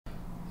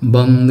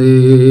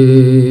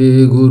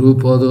Bande Guru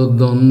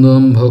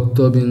Padadandam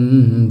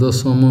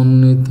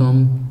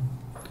Bhaktavindasamanitam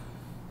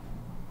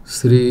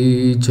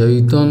Sri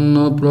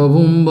Chaitanya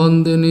Prabhum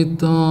Bande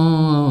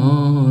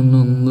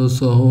Nityananda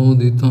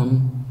Sahoditam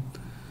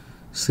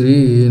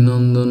Sri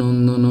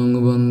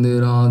Nandanandanang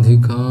Bande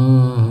Radhika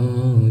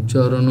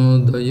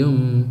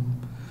Charanodayam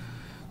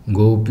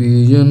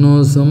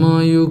Gopijano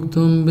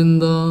Samayuktam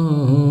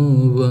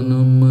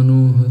Bindavanam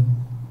Manohar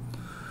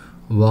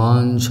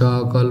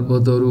Vancha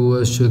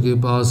kalpataruvasya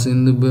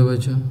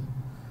kipasindhubhavacha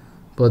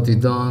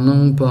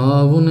Patitanang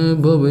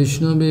pavunebhyo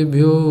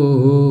Vaishnavebhyo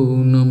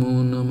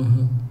namo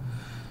namaha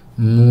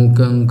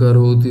Mukhaṁ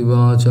karoti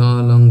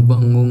vācālaṁ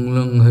pangum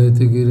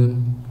langhayati girim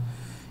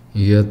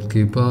Yat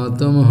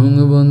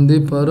kipatamahang vande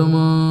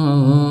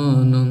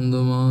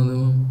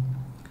paramanandamadhavam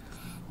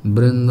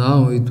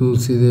Brindavai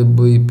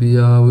tulsidevvai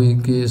piyavai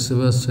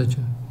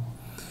kesavasya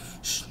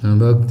Shna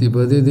Bhakti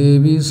Pade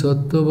Devi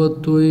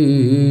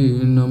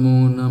Sattvatvai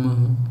Namo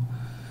Namaha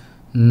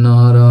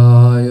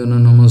Narayana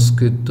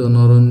Namaskritta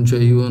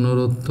Naranchaiva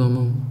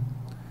Narottamam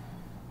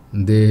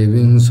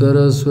Deving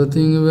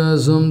Saraswati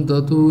Vyasam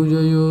Tato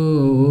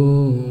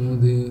Jayo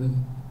Mudira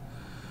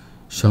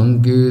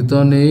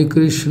Sankirtane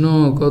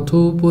Krishna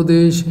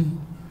Kathopadeshe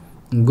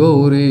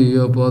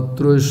Gauriya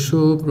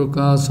Patrasya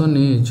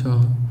Prakasanecha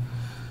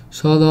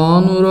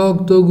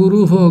Sadhanurakta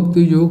Guru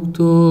Bhakti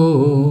Yukta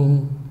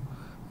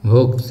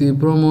Bhakti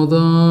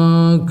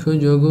Pramodakha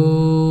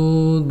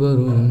Jagod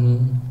Varuna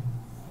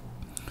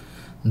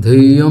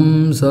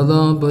Dhyam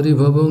Sada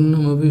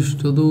Paribhavagnam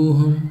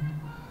Avishtadoham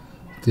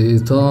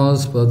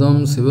Tithas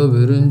Padam Siva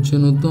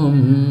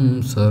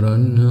Virinchanutam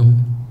Saranyam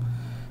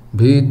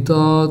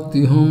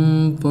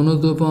Bhitatiham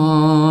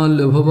Panutapal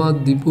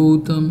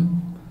Bhavadiputam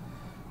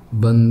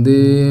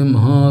Bande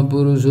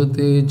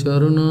Mahapurushate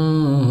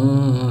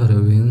Charana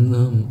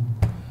Ravindam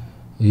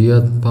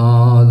Yat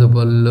Pada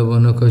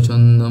Pallavanaka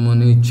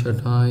Chandamani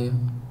Chataya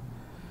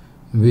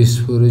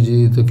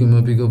Vispurjita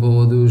Kimapi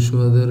Kapavadu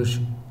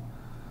Swadarshi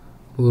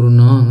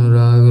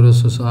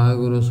Purnanuragrasa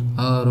Sagaras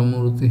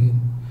Aramurti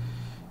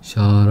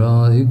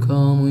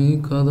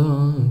Sharadhikamai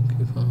Kada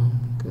Kipam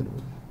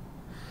Karu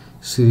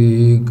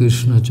Sri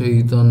Krishna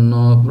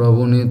Chaitanya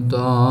Prabhu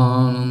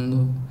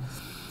Nityananda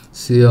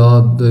Sri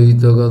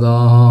Advaita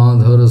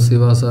Gadadhara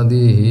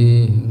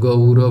Sivasadi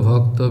Gaura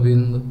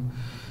Bhaktavinod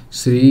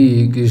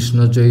Sri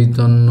Krishna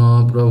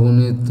Chaitanya Prabhu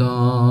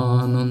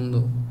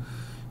Nityananda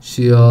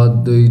Shri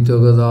Advaita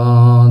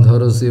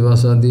Gadadhara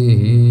Sivasadi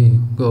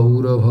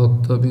Gaura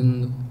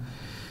Bhaktavinod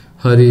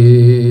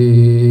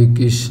Hare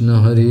Krishna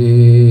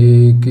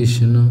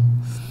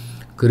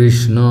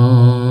Krishna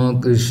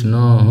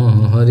Krishna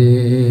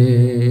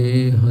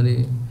Hare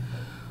Hare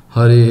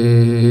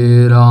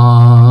Hare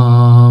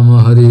Ram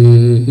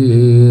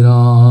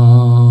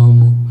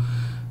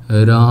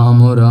Ram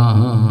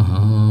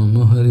Ram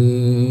Hare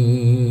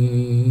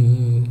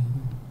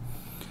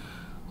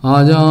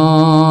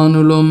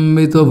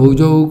Ajanulambita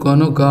bhujau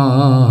kanaka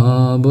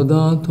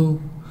badato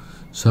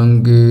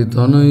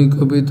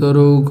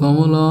Sanketanaikapitaro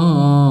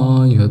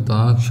kamala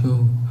yataksho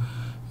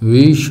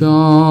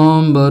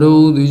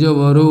Vishambaro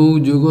dijavaro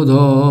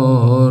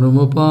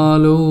jugodharma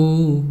palo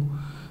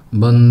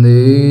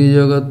Bande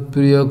jagat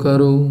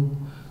priyakaro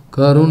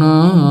karuna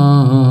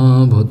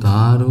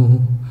bhataro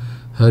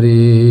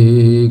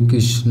Hare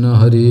Krishna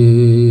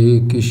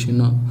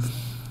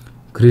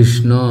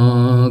Krishna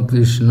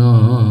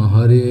Krishna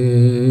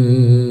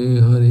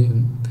Hare Hare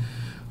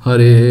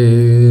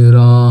Hare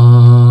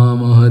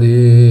Ram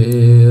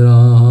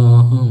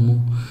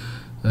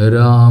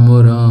Ram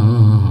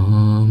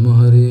Ram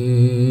Hare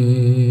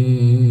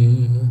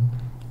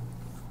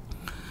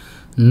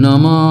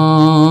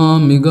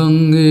Namami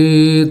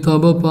Gange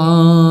Tava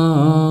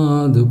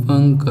Pad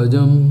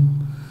Pankajam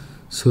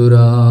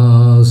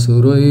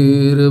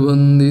Surasurair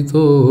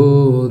Bandito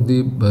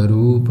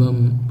Dibbarupam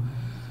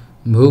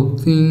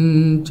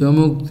Bhuktin cha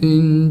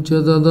muktin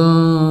cha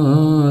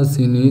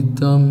dadasi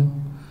nitam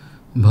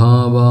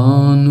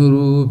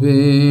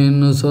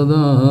Bhavanurupena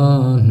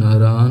sada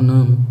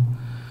naranam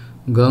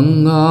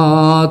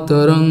Ganga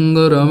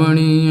taranga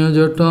ramaniya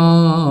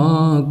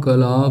jata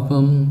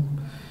kalapam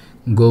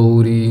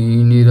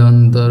Gauri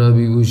nirantara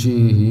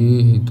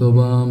vibhushi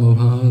tobam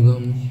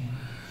bhagam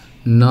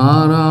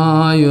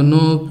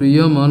Narayano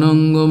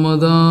priyamananga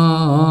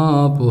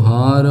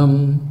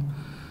madapuharam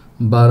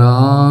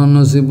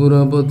Varanasi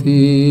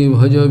Purapati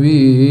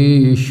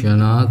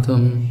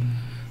Bhajavishanatham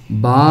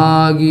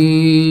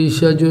Bhagi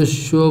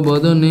Sajuswa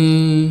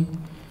Vadane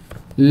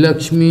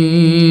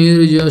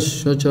Lakshmi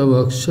Jasya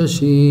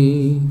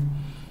Chavaksashi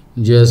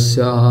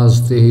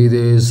Jasyaste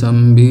Hide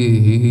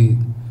Sambhi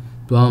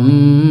Tvam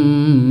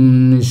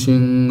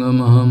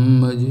Nishingamaham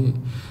Bhaje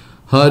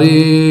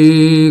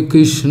Hare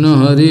Krishna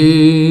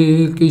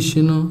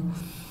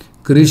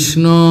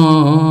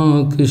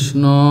Krishna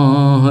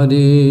Krishna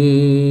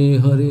Hare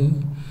Hare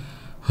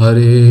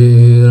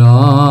Hare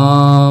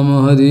Ram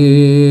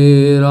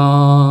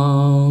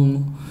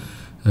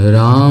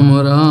Ram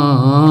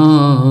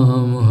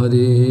Ram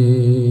Hare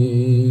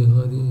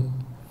Hare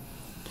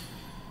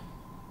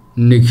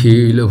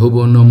Nikhil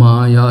bhuvana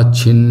maya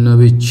chinna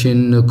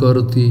vichinna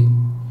karti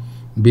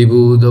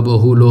Vibhuda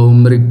bahulo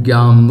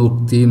mrigyam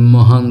mukti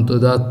mahanta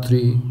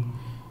datri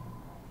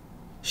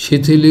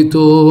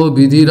Shithilito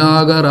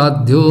vidhiraga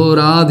radhyo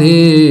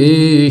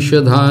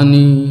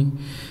radheshadhani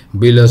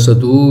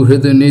Vilasatu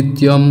hrid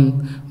nityam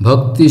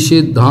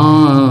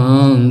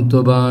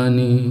Bhaktisiddhanta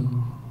vani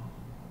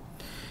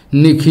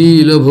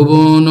Nikhil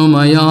bhuvana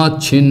maya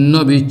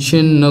chinna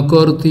vichinna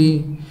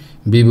karti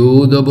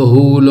Vibhuda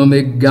bahula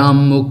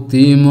megyam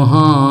mukti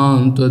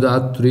mahanta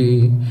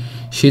datri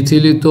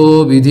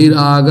Shithilito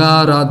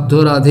vidhiraga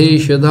radho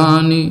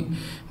radheshadhani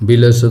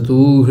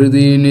Vilasatu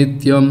hridi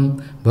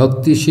nityam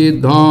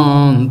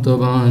Bhaktisiddhanta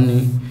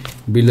vani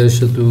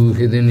Vilasatu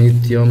hridi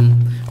nityam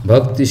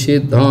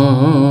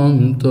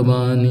Bhaktisiddhanta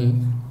vani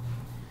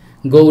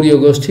Gauriya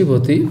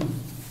Goshtipati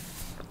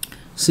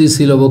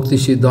Srila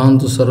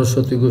Bhaktisiddhanta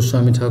Saraswati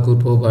Goswami Thakur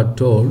Prabhupada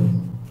told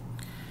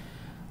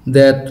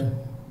that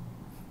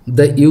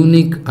the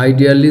unique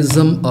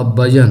idealism of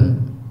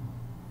bhajan,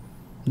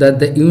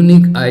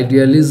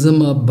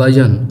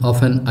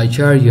 of an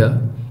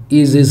Acharya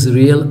is his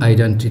real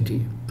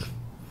identity.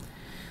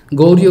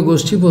 Gauriya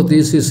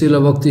Goshtipati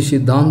Srila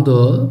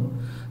Bhaktisiddhanta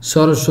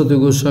Saraswati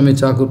Goswami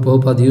Thakur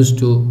Prabhupada used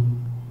to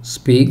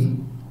speak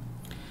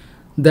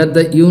that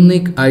the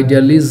unique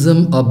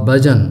idealism of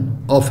bhajan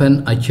of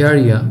an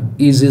Acharya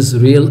is his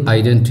real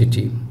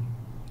identity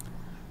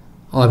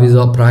of his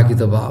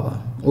Aprakita Bhava.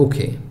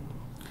 Okay.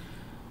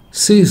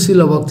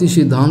 Srila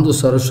Bhaktisiddhanta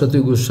Saraswati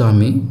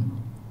Goswami,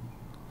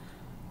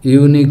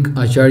 unique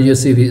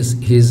Acharyaship,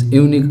 his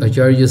unique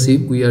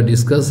Acharyaship we are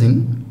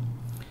discussing.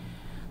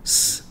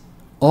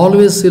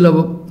 Always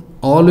Srila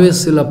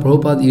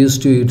Prabhupada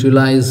used to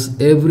utilize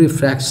every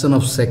fraction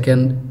of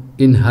second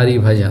in Hari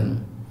Bhajan.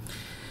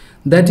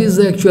 That is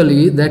the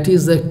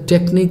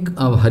technique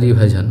of Hari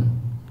Bhajan.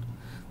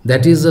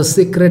 That is the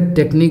secret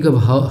technique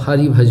of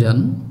Hari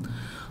Bhajan,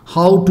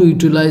 how to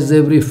utilize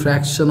every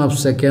fraction of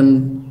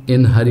second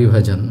in Hari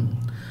Bhajan,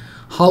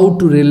 how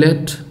to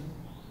relate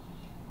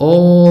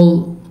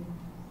all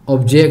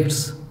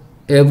objects,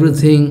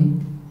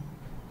 everything,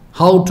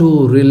 how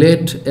to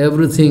relate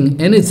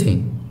everything,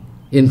 anything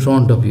in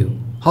front of you,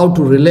 how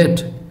to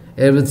relate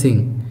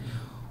everything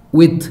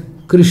with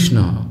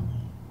Krishna,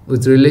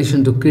 with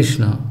relation to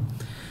Krishna.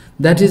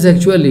 That is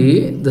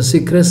actually the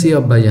secrecy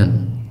of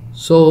bhajan.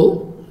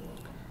 So,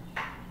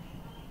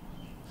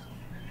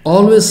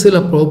 always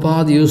Srila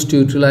Prabhupada used to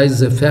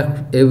utilize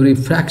every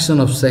fraction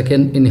of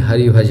second in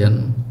Hari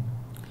Bhajan.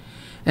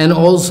 And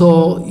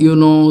also,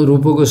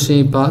 Rupa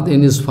Goswami Pad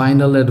in his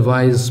final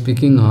advice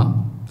speaking of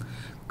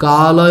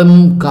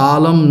Kalam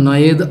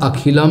Nayed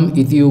Akhilam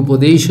Iti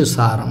Upadesha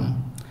Saram.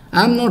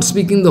 I am not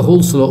speaking the whole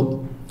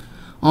slok,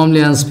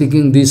 only I am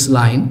speaking this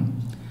line.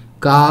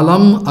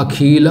 Kalam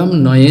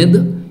Akhilam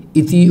Nayed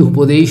Iti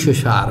Upadesha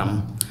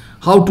Saram.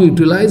 How to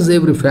utilize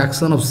every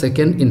fraction of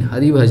second in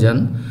Hari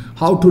Bhajan,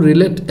 how to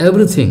relate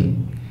everything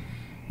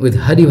with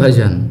Hari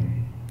Bhajan,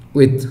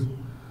 with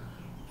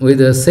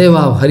the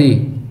Seva of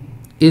Hari,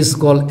 is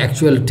called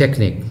actual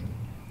technique.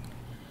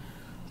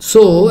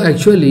 So,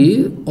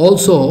 actually,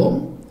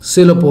 also,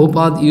 Srila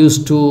Prabhupada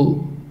used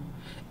to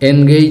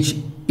engage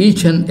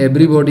each and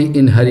everybody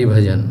in Hari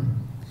Bhajan.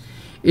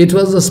 It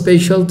was a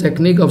special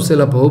technique of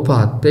Srila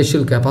Prabhupada,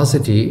 special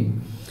capacity,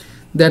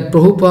 that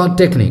Prabhupada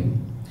technique.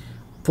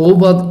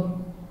 Prabhupada,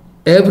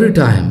 every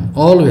time,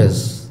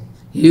 always,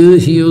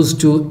 he used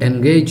to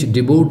engage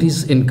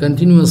devotees in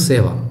continuous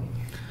seva,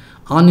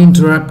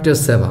 uninterrupted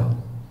seva,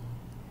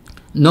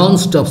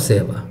 non-stop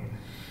seva.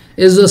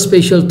 Is a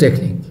special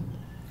technique.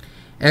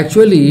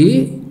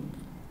 Actually,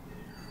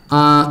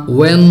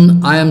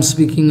 when I am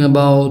speaking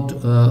about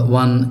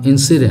one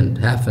incident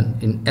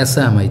happened in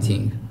Assam, I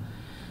think,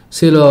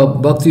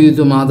 Srila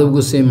Bhaktivinod Madhav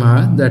Goswami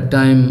Maharaj, that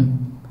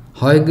time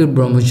Hayagir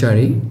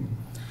Brahmachari,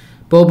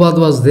 Prabhupada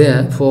was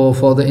there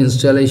for the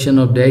installation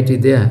of deity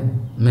there.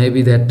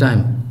 Maybe that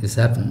time this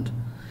happened.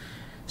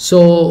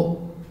 So,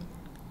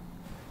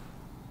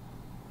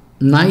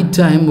 night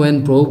time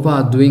when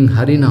Prabhupada doing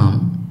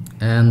Harinam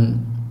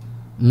and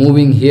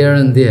moving here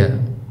and there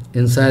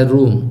inside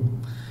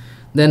room,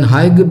 then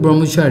Hayagir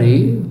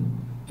Brahmachari,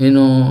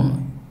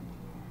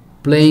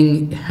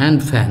 playing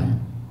hand fan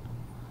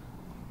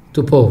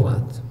to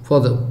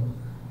Prabhupada.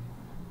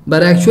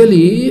 But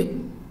actually,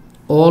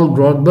 all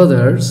God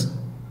brothers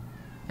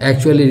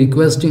actually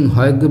requesting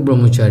Hayagir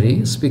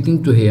Brahmachari,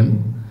 speaking to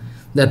him,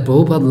 that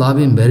Prabhupada love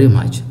him very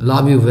much,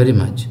 love you very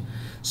much.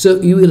 So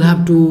you will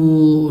have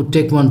to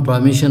take one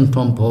permission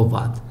from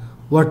Prabhupada.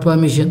 What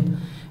permission?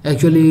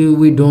 Actually,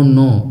 we don't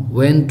know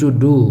when to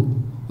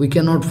do. We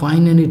cannot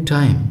find any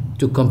time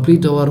to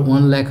complete our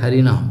 1 lakh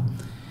Harinam.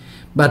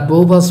 But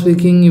Prabhupada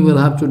speaking, you will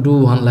have to do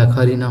 1 lakh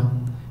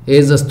Harinam. It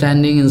is a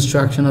standing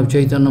instruction of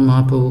Chaitanya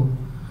Mahaprabhu.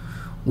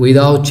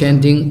 Without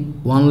chanting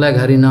 1 lakh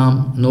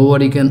Harinam,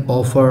 nobody can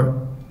offer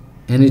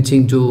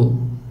anything to,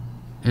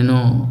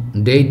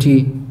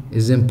 deity.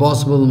 Is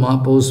impossible.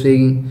 Mahaprabhu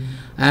speaking,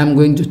 I am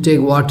going to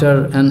take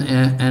water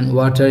and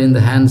water in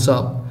the hands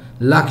of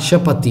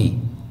Lakshapati,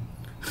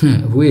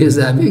 who is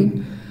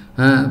having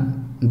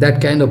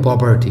that kind of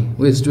property,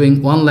 who is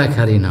doing 1 lakh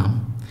Harinam.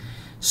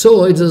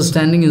 So it is a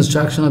standing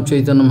instruction of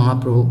Chaitanya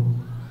Mahaprabhu.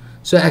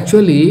 So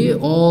actually,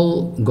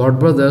 all God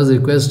brothers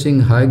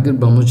requesting Hayagir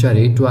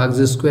Brahmachari to ask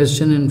this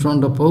question in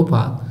front of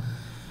Prabhupada,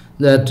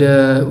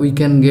 that we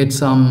can get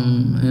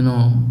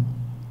some,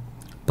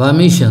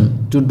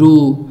 permission to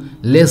do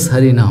less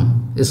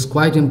Harinam. It's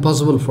quite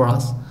impossible for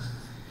us.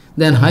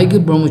 Then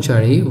Hayagir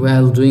Brahmachari,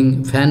 while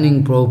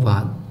fanning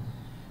Prabhupada,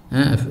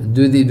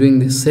 doing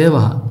this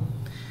seva,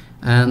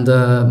 and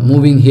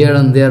moving here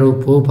and there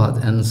with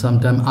Prabhupada, and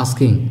sometimes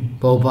asking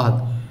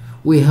Prabhupada,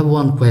 we have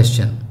one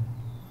question.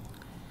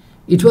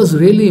 It was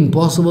really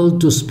impossible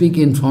to speak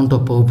in front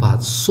of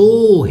Prabhupada,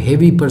 so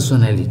heavy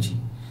personality.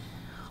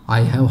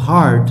 I have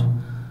heard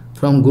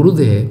from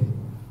Gurudev,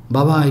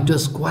 Baba, it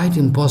was quite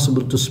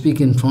impossible to speak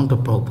in front of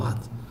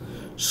Prabhupada.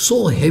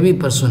 So heavy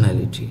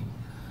personality.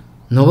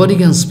 Nobody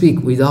can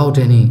speak without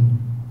any,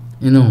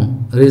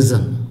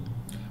 reason,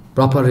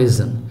 proper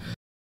reason.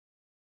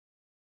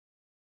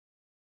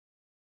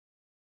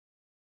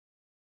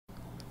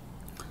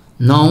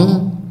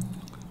 Now,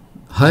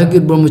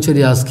 Hayagir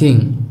Brahmachari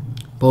asking,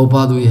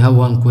 Prabhupada, we have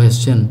one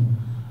question.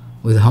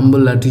 With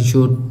humble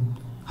attitude,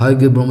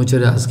 Hayagir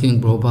Brahmachari asking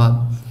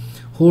Prabhupada,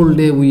 whole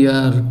day we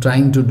are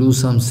trying to do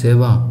some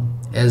seva,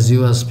 as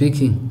you are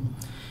speaking,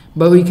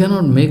 but we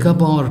cannot make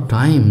up our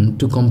time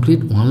to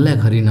complete 1 lakh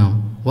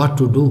Harinam. What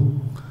to do?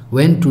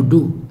 When to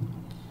do?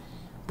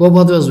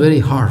 Prabhupada was very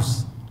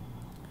harsh.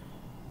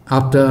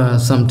 After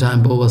some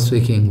time, Prabhupada was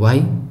speaking,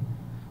 why?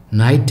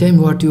 Night time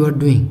what you are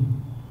doing?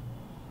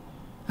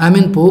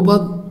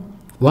 Prabhupada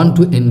want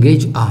to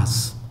engage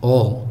us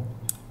all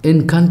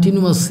in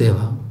continuous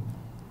seva.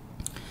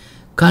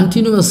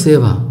 Continuous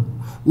seva.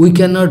 We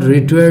cannot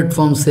retreat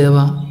from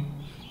seva.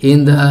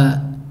 In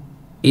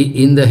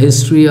the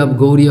history of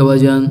Gauriya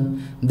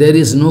Bhajan, there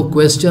is no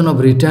question of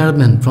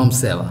retirement from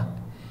seva.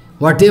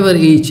 Whatever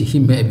age he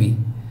may be.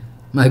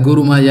 My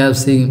Guru Maharaj, I have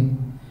seen,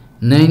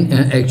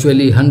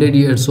 actually 100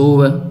 years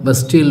over, but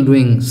still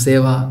doing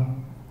seva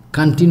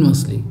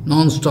continuously,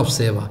 non-stop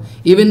seva.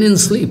 Even in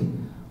sleep,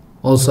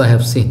 also I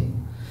have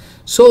seen.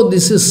 So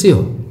this is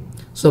sure.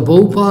 So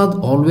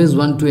Prabhupada always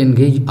want to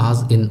engage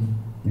us in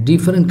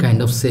different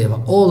kind of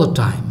seva all the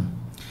time.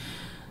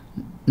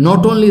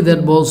 Not only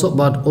that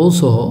but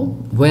also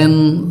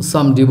when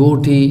some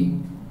devotee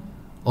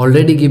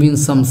already giving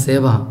some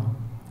seva,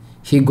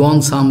 he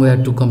gone somewhere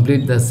to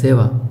complete the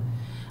seva.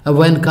 And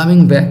when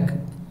coming back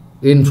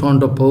in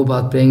front of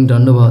Prabhupada praying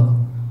Dandavat,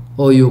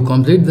 oh, you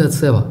complete that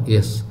seva?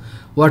 Yes.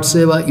 What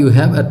seva you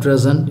have at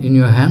present in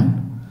your hand?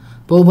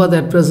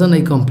 Prabhupada, at present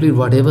I complete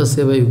whatever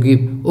seva you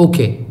give.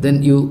 Okay,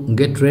 then you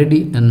get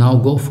ready and now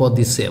go for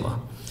this seva.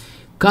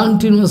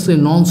 Continuously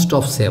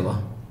non-stop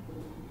seva.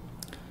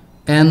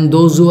 And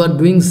those who are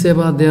doing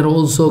seva, they are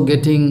also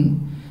getting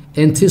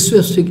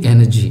enthusiastic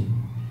energy.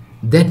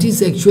 That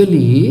is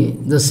actually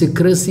the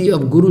secrecy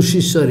of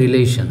Guru-Shishya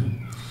relation.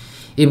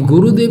 If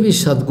Gurudev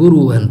is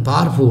Sadguru and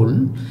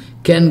powerful,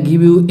 can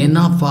give you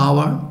enough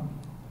power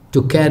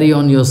to carry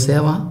on your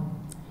seva,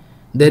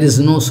 there is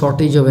no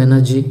shortage of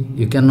energy,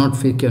 you cannot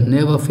feel, can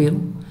never feel.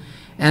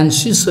 And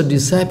Shishya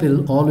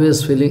disciple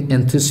always feeling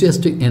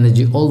enthusiastic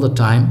energy all the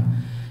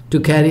time to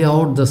carry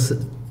out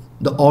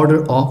the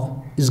order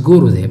of his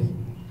Gurudev.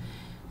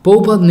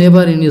 Prabhupada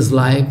never in his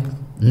life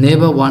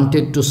never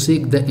wanted to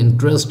seek the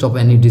interest of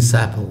any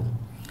disciple.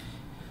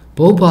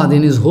 Prabhupada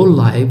in his whole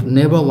life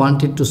never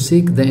wanted to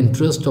seek the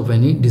interest of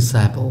any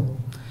disciple.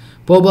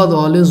 Prabhupada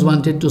always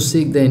wanted to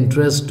seek the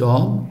interest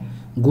of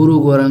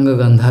Guru Gauranga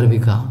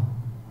Gandharvika.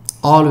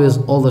 Always,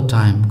 all the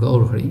time,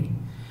 Gaur Hari.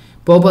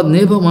 Prabhupada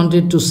never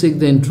wanted to seek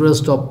the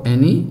interest of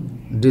any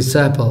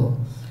disciple.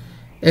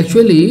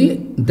 Actually,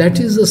 that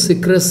is the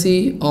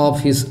secrecy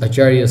of his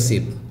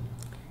Acharyaship,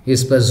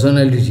 his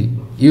personality,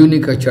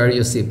 unique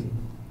Acharyaship.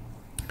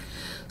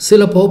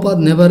 Srila Prabhupada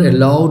never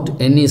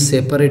allowed any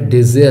separate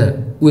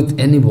desire with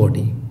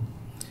anybody.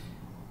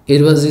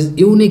 It was his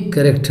unique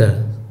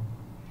character.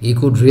 He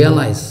could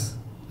realize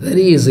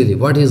very easily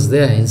what is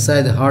there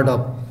inside the heart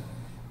of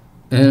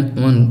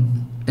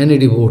any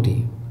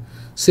devotee.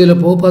 Srila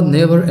Prabhupada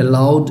never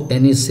allowed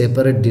any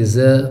separate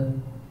desire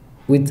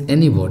with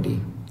anybody.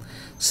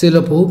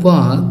 Srila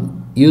Prabhupada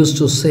used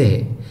to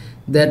say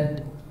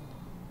that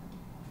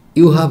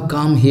you have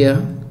come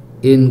here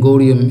in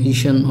Gauriya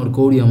Mission or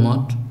Gauriya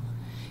Math,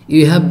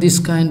 you have this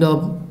kind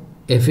of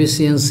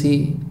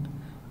efficiency,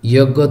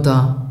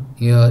 yogyata,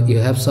 you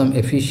have some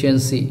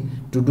efficiency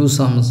to do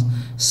some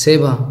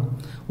seva.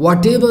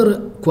 Whatever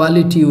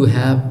quality you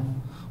have,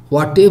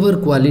 whatever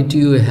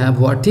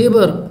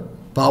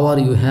power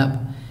you have,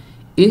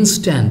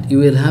 instant you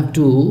will have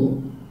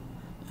to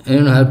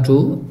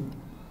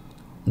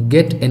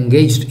get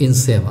engaged in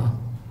seva.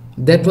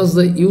 That was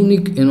the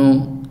unique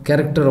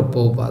character of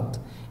Prabhupada.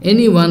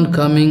 Anyone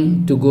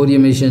coming to Gauriya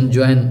Mission,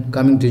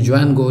 coming to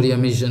join Gauriya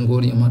Mission,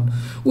 Gauriya Math,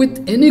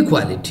 with any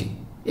quality,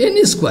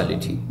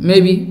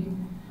 maybe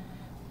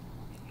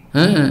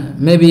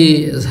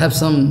have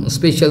some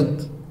special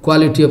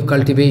quality of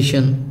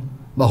cultivation,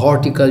 by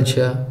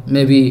horticulture,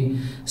 maybe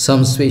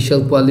some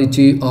special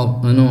quality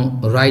of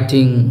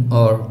writing,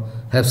 or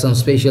have some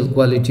special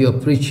quality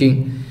of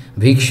preaching,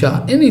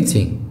 bhiksha,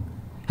 anything,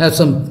 have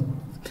some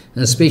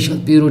special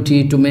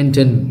purity to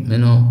maintain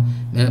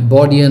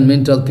body and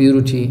mental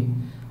purity.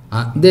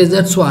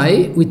 That's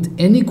why with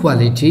any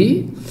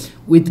quality,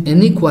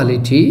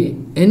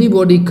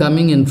 anybody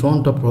coming in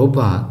front of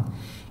Prabhupada,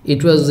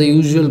 it was the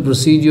usual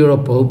procedure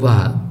of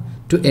Prabhupada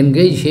to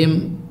engage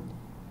him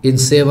in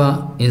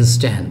seva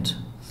instant.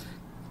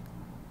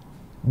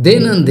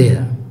 Then and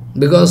there,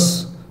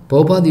 because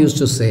Prabhupada used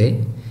to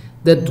say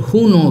that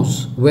who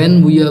knows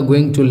when we are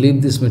going to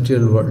leave this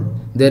material world,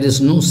 there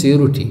is no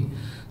surety.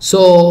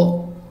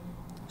 So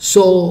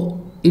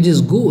it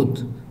is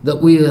good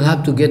that we will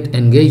have to get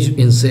engaged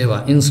in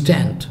seva,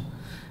 instant.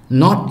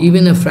 Not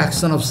even a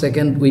fraction of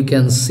second we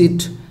can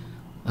sit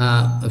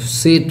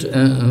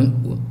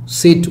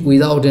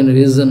without any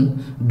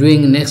reason,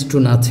 doing next to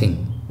nothing.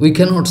 We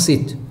cannot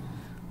sit.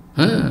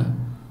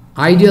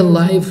 Ideal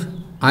life,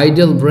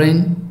 ideal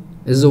brain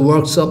is the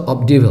workshop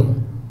of devil.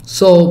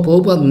 So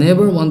Prabhupada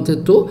never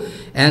wanted to,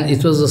 and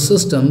it was a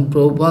system.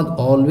 Prabhupada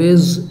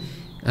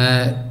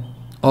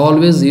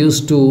always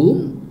used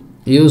to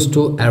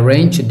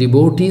arrange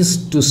devotees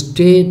to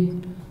stay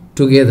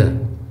together.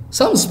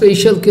 Some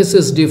special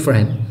cases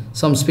different,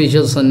 some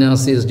special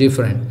sannyasi is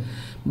different,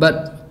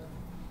 but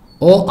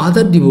all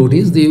other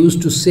devotees, they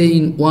used to stay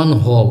in one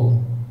hall.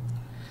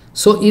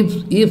 So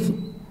if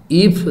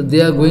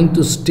they are going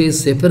to stay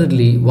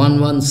separately,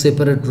 one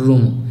separate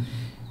room,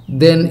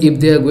 then if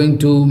they are going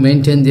to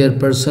maintain their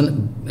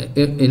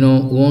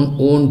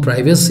own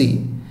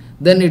privacy,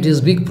 then it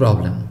is big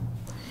problem.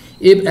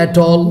 If at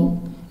all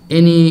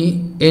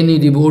any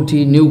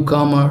devotee,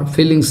 newcomer,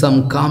 feeling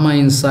some karma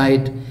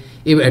inside,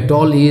 if at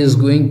all he is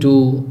going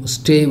to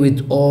stay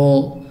with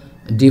all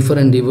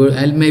different devotees,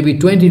 and maybe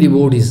 20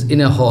 devotees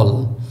in a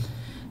hall,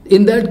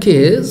 in that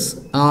case,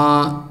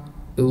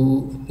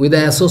 with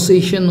the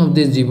association of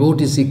these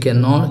devotees, he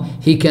can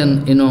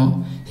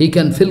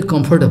feel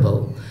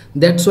comfortable.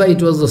 That's why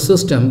it was the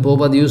system.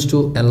 Prabhupada used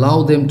to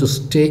allow them to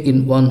stay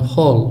in one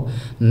hall,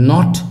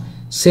 not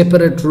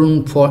separate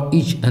room for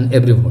each and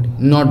everybody,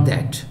 not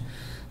that.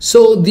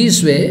 So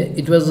this way,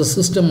 it was the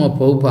system of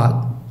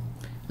Prabhupada.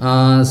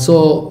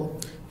 So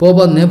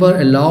Prabhupada never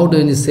allowed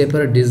any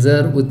separate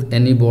desire with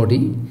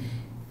anybody.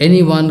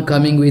 Anyone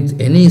coming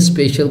with any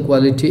special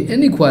quality,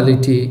 any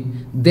quality,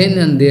 then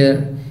and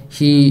there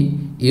he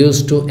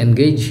used to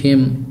engage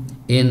him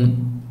in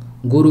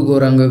Guru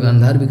Gauranga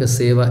Gandharvika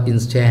Seva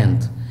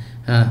instant.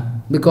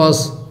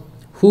 Because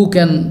who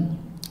can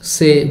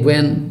say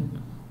when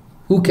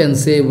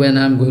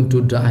I am going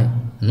to die?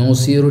 No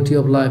surety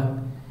of life.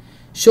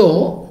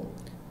 So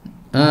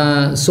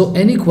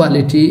any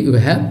quality you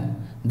have,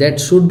 that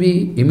should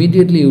be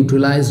immediately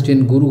utilized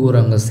in Guru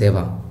Gauranga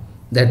Seva.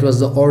 That was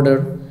the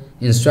order,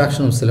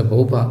 instruction of Srila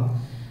Prabhupada.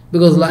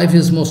 Because life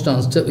is most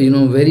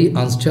unstable, very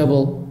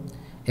unstable.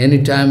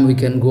 Anytime we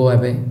can go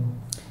away.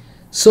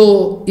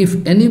 So if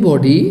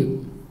anybody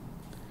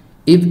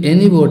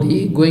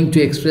going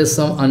to express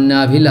some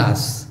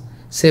annabhilas,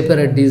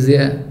 separate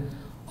desire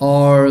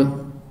or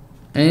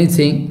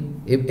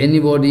anything, if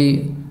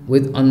anybody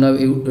with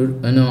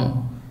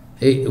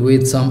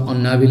with some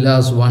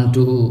annabhilas want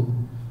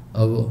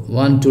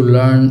to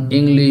learn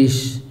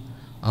English,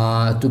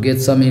 to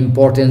get some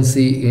importance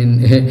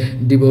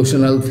in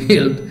devotional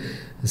field,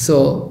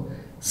 so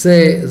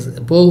say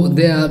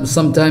they are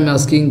sometime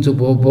asking to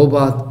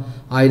Prabhupada,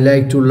 I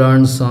like to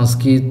learn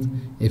Sanskrit,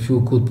 if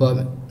you could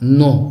permit.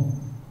 No,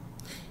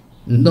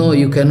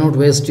 you cannot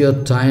waste your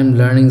time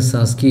learning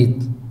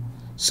Sanskrit.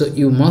 So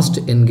you must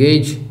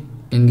engage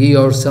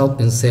yourself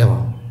in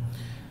seva.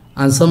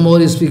 And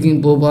somebody is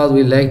speaking, Prabhupada,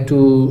 we like to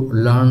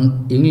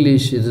learn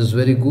English, it is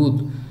very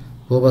good.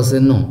 Prabhupada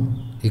said, no,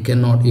 you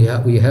cannot,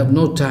 we have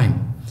no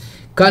time.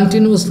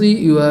 Continuously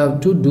you have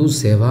to do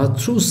seva.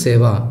 Through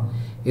seva,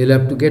 you will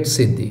have to get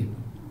siddhi.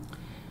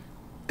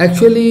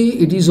 Actually,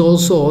 it is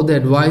also the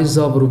advice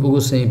of Rupa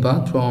Goswami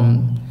Pad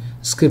from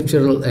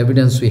scriptural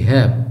evidence we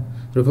have.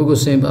 Rupa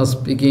Goswami Pad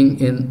speaking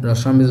in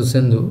Rasamrita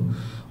Sindhu,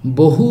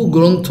 Bahu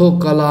Grantho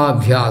Kala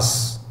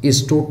Abhyas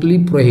is totally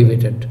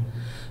prohibited.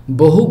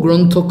 Bahu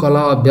Grantho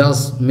Kala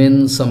Abhyas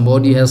means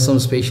somebody has some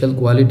special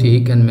quality,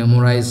 he can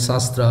memorize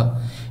Shastra,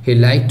 he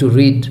like to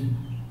read.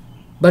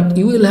 But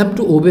you will have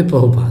to obey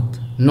Prabhupada.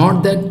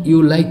 Not that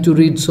you like to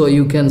read so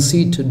you can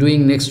sit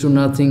doing next to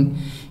nothing.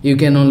 You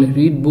can only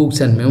read books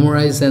and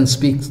memorize and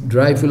speak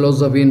dry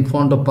philosophy in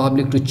front of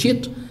public to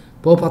cheat.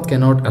 Prabhupada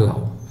cannot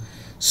allow.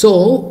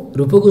 So,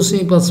 Rupa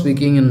Goswami Pad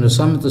speaking in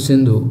Rasamrita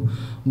Sindhu,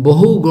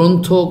 Bahu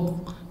Grantho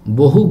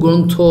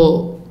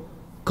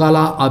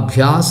Kala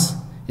Abhyas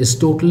is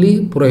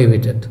totally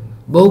prohibited.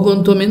 Bahu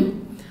Grantho means,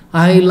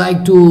 I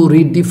like to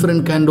read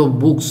different kind of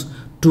books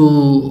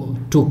to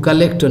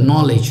collect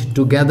knowledge,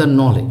 to gather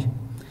knowledge,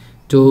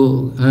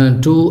 to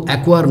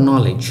acquire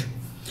knowledge.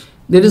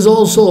 There is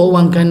also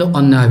one kind of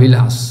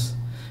annabhilas,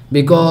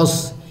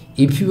 because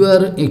if you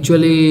are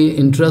actually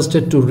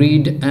interested to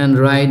read and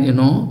write, in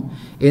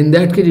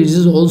that case it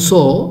is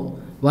also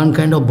one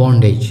kind of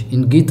bondage.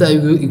 In Gita,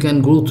 you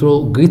can go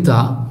through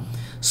Gita,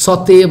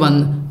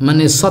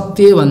 mane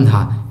satye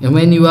bandha. And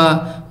when you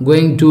are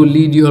going to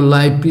lead your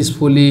life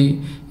peacefully,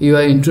 you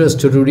are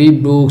interested to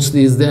read books,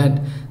 this,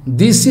 that.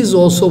 This is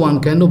also one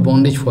kind of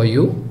bondage for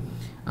you.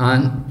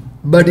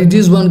 But it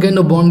is one kind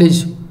of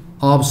bondage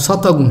of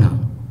sataguna.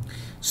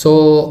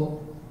 So,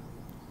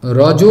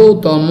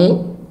 rajo,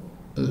 tamo,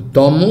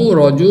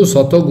 rajo,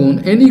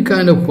 satagun, any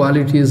kind of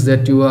qualities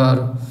that you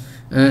are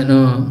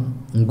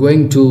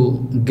going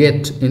to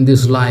get in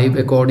this life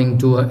according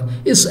to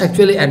is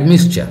actually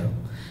admixture.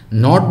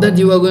 Not that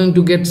you are going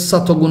to get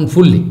satagun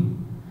fully.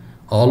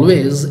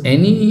 Always,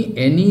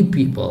 any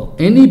people,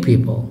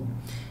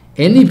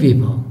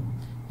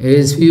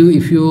 is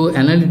if you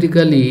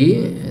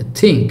analytically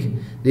think,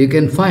 you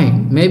can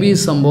find maybe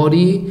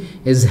somebody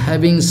is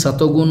having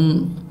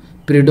satagun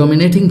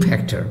predominating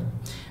factor,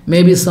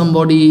 maybe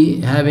somebody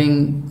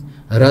having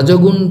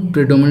rajagun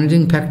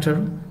predominating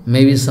factor,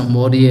 maybe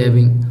somebody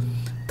having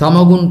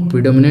tamagun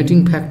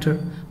predominating factor,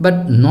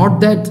 but not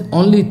that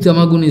only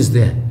tamagun is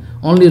there,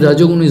 only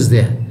rajagun is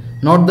there,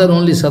 not that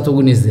only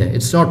satagun is there.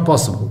 It's not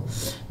possible.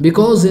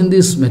 Because in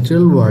this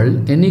material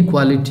world, any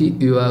quality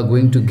you are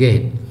going to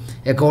get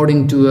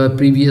according to a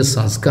previous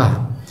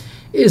sanskar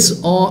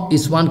is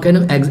one kind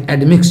of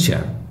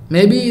admixture.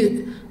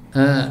 Maybe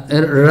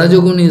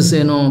rajagun is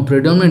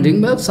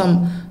predominating, but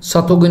some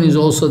satagun is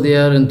also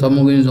there and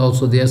tamagun is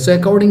also there. So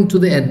according to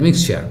the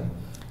admixture,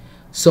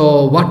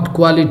 so what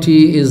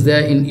quality is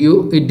there in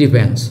you, it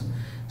depends.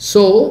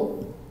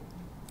 So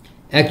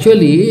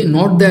actually,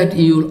 not that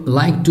you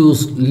like to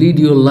lead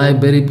your life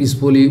very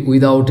peacefully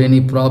without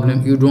any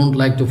problem. You don't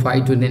like to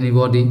fight with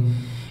anybody.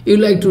 You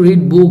like to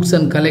read books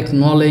and collect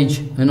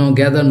knowledge,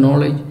 gather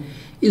knowledge.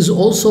 Is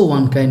also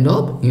one kind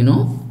of,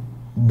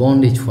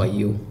 bondage for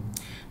you.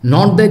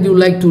 Not that you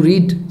like to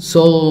read,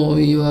 so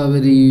you are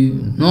very...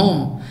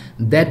 No,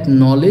 that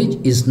knowledge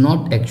is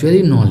not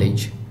actually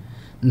knowledge.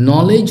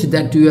 Knowledge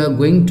that you are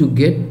going to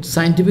get,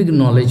 scientific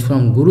knowledge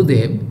from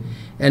Gurudev,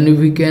 and if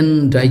we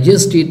can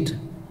digest it,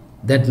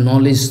 that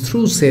knowledge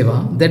through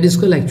seva, that is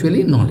called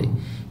actually knowledge.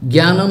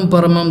 Jnanam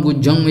paramam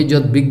gujjam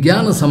jat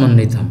vijnana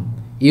samannitham.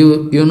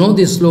 You know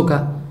this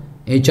sloka,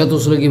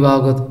 Chatusloki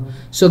Bhagavat.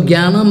 So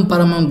jnanam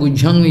paramam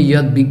gujjam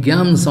yat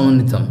vijnana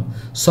samannitham.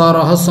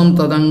 Sarahasam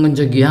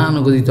tadangancha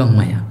jnana guditam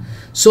maya.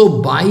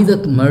 So by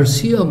the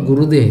mercy of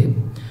Gurudev,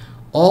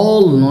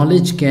 all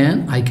knowledge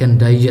I can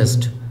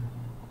digest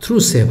through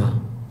seva.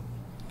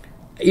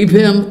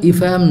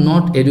 If I am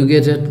not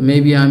educated,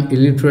 maybe I am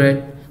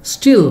illiterate,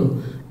 still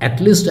at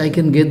least I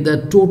can get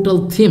the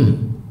total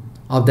theme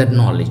of that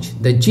knowledge,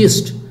 the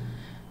gist,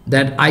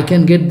 that I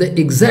can get the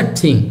exact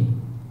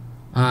thing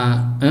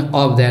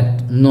of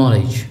that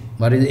knowledge,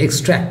 what is the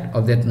extract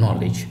of that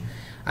knowledge.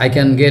 I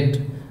can get,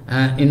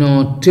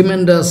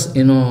 tremendous,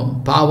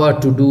 power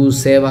to do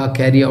seva,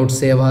 carry out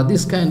seva,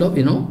 this kind of,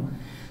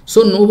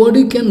 So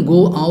nobody can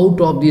go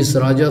out of this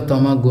Raja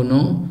Tama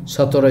Guna,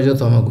 Sato Raja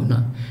Tama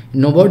Guna.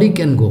 Nobody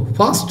can go.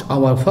 First,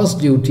 our first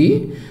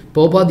duty,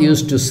 Prabhupada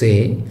used to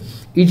say,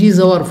 it is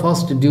our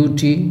first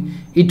duty,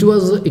 it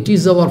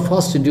is our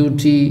first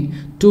duty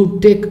to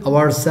take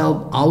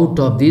ourselves out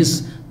of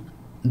this,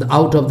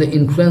 out of the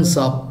influence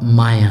of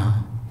Maya.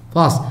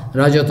 First,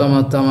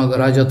 Rajatama, Tamaga,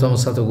 Rajatama,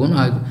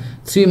 Satoguna,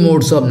 three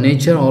modes of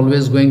nature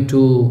always going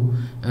to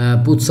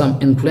put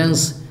some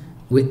influence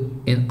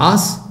in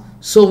us.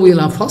 So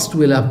first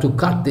we'll have to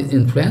cut the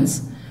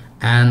influence,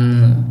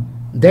 and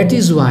that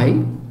is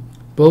why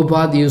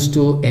Prabhupada used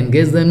to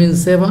engage them in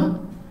seva,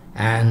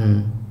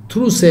 and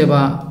through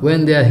seva,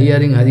 when they are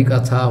hearing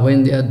Harikatha,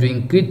 when they are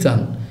doing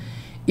Kirtan,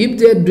 if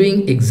they are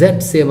doing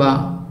exact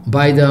seva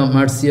by the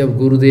mercy of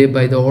Gurudev,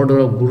 by the order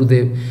of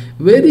Gurudev,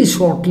 very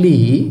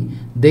shortly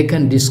they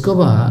can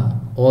discover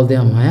all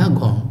their Maya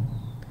gone.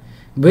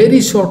 Very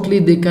shortly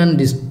they can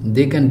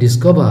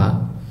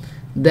discover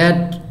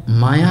that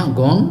Maya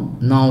gone,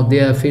 now they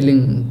are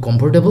feeling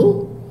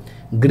comfortable,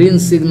 green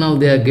signal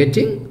they are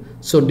getting,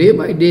 so day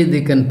by day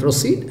they can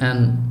proceed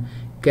and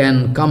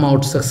can come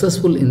out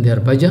successful in their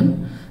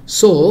bhajan.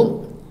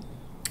 So,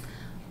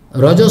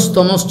 Rajas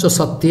tamascha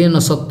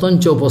satyena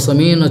sattancha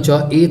upasamena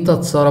cha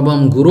etat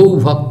sarvam guru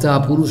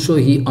bhakta purusho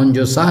hi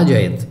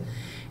anjasajayat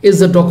is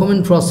the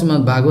document from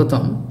Srimad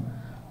Bhagavatam.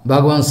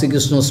 Bhagavan Sri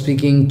Krishna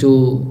speaking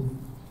to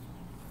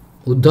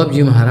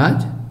Uddhavji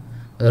Maharaj.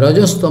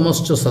 Rajas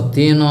tamascha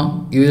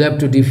satyena, you will have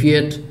to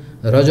defeat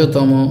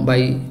Rajatama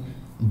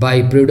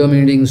by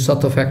predominating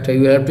Sattva factor.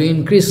 You will have to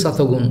increase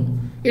Sattvagun.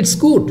 It's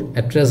good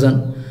at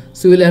present.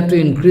 So you will have to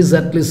increase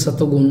at least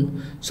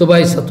Sattvagun. So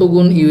by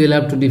Sattvagun you will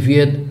have to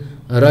defeat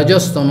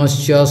Rajas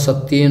tamascha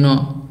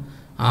satyena.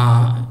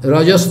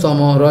 Rajas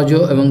tama,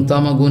 Rajo and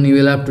Tamagun you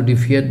will have to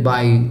defeat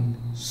by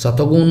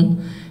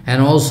Sattvagun,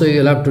 and also you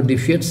will have to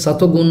defeat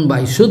Sattvagun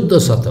by Shuddha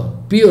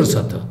Sattva, pure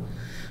Sattva.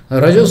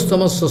 Rajas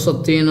tamascha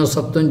satyena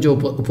sattancha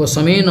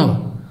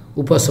upasamena.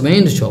 Upasam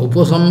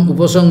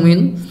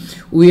means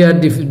we are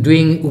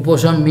doing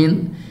upasam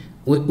mean.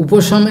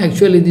 Upasam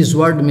actually this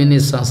word means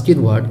is Sanskrit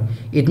word.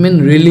 It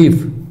means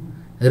relief.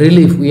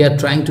 Relief. We are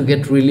trying to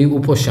get relief.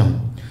 Upasam.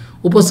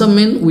 Upasam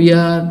means we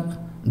are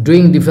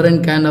doing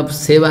different kind of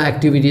seva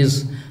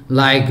activities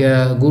like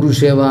Guru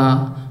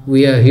Seva,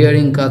 we are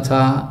hearing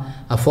Katha,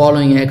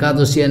 following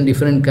Ekadashi and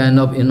different kind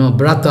of,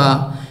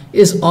 brata,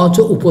 is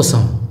also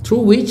upasam,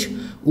 through which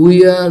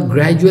we are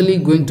gradually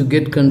going to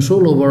get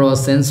control over our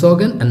sense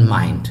organ and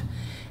mind.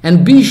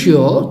 And be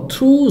sure,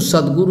 through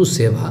Sadguru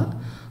Seva,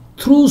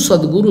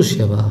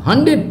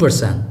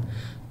 100%,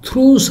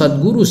 through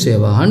Sadguru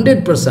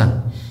Seva,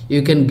 100%,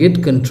 you can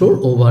get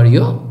control over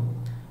your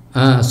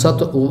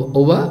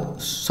over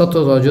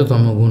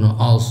Sattva-Raja-Tama Guna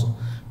also,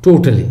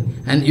 totally.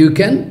 And you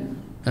can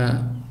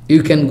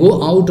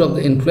go out of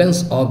the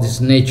influence of this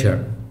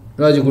nature,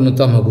 Rajaguna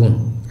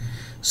Tamagun.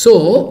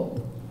 So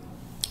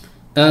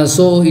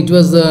it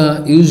was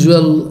the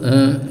usual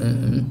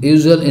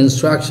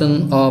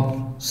instruction of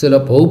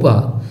Srila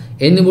Prabhupada.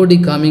 Anybody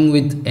coming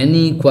with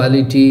any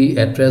quality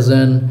at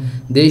present,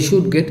 they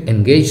should get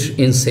engaged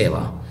in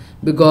seva.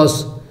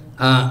 Because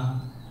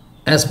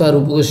as per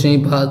Rupa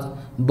Goswami Pad,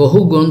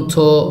 Bahu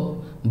Gantho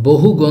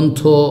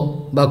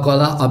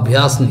Bakala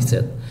Abhyas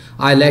Nisat.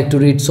 I like to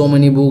read so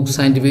many books,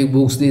 scientific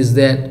books, this,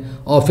 that,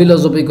 or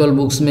philosophical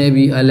books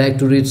maybe. I like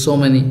to read so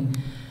many.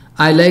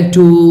 I like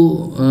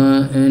to,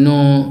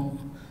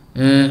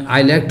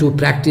 I like to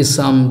practice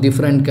some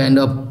different kind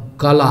of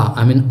kala,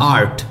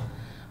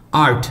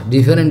 art,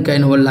 different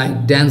kind of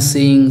like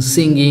dancing,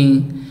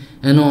 singing,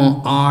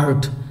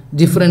 art,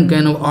 different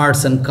kind of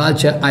arts and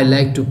culture I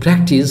like to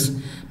practice.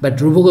 But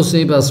Rupa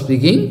Goswami was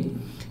speaking,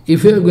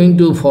 if you are going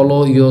to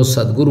follow your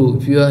Sadguru,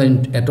 if you are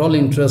at all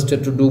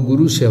interested to do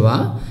Guru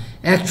Seva,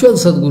 actual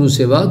Sadguru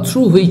Seva,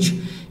 through which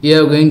you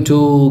are going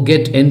to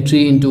get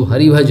entry into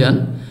Hari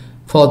Bhajan,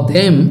 for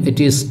them it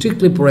is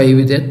strictly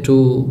prohibited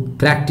to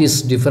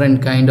practice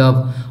different kind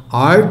of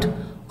art,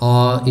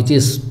 or it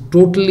is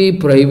totally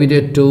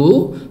prohibited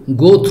to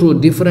go through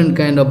different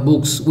kind of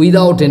books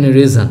without any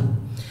reason.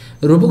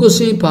 Rupa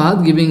Goswami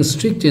Pad giving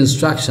strict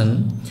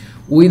instruction,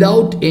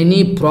 without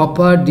any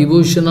proper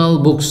devotional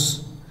books,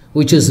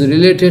 which is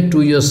related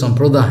to your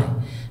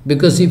sampradaya.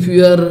 Because if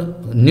you are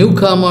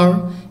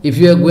newcomer, if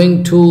you are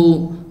going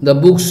to the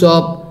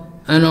bookshop,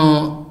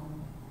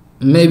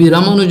 maybe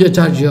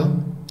Ramanujacharya,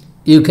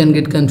 you can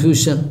get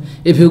confusion.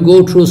 If you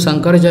go through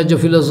Sankaracharya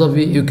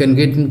philosophy, you can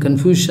get in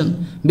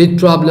confusion, big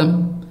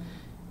problem.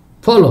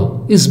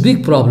 Follow, it's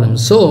big problem.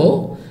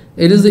 So,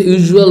 it is the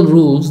usual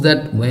rules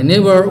that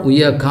whenever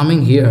we are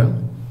coming here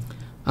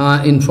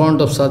in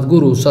front of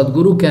Sadguru,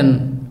 Sadguru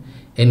can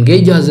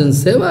engage us in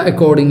seva,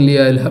 accordingly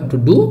I will have to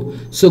do.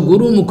 So,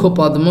 Guru Mukha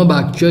Padma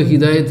Bhakya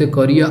Hidayate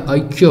Kariya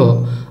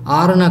Aikya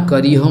Arana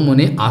Kariha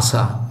Mune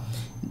Asa.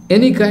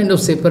 Any kind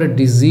of separate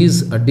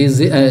disease,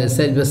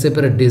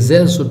 separate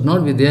desire should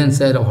not be there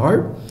inside of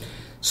heart.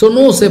 So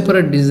no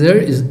separate desire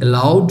is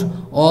allowed.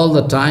 All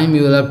the time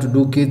you will have to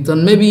do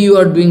kirtan. Maybe you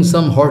are doing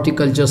some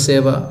horticulture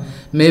seva,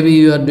 maybe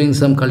you are doing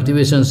some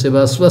cultivation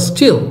seva, but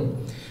still,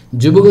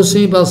 Jiva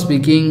Goswami was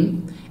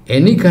speaking,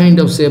 any kind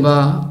of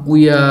seva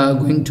we are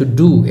going to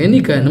do,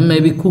 any kind of,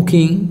 maybe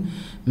cooking,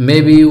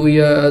 maybe we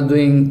are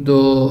doing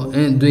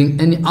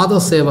any other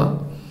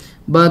seva,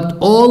 but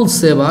all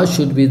seva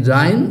should be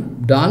done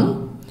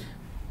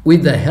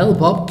with the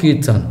help of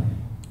kirtan.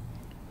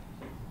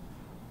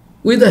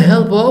 With the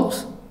help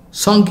of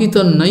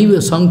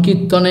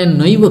Sankirtane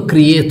Naiva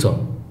Creator.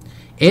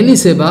 Any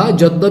seva,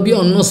 Jaddabi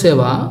Anna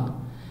seva,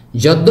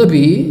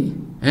 Jaddabi,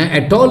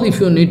 at all if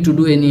you need to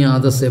do any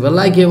other seva,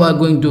 like you are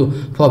going to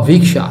for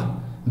Bhiksha,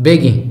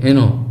 begging,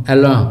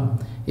 alone,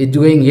 it's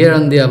going here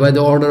and there by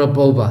the order of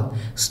Prabhupada.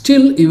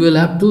 Still you will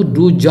have to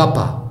do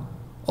japa.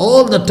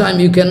 All the time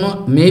you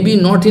cannot, maybe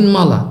not in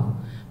mala,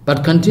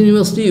 but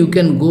continuously you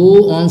can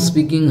go on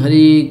speaking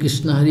Hare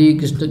Krishna,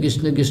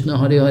 Krishna Krishna,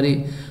 Hare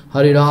Hare,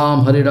 Hare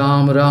Ram,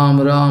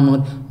 Ram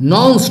Ram,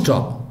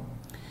 non-stop.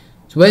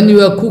 So when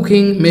you are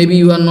cooking, maybe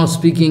you are not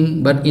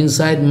speaking, but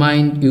inside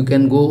mind you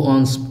can go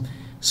on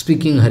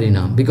speaking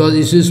Harinam. Because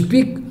if you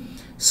speak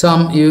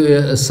some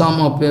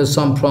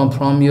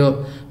from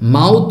your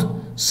mouth,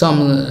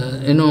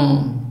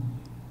 some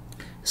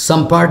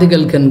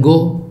particle can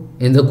go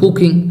in the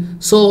cooking.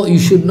 So you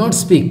should not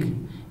speak.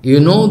 You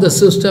know the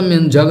system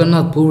in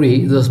Jagannath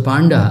Puri, the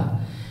Panda,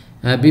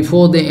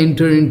 before they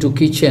enter into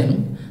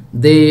kitchen,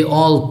 they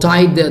all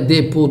tied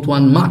they put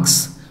one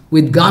max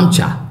with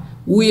gamcha.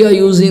 We are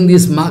using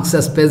this max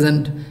as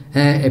present,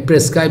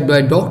 prescribed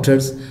by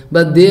doctors,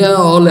 but they are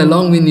all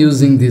along with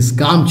using this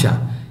gamcha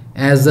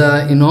as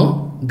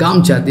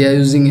gamcha they are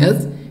using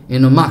as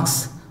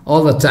max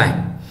all the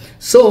time.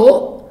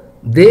 So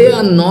they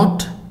are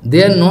not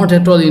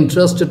at all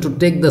interested to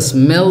take the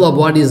smell of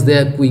what is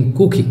there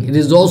cooking. It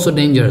is also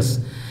dangerous.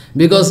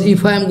 Because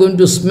if I am going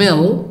to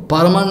smell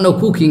Paramanna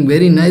cooking,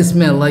 very nice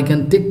smell, I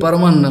can take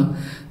Paramanna,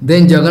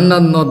 then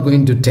Jagannath not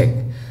going to take.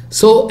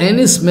 So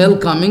any smell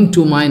coming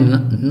to my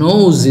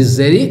nose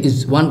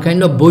is one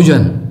kind of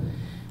bhojan.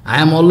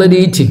 I am already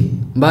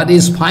eating, but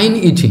it's fine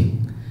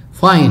eating.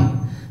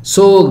 Fine.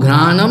 So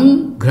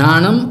ghranam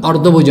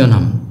ardha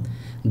bhojanam.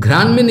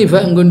 Ghran means if I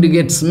am going to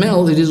get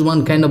smell, it is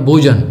one kind of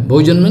bhojan.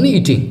 Bhojan means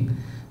eating.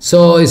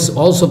 So it's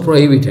also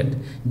prohibited.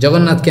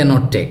 Jagannath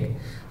cannot take.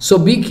 So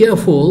be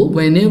careful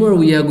whenever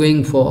we are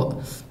going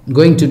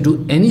to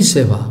do any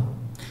seva.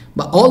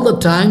 But all the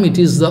time it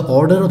is the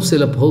order of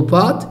Srila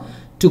Prabhupada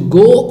to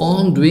go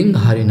on doing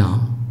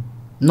Harinam.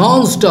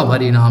 Non-stop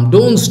Harinam,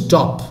 don't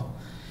stop.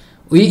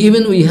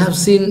 We have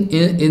seen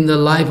in the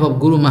life of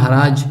Guru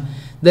Maharaj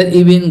that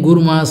even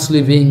Guru Maharaj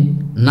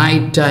sleeping,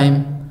 night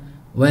time,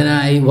 when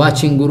I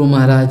watching Guru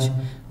Maharaj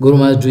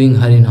doing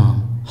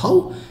Harinam.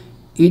 How?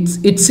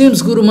 It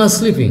seems Guru Maharaj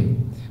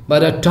sleeping,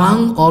 but a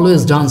tongue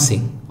always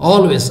dancing.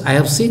 Always, I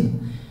have seen.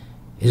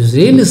 It's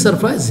really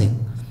surprising.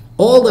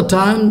 All the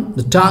time,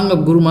 the tongue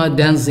of Guru Maharaj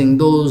dancing,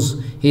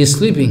 those he is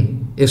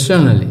sleeping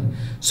externally.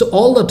 So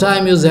all the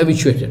time he is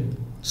habituated.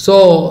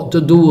 So to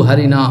do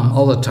Harinam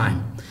all the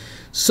time.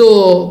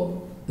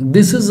 So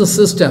this is the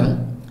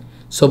system.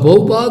 So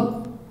Prabhupada,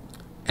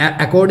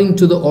 according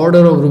to the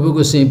order of Rupa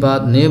Goswami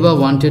Pad, never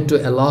wanted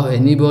to allow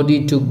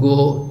anybody to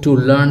go to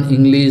learn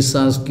English,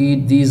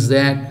 Sanskrit, this,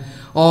 that,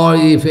 or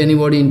if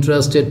anybody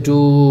interested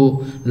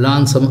to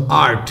learn some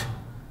art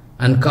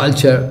and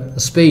culture,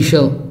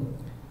 special,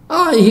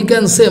 he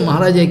can say,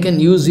 Maharaj, I can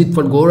use it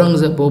for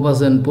Gauranga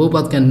purpose and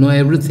Prabhupada can know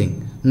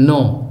everything.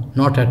 No,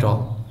 not at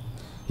all.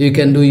 You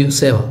can do your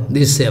seva,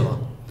 this seva.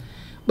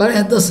 But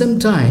at the same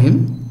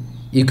time,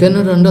 you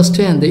cannot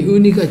understand the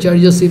unique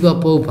Acharyaship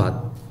of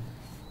Prabhupada.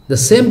 The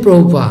same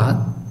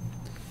Prabhupada,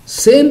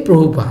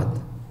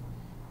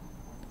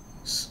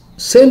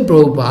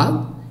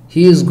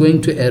 he is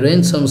going to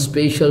arrange some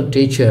special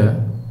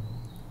teacher.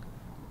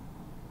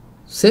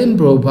 Same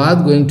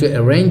Prabhupada going to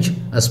arrange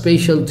a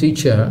special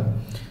teacher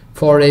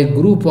for a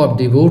group of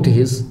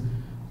devotees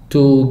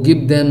to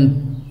give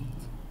them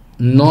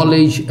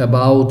knowledge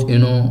about,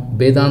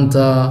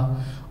 Vedanta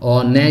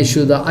or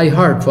Naishuddha. I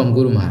heard from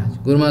Guru Maharaj.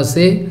 Guru Maharaj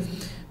say,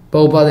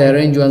 Prabhupada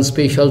arranged one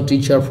special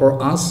teacher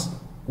for us.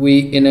 We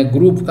in a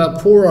group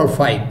of 4 or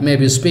 5,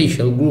 maybe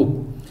special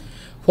group.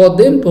 For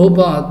them,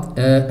 Prabhupada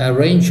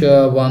arranged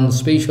one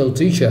special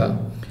teacher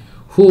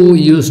who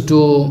used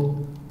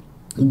to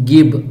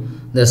give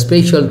the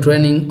special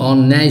training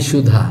on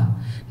Naishuddha.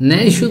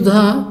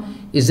 Naishuddha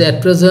is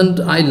at present,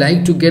 I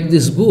like to get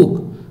this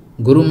book.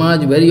 Guru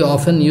Maharaj very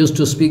often used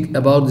to speak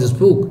about this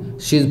book.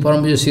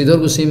 Sridhar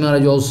Goswami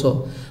Maharaj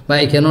also. But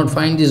I cannot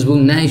find this book,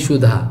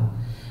 Naishuddha.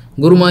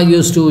 Guru Maharaj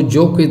used to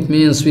joke with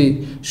me and speak,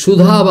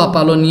 Shudhava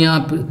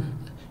Palonia,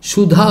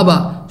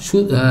 Shudhava,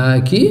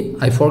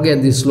 I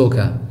forget this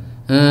sloka.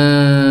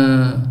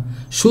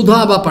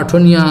 Shudhava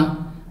Patonia,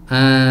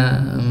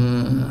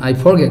 I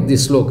forget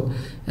this sloka.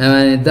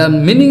 The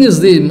meaning is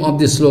of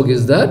this sloka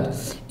is that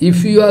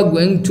if you are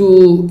going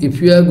to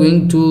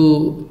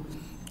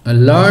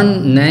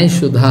learn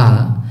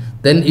Naishuddha,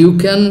 then you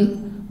can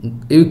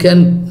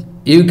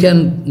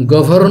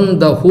govern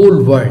the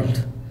whole world.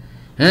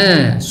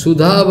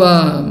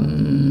 Sudhava,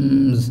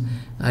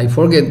 I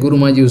forget, Guru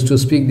Maharaj used to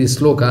speak this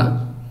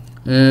sloka.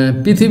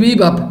 Pithivi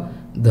va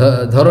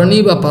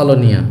dharani va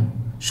palaniya.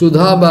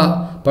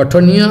 Sudhava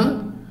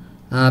pataniya,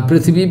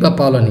 Prithivi va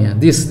palaniya.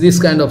 This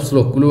kind of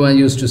sloka Guru Maharaj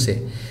used to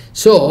say.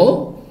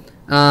 So,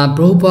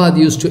 Prabhupada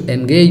used to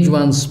engage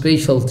one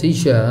special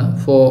teacher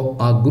for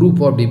a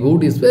group of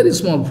devotees, very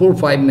small, 4 or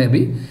 5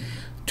 maybe,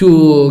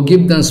 to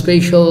give them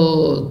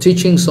special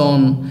teachings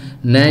on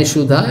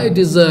Naishuddha. It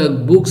is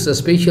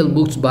special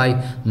books by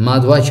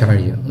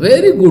Madhvacharya.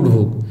 Very good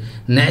book.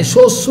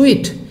 So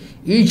sweet.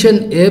 Each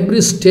and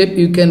every step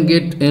you can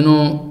get,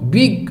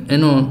 big,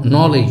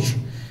 knowledge.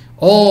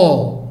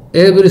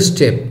 Every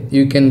step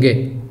you can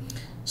get.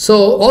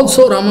 So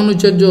also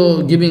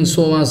Ramanujacharya giving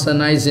so much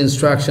nice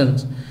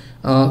instructions.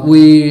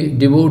 We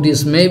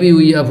devotees, maybe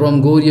we are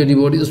from Gauriya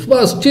devotees,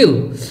 but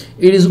still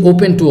it is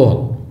open to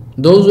all.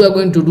 Those who are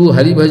going to do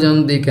Hari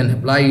Bhajan, they can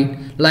apply it.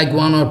 Like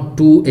 1 or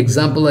 2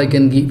 example I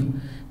can give.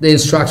 The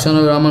instruction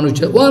of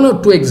Ramanuja, 1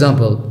 or 2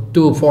 example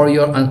for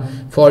your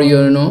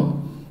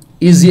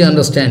easy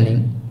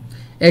understanding.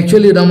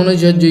 Actually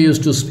Ramanuja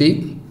used to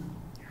speak,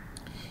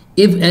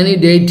 if any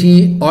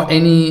deity or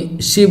any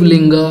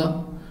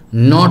Shivlinga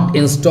not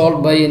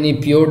installed by any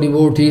pure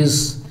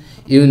devotees,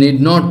 you need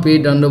not pay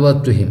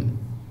Dandavat to him.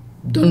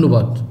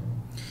 Dandavat.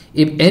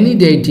 If any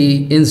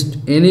deity,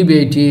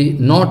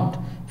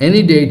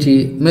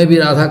 maybe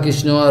Radha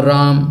Krishna or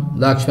Ram,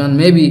 Lakshman,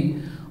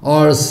 maybe,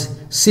 or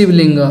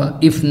Shivlinga,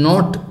 if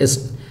not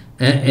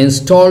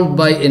installed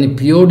by any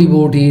pure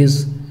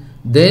devotees,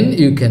 then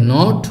you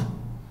cannot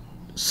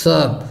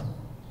serve.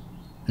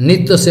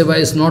 Nitya Seva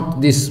is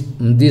not this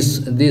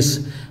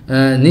Nitya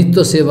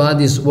Seva,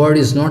 this word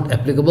is not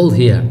applicable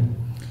here.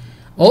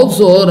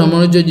 Also,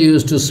 Ramanujaji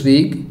used to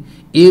speak,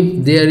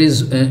 if there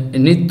is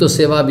Nitya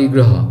Seva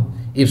Vigraha,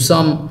 if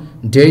some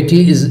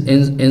deity is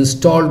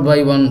installed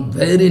by one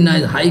very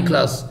nice, high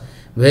class,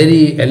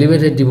 very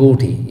elevated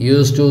devotee,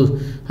 used to,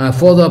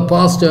 for the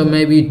past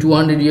maybe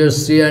 200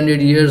 years,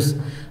 300 years,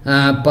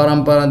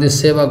 parampara,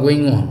 this seva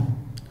going on.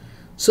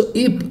 So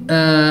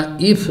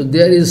if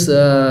there is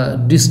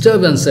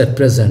disturbance at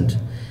present,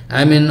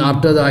 I mean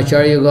after the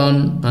Acharya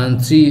gone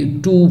and two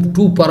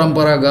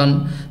parampara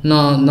gone,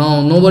 now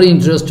nobody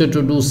interested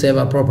to do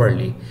seva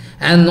properly.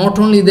 And not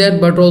only that,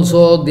 but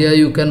also there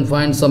you can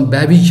find some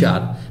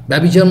babichar.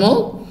 Babichar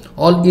means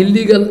all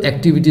illegal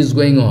activities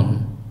going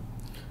on.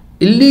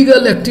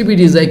 Illegal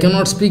activities, I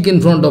cannot speak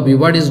in front of you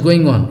what is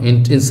going on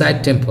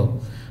inside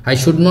temple. I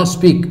should not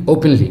speak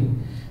openly.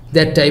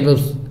 That type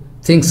of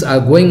things are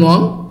going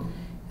on.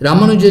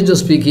 Ramanuja is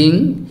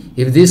speaking,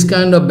 if this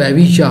kind of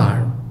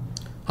babichar,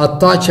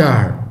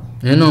 attachar,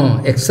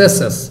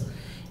 excesses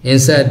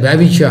inside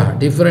babichar,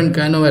 different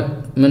kind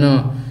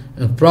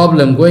of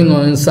problem going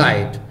on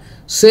inside.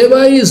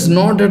 Seva is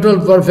not at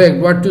all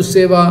perfect. What to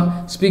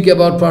seva, speak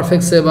about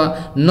perfect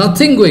seva,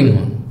 nothing going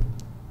on.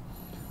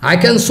 I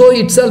can show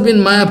itself in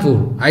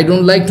Mayapur. I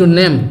don't like to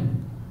name.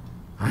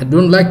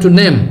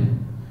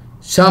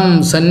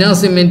 Some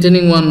sannyasi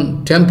maintaining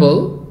one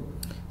temple,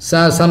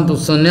 some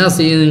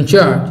sannyasi in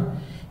church,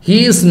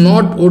 he is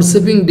not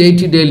worshipping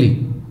deity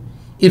daily.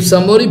 If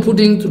somebody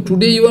putting,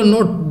 today you are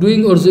not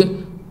doing worship,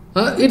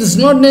 it is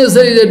not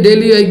necessary that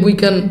daily we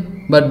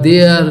can, but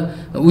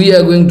we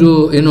are going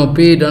to,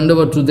 pay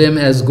dandavat to them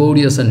as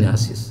Gaudiya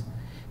sannyasis.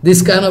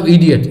 This kind of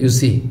idiot, you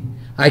see.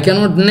 I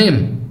cannot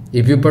name.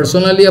 If you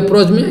personally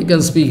approach me, I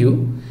can speak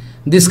you.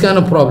 This kind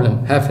of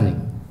problem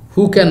happening.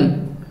 Who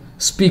can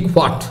speak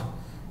what?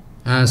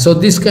 So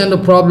this kind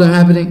of problem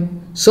happening.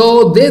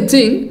 So they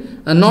think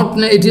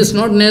it is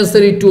not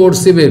necessary to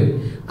worship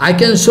him. I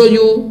can show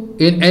you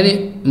in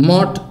any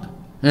mott,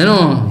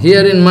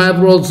 here in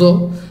Mayapur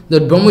also,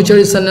 that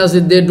Brahmachari sannyasi,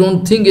 they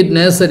don't think it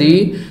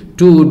necessary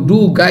to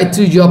do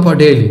Gayatri japa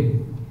daily.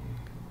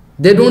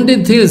 They don't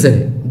think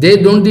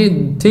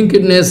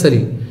it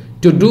necessary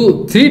to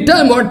do 3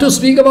 times. What to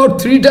speak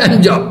about 3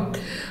 times job?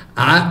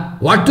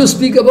 What to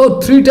speak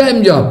about 3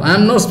 times job? I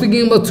am not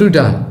speaking about 3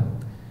 times.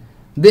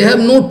 They have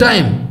no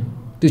time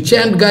to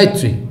chant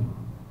Gayatri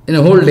in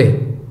a whole day.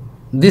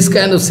 This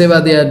kind of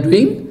seva they are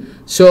doing.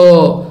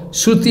 So,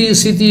 Shruti,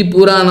 Siti,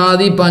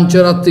 Puranadi,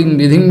 Pancharating,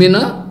 Vidhim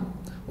Vina,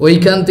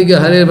 Vaikantika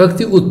Hare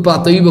Bhakti,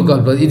 Utpataiva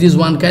Kalpa. It is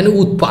one kind of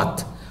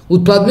Utpat.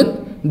 Utpat means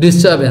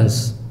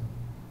disturbance.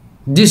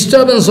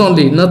 Disturbance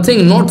only,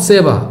 nothing, not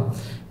seva.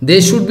 They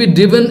should be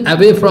driven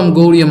away from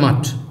Gauriya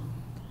Math.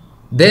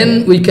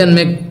 Then we can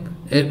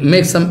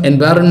make some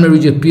environment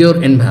which is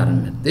pure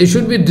environment. They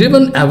should be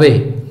driven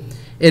away.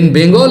 In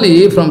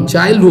Bengali, from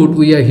childhood,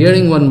 we are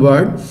hearing one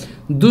word,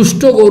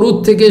 Dushto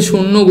Gorut Theke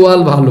Shunno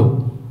Goal Bhalo.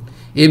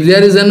 If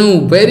there is a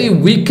very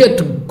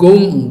wicked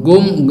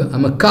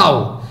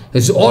cow,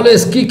 it's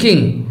always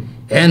kicking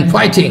and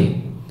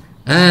fighting,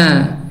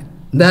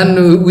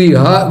 then we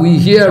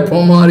hear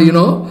from our,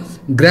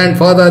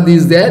 grandfather,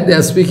 they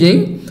are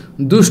speaking,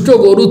 Dushto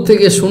Gorut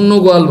Theke Shunno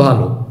Goal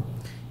Bhalo.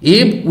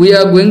 If we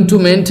are going to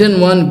maintain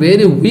one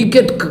very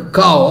wicked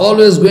cow,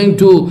 always going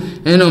to,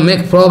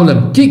 make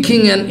problem,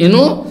 kicking and,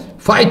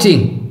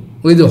 fighting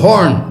with the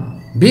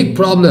horn, big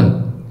problem.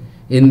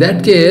 In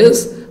that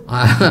case,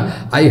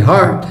 I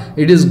heard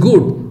it is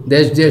good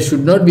that there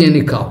should not be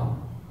any cow.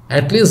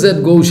 At least that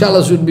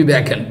Gaushala should be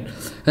vacant.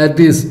 At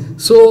least.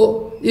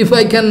 So, if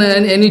I can,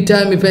 any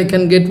time, if I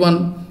can get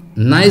one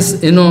nice,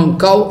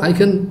 cow, I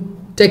can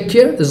take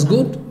care, it's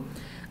good.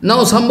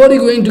 Now somebody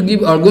going to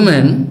give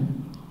argument,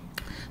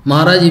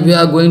 Maharaj, if you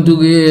are going to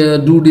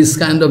do this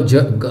kind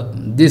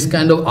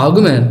of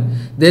argument,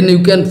 then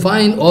you can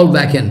find all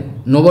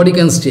vacant. Nobody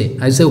can stay.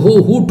 I say,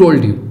 who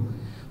told you?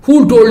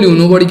 Who told you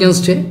nobody can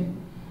stay?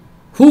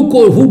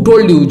 Who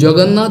told you?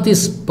 Jagannath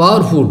is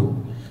powerful.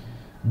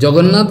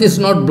 Jagannath is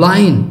not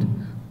blind.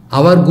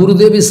 Our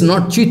Gurudev is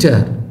not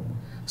cheater.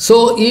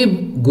 So if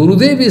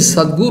Gurudev is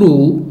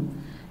Sadguru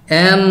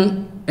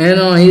and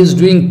he is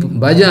doing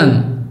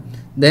bhajan,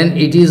 then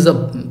it is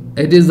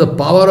the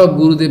power of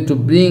Gurudev to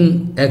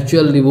bring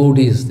actual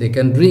devotees. They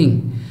can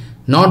bring.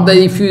 Not that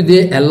if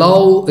they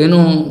allow,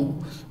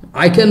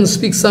 I can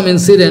speak some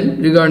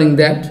incident regarding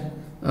that.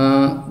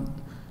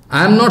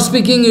 I am not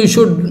speaking you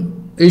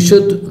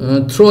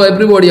should throw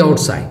everybody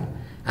outside.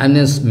 And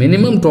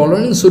minimum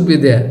tolerance should be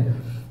there.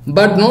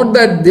 But not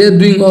that they are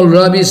doing all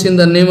rubbish in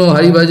the name of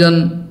Hari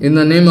Bhajan, in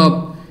the name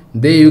of,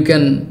 you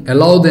can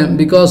allow them,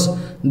 because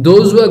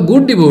those who are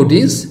good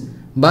devotees,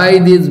 by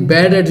this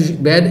bad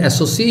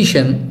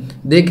association,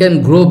 they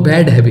can grow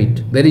bad habit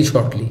very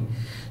shortly.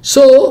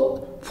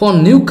 So, for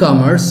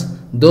newcomers,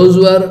 those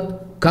who are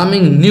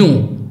coming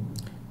new,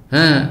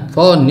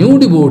 for new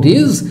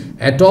devotees,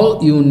 at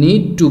all you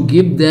need to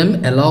give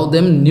them, allow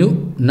them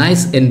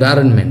nice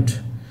environment.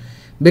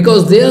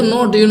 Because they are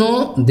not,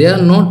 they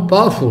are not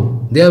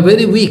powerful. They are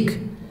very weak.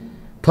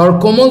 For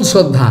Komal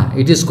Shraddha,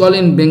 it is called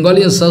in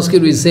Bengali and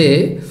Sanskrit, we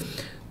say,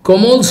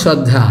 Komal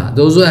Shraddha,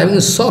 those who are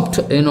having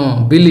soft,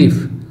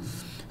 belief.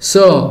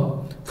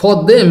 So,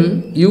 for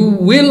them, you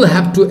will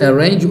have to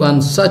arrange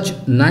one such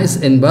nice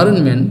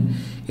environment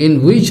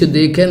in which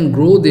they can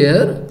grow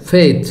their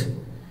faith.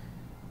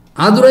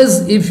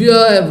 Otherwise, if you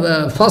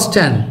are first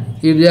hand,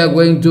 if they are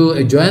going to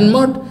a Jain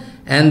mode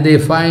and they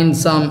find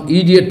some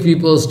idiot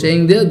people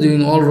staying there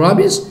doing all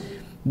rubbish,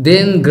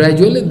 then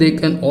gradually they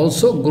can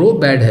also grow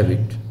bad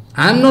habit.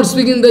 I am not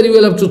speaking that you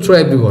will have to throw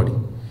everybody.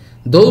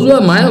 Those who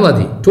are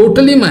Mayavadi,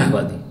 totally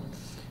Mayavadi.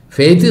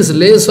 Faith is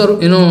less or,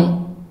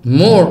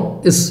 more.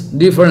 follow is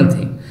different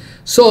thing.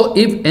 So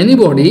if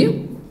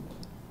anybody,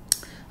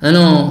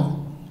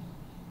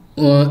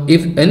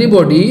 if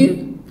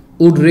anybody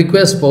would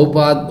request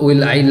Prabhupada,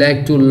 will I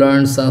like to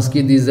learn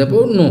Sanskrit, this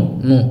about?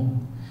 No.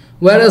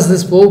 Whereas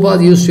this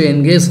Prabhupada used to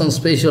engage some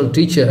special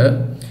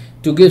teacher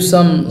to give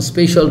some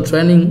special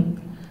training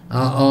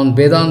on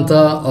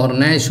Vedanta or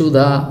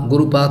Nyaya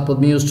Guru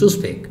Padma used to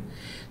speak.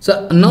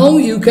 So now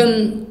you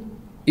can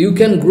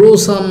grow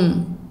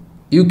some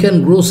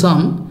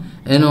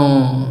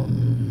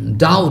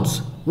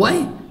doubts.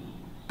 Why?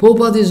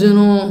 Prabhupada is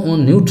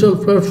on neutral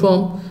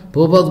platform.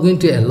 Prabhupada is going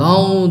to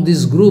allow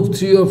this group,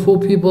 3 or 4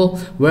 people,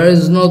 whereas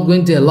is not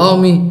going to allow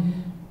me.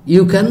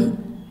 You can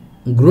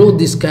grow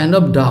this kind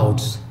of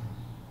doubts.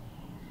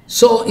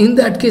 So in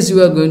that case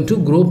you are going to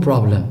grow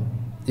problem.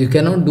 You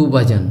cannot do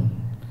bhajan.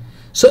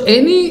 So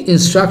any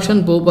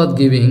instruction Prabhupada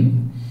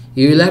giving,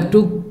 you will have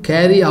to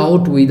carry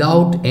out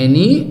without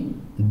any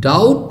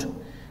doubt,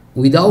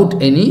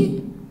 without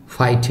any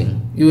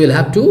fighting. You will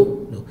have to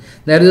do.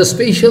 There is a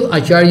special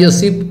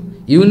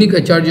Acharyaship, unique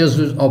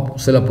Acharyaship of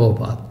Srila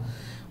Prabhupada.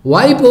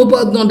 Why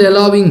Prabhupada not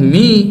allowing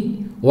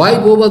me? Why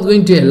Prabhupada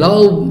going to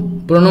allow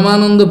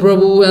Pranamananda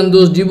Prabhu and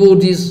those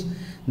devotees?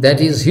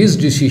 That is his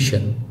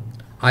decision.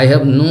 I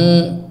have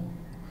no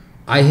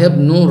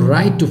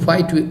right to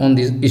fight on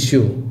this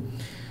issue.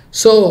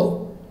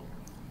 So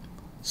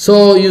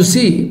you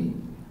see,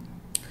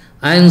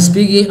 I am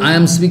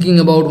speaking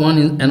about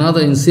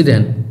another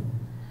incident.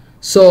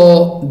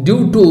 So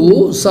due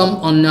to some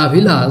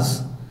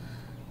annavilas,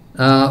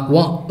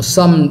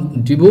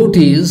 some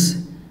devotees,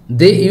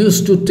 they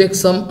used to take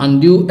some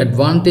undue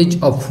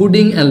advantage of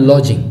fooding and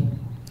lodging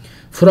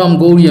from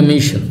Gauriya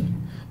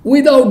mission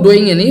without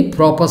doing any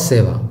proper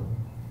seva.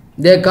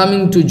 They are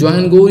coming to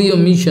join Gauriya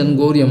mission,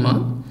 Gauriya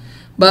Math,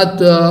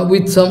 but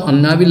with some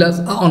annavilas.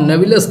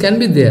 Annavilas can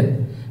be there,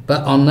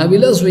 but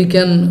annavilas we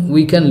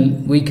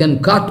can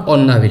cut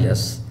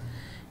annavilas.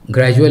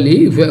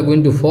 Gradually, if you are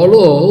going to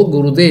follow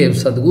Gurudev,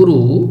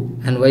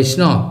 Sadguru and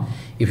Vaishnava,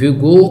 if you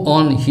go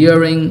on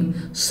hearing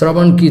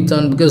Shravan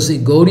Kirtan, because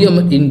in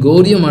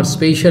Gauriya Math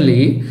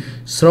especially,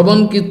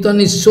 Shravan Kirtan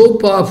is so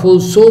powerful,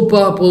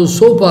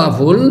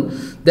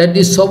 that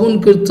this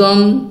Shravan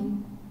Kirtan,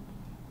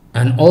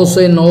 and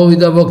also in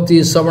Navavida Bhakti,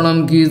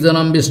 Savanam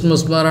Kirtanam, Vishnu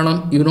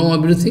Smaranam, you know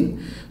everything.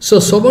 So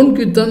Shravan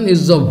Kirtan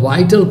is the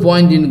vital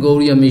point in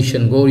Gauriya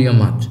mission, Gauriya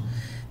Math.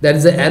 That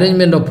is the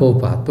arrangement of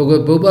Prabhupada.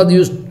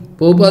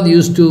 Prabhupada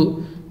used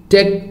to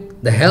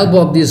take the help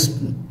of this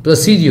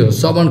procedure,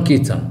 Shravan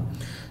Kirtan.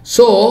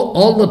 So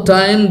all the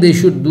time they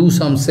should do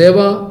some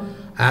seva,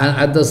 and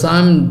at the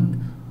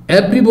time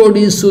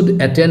everybody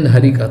should attend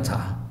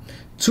Harikatha.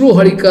 Through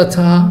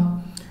Harikatha,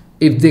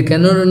 if they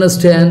cannot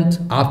understand,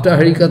 after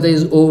Harikatha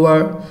is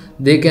over,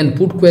 they can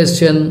put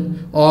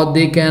question, or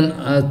they can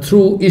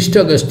through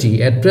Ishtagashti.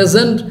 At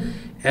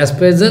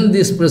present,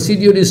 this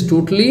procedure is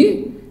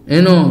totally,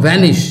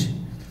 vanished.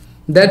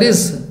 That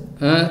is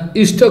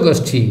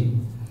Ishtagashti.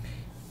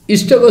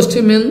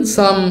 Ishtagashti means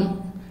some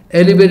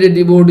elevated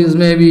devotees,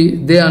 maybe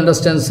they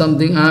understand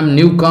something. I am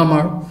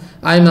newcomer,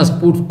 I must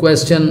put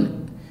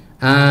question.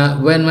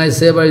 When my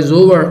seva is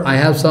over, I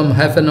have some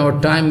half an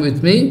hour time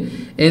with me.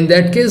 In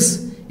that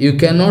case, you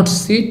cannot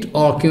sit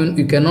or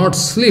you cannot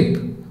sleep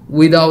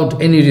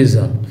without any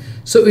reason.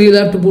 So we will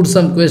have to put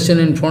some question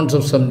in front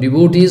of some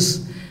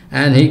devotees,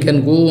 and he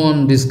can go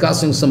on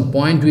discussing some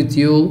point with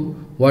you,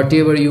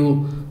 whatever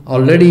you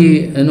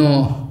already,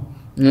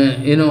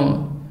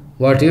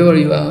 whatever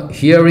you are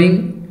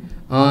hearing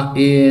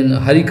in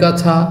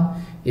Harikatha.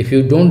 If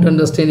you don't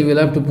understand, you will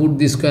have to put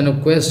this kind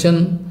of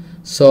question.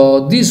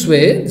 So this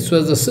way, this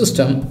was the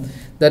system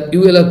that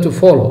you will have to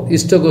follow,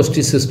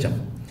 Ishtagoshti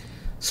system.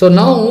 So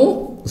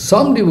now,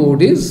 some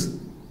devotees,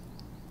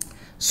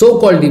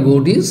 so-called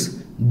devotees,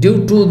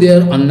 due to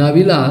their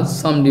annavilas,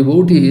 some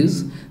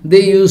devotees,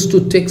 they used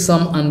to take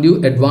some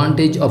undue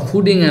advantage of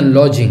fooding and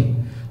lodging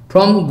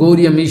from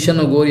Gauriya mission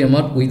or Gauriya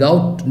Math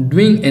without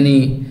doing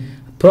any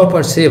proper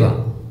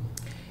seva.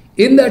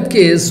 In that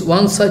case,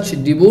 one such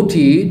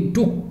devotee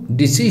took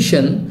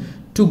decision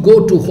to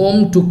go to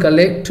home to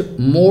collect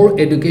more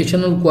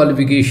educational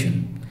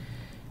qualification.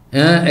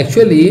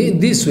 Actually,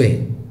 this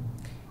way,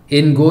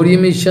 in Gauriya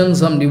mission,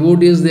 some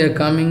devotees, they are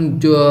coming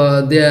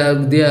to, they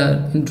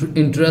are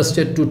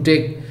interested to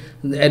take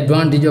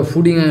advantage of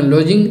fooding and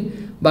lodging,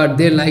 but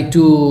they like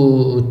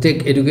to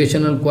take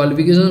educational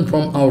qualification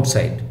from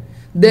outside.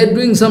 They are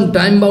doing some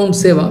time-bound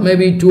seva,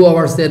 maybe 2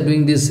 hours they are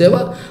doing this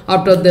seva.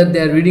 After that,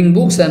 they are reading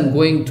books and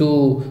going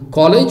to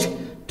college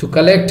to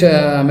collect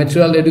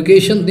material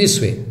education this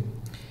way.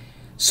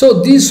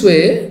 So this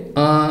way,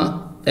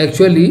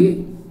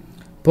 actually,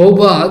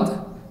 Prabhupada,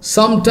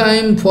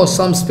 sometime for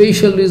some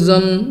special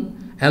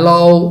reason,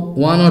 allow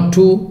 1 or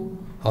 2,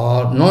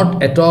 or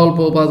not at all,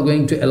 Prabhupada is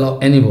going to allow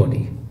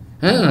anybody.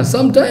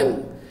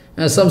 Sometime,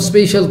 some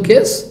special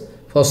case,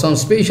 for some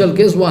special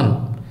case,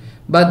 1.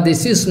 But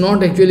this is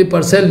not actually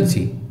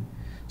partiality.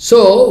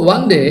 So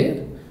one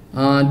day,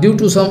 due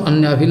to some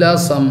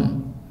annavilas,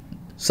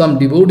 some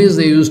devotees,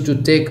 they used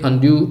to take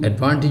undue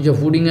advantage of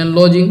fooding and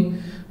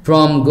lodging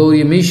from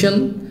Gauriya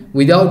mission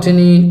without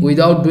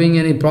doing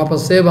any proper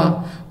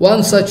seva.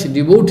 One such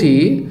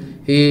devotee,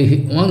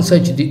 he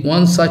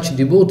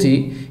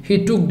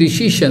took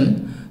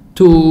decision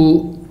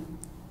to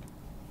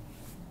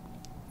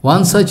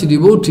One such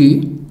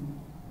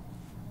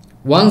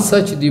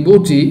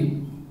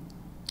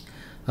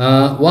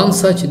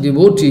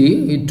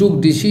devotee, he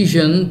took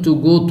decision to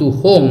go to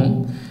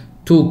home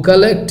to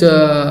collect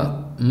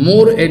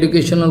more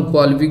educational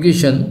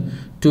qualification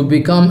to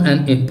become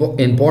an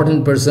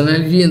important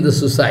personality in the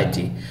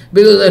society.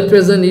 Because at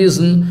present he is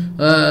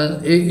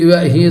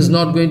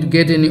not going to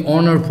get any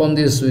honor from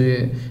this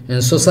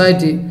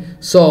society.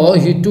 So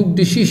he took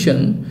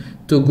decision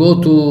to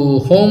go to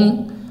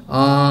home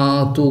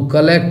to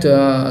collect,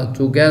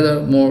 to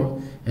gather more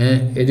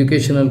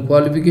educational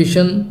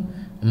qualification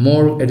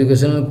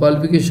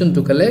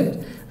to collect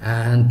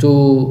and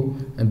to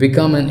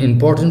become an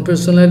important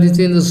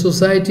personality in the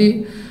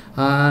society.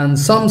 And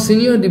some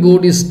senior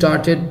devotees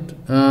started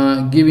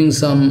giving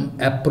some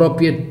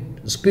appropriate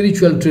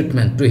spiritual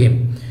treatment to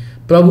him.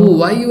 Prabhu,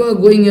 why you are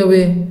going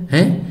away?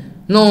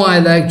 No, I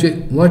like to.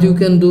 What you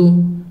can do?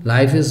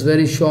 Life is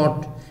very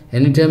short.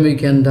 Anytime we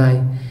can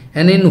die.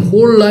 And in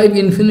whole life,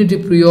 infinity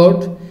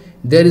period,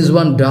 there is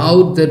one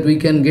doubt that we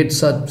can get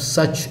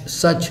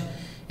such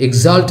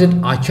exalted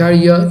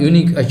Acharya,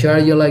 unique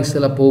Acharya like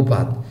Srila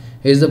Prabhupada.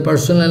 He is the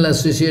personal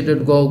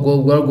associated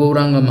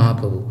Gauranga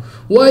Mahaprabhu.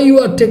 Why you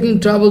are taking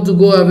trouble to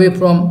go away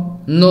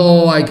from?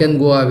 No, I can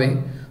go away.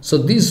 So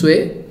this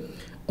way,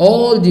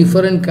 all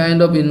different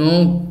kind of,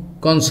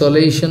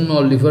 consolation,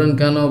 all different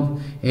kind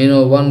of,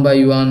 one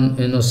by one,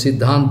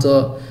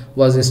 Siddhanta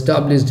was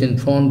established in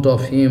front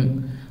of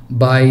him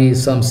by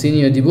some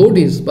senior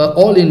devotees, but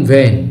all in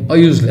vain or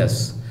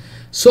useless.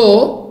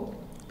 So,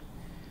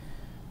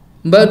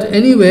 but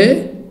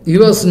anyway, he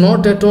was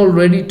not at all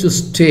ready to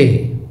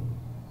stay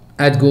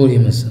at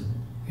Gauriya mission.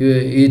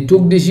 He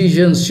took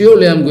decision,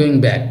 surely I am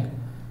going back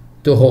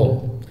to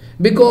home.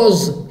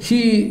 Because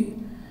he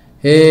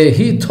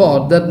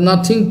thought that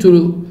nothing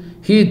to,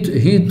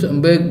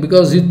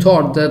 because he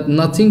thought that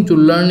nothing to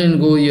learn in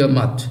Gauriya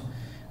Math.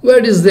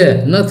 Where is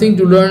there? Nothing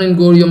to learn in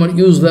Gauriya Math,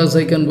 useless,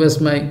 I can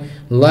waste my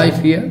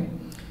life here.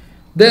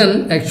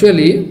 Then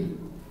actually,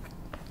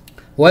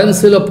 when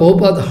Srila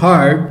Prabhupada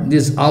heard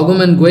this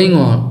argument going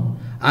on,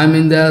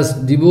 there's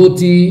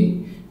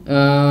devotee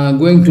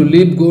going to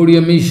leave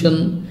Gauriya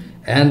mission,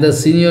 and the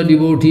senior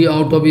devotee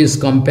out of his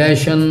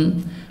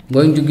compassion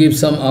going to give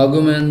some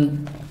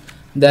argument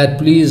that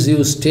please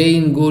you stay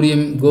in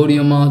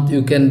Gauriya Math,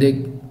 you can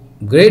take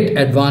great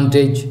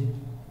advantage,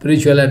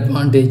 spiritual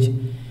advantage.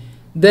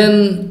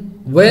 Then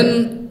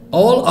when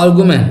all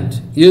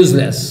argument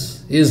useless,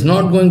 is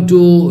not going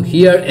to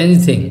hear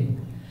anything,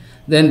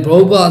 then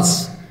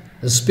Prabhupada's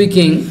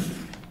speaking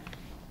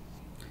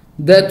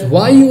that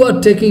why you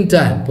are taking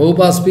time.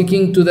 Prabhupada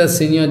speaking to the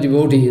senior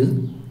devotee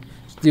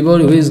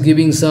who is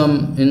giving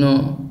some,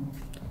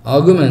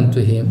 argument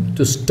to him,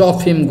 to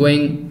stop him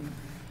going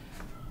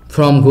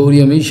from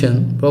Gauriya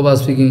mission. Prabhupada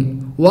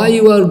speaking, why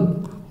you are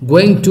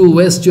going to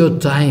waste your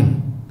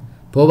time?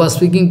 Prabhupada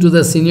speaking to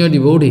the senior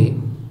devotee,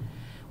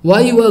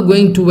 why you are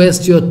going to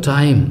waste your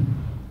time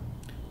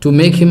to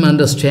make him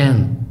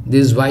understand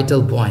this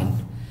vital point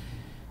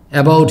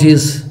about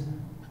his,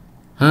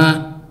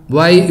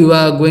 why you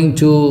are going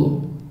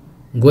to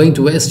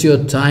waste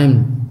your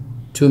time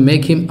to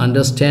make him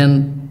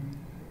understand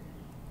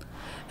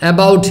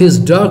about his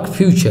dark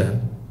future.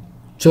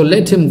 So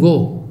let him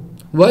go.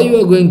 Why you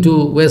are going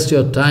to waste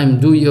your time?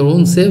 Do your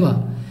own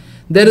seva.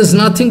 There is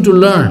nothing to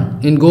learn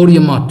in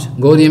Gauriya Math,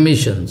 Gauriya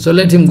mission. So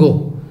let him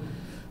go.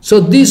 So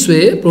this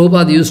way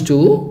Prabhupada used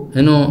to,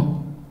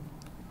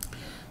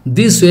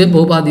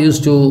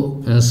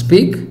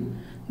 speak.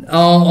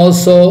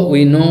 Also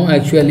we know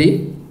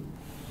Prabhupada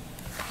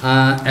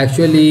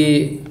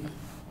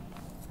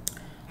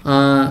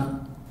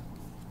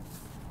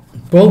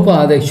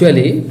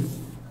actually,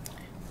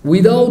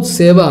 without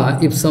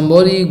seva, if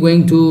somebody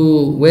going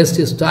to waste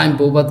his time,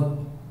 Prabhupada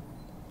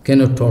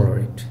cannot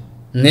tolerate.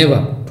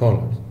 Never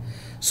tolerate.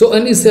 So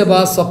any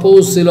seva,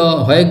 suppose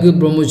Srila Hayagriva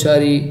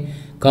Brahmachari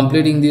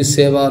completing this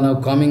seva, now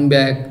coming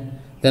back,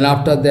 then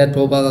after that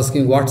Prabhupada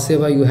asking, what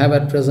seva you have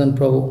at present,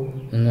 Prabhu?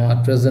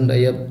 At present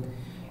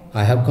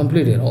I have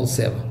completed all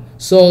seva.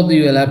 So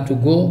you will have to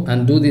go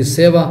and do this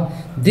seva.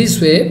 This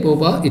way,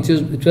 Prabhupada, it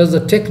was the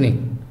technique,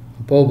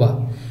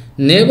 Prabhupada.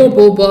 Never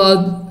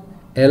Prabhupada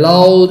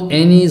allowed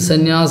any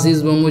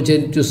sannyasis,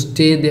 brahmachari to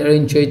stay there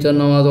in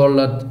Chaitanya all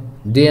that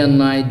day and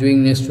night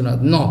doing next to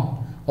nothing.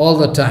 No, all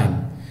the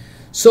time.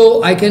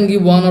 So I can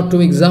give one or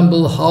two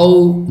examples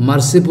how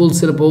merciful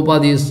Srila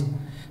Prabhupada is,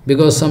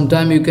 because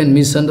sometimes you can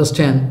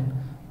misunderstand.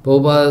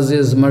 Prabhupada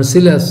is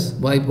merciless.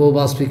 Why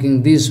Prabhupada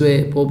speaking this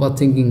way, Prabhupada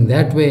thinking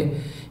that way?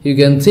 You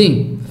can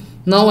think.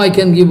 Now I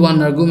can give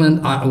one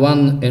argument,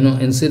 one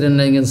incident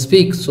I can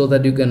speak so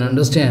that you can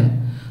understand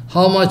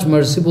how much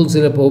merciful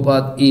Srila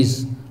Prabhupada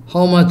is,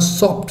 how much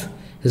soft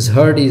his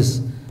heart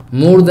is,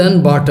 more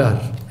than butter,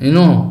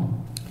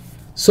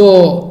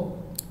 So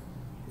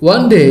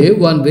one day,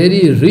 one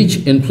very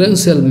rich,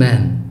 influential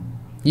man,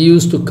 He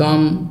used to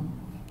come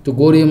to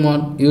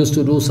Gauriya, used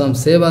to do some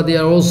seva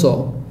there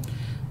also.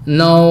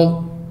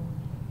 Now,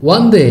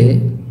 one day,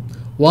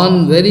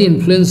 one very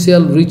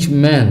influential rich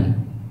man,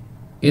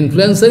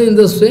 influencer in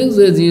the sense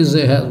that he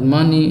has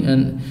money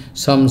and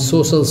some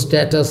social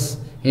status,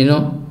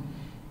 that's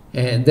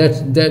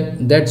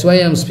why I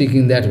am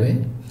speaking that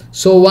way.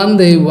 So one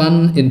day,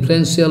 one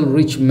influential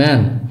rich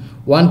man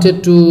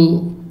wanted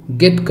to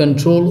get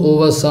control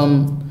over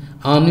some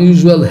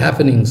unusual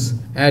happenings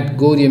at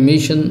Gauriya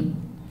Mission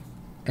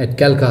at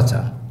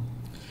Calcutta.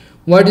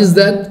 What is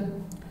that?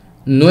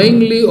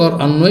 Knowingly or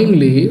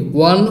unknowingly,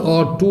 one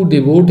or two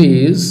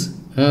devotees,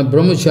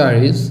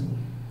 brahmacharis,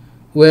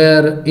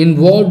 were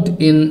involved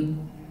in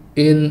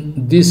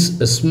this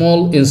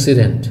small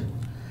incident.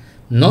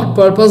 Not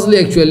purposely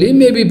actually,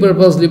 maybe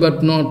purposely,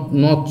 but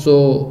not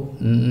so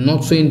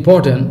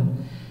important.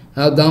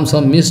 Have done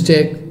some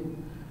mistake,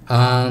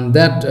 and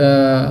that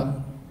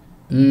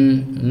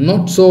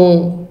not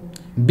so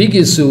big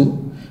issue,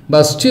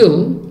 but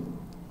still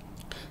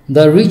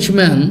the rich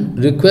man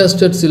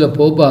requested Srila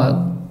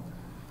Prabhupada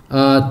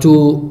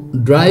to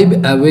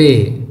drive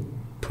away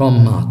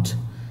from mat.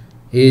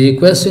 He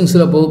requesting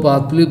Srila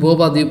Prabhupada, please,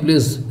 Prabhupada,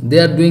 please, they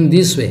are doing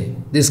this way,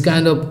 this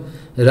kind of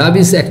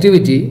rubbish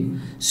activity,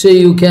 so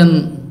you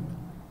can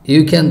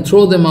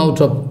throw them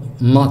out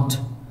of mat.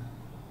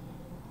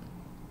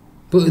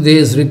 He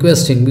is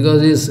requesting,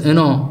 because he is,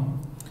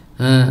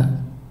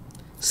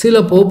 Srila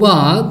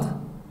Prabhupada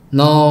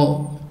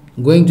now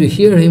going to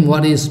hear him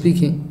what he is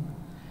speaking.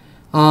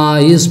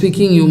 He is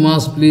speaking, you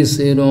must please,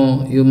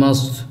 you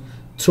must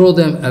throw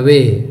them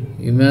away.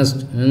 You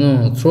must,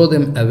 throw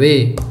them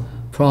away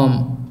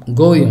from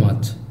Gauriya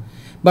Math.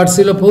 But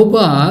Srila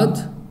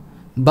Prabhupada,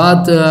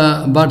 but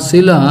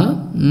Srila,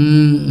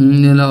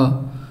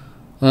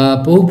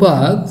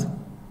 Prabhupada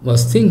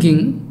was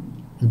thinking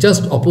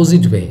just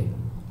opposite way.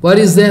 What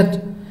is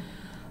that?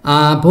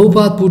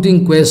 Prabhupada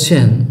putting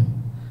question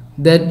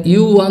that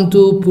you want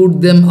to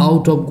put them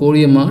out of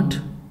Gauriya Math.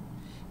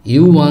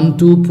 You want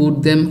to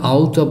put them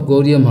out of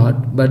Gauriya Math,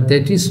 but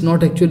that is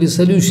not actually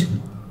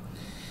solution.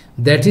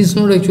 That is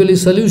not actually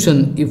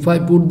solution. If I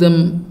put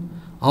them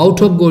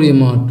out of Gauriya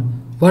Math,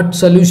 what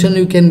solution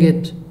you can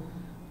get?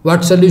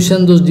 What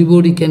solution those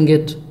devotees can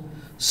get?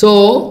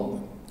 So,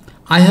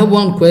 I have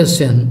one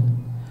question.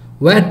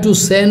 Where to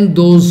send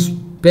those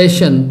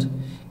patients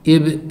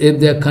if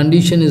their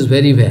condition is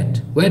very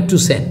bad? Where to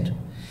send?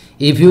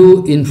 If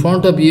you, in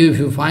front of you, if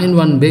you find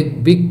one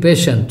big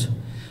patient,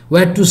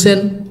 where to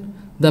send?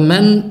 The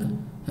man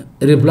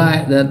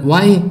replied that,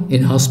 why?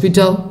 In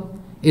hospital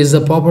is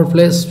the proper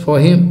place for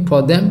him,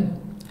 for them.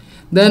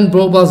 Then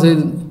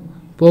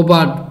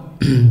Prabhupada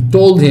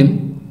told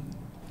him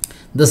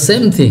the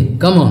same thing.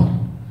 Come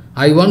on,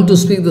 I want to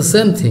speak the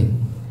same thing.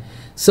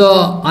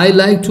 So I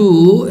like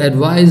to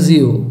advise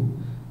you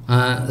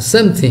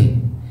same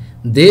thing.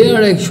 They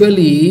are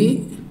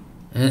actually,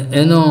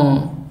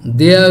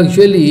 they are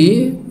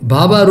actually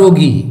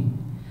Bhavarogi.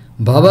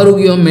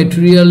 Bhavarogi or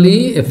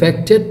materially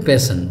affected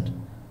patient.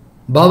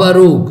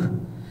 Bhavarog.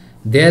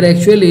 They are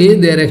actually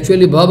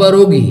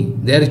Bhavarogi.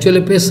 They are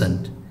actually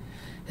patient.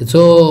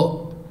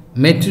 So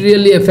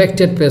materially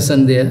affected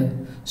patient there.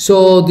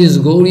 So this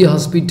Gauriya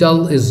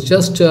hospital is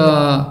just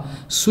a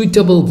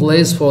suitable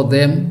place for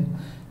them.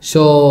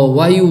 So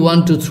why you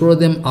want to throw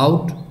them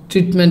out?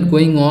 Treatment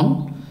going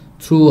on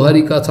through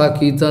Hari Katha,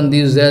 Kirtan,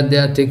 this, that, they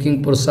are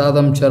taking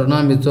prasadam,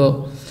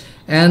 charanamrita,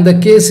 and the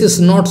case is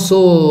not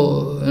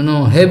so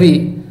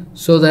heavy,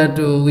 so that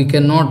we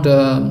cannot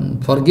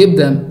forgive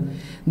them.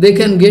 They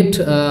can get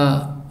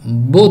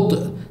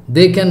both.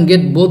 They can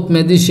get both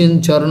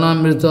medicine,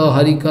 charanamrita,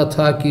 Hari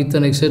Katha,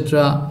 Kirtan,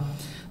 etc.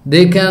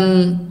 They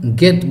can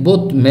get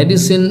both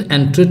medicine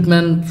and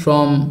treatment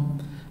from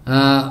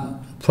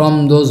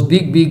those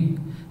big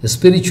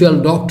spiritual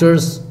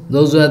doctors,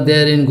 those who are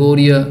there in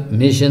Gauriya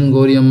Mission,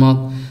 Gauriya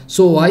Math.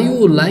 So why you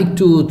would like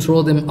to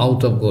throw them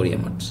out of Gauriya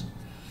Math?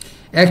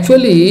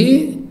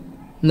 Actually,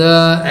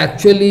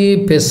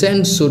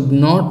 patients should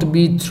not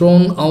be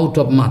thrown out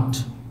of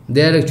Math.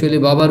 They are actually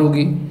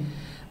Bhavarogi.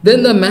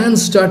 Then the man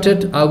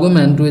started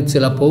argument with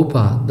Srila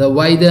Prabhupada.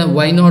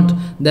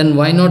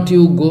 Why not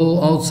you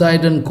go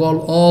outside and call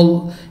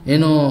all,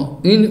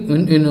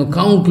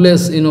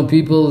 countless,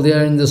 people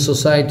there in the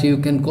society, you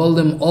can call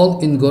them all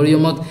in Gauriya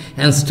Math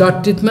and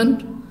start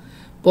treatment?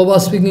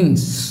 Prabhupada speaking,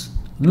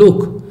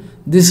 look,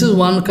 this is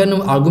one kind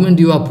of argument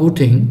you are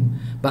putting,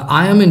 but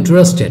I am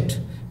interested,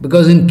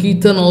 because in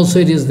Kirtan also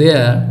it is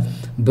there,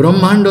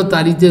 Brahmando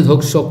tarite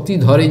dhok shakti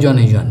dhare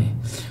jane jane.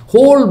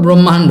 Whole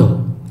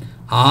Brahmando,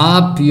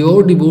 a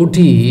pure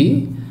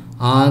devotee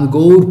and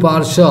Gaur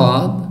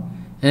Parshad,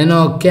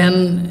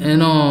 can,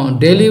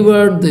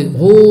 deliver the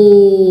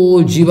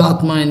whole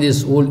Jivatma in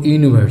this whole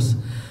universe.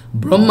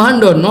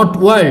 Brahmando, not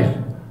world.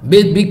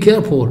 Be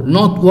careful,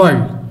 not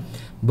world.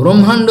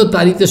 Brahmando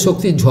tarite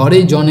shakti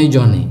jhare jane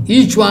jane.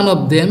 Each one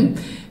of them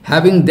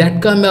having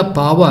that kind of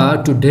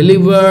power to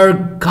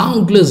deliver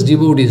countless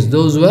devotees,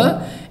 those who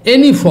are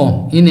in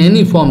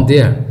any form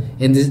there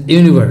in this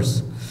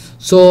universe.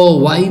 So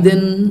why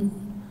then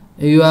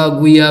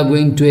we are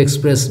going to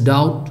express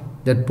doubt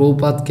that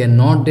Prabhupada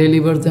cannot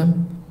deliver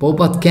them.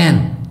 Prabhupada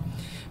can.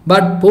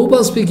 But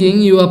Prabhupada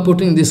speaking, you are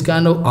putting this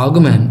kind of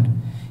argument.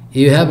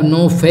 You have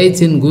no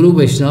faith in Guru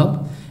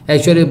Vaishnava.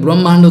 Actually,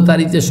 Brahmando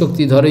Tarite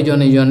Shakti Dhare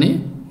Jane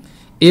Jane.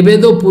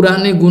 Ebedo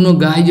Purane Guno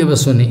Gai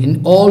Javasuni.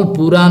 In all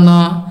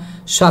Purana,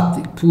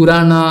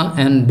 Purana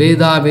and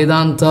Veda,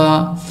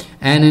 Vedanta,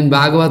 and in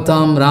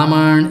Bhagavatam,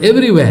 Ramayana,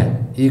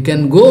 everywhere, you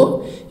can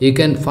go, you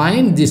can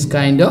find this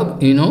kind of,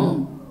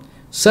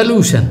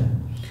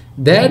 solution.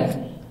 That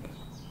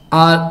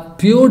a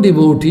pure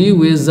devotee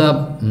who is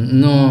a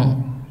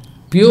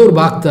pure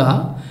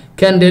bhakta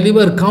can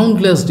deliver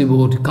countless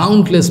devotees,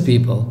 countless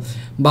people.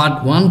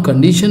 But one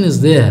condition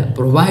is there,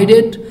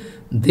 provided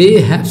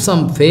they have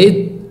some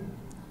faith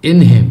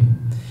in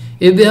him.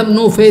 If they have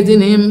no faith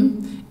in him,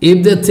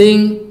 if they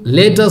think,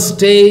 let us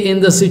stay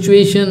in the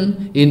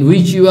situation in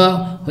which we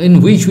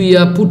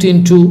are put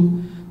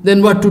into,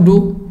 then what to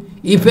do?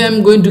 If I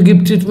am going to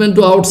give treatment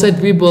to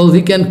outside people,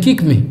 he can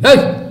kick me.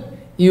 Hey,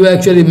 you are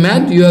actually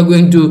mad, you are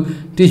going to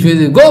teach me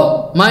this.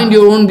 Go, mind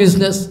your own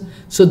business.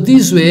 So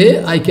this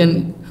way, I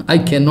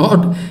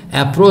cannot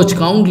approach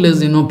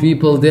countless,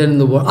 people there in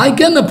the world. I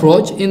can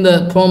approach in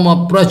the form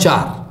of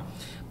prachar.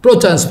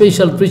 Prachar,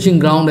 special preaching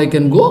ground I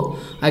can go.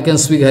 I can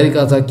speak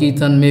Harikatha,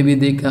 Kirtan,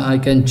 maybe I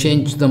can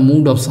change the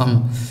mood of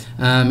some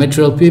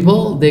material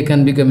people. They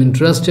can become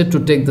interested to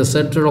take the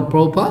shelter of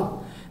Prabhupada.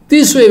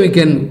 This way we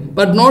can,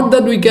 but not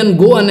that we can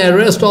go and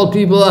arrest all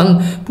people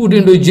and put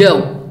into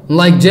jail,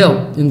 like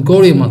jail in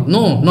Gauriya.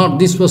 No, not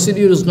this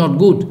procedure is not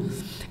good.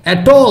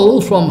 At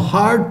all from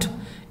heart,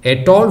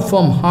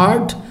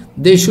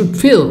 they should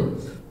feel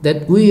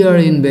that we are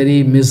in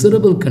very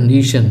miserable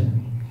condition.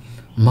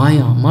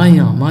 Maya,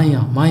 Maya,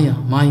 Maya, Maya,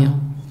 Maya.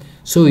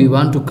 So we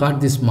want to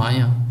cut this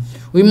Maya.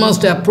 We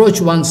must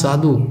approach one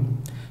sadhu.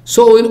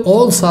 So in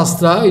all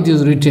Shastra it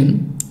is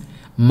written,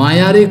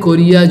 Mayare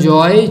koriya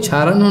joy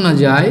charano na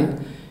jai,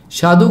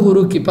 sadhu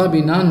guru kipa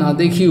bina na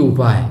dekhi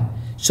upay.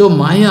 So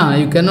Maya,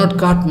 you cannot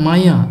cut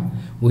Maya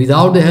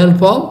without the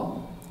help of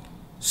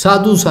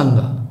sadhu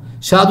sangha.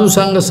 Sadhu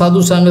sangha,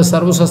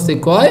 sarvasasti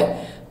koi,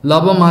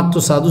 lava matto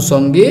sadhu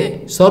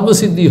sange,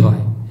 sarvasiddhi hoy.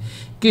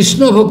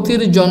 Krishna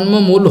bhaktir janma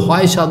mul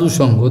hoy sadhu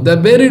sangha. The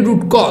very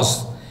root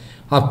cause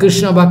of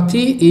Krishna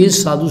bhakti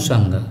is sadhu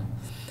sangha.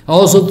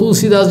 Also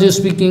Tulsidas is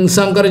speaking,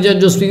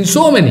 Shankaracharya is speaking,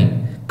 so many.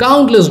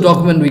 Countless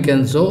documents we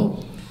can show.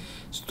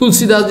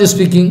 Tulsidas is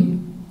speaking.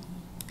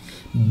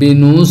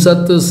 Binu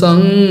sat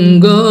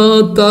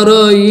sanga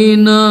tarai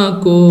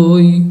na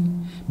koi.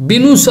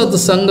 Binu sat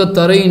sanga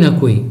tarai na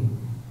koi.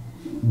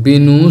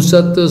 Binu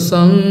sat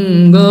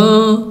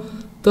sanga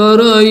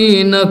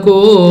tarai na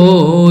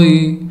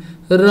koi.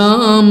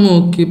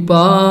 Ram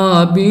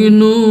kipa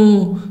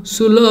binu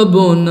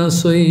sulabho na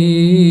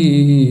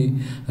soi.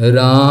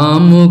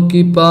 Ram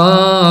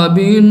kipa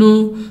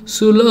binu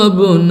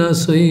sulabho na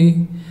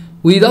soi.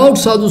 Without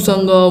sadhu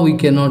sangha, we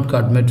cannot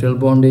cut material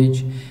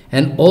bondage.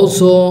 And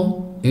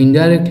also,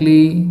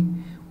 indirectly,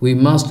 we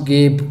must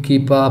give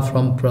kripa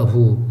from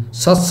Prabhu.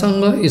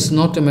 Satsanga is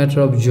not a matter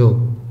of joke.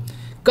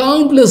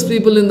 Countless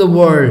people in the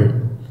world,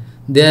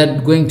 they are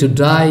going to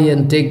die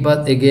and take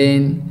birth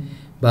again.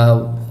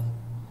 But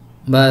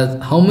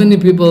how many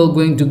people are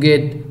going to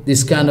get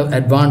this kind of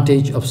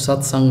advantage of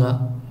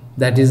satsanga?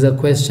 That is the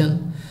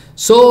question.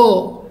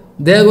 So,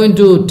 they are going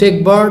to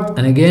take birth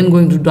and again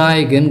going to die,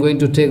 again going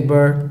to take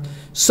birth.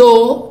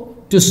 So,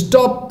 to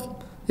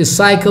stop the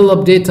cycle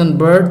of death and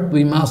birth,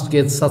 we must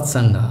get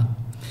satsanga.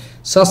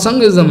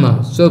 Satsanga is a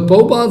must. So,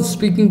 Prabhupada is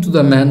speaking to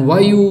the man, why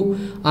you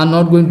are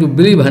not going to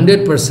believe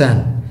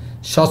 100%?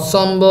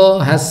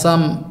 Satsanga has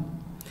some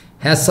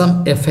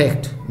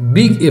effect,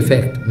 big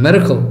effect,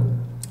 miracle,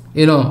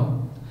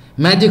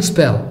 magic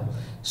spell.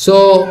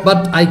 So,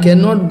 but I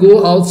cannot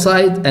go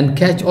outside and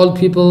catch all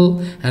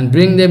people and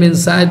bring them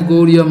inside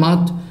Gauriya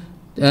Mat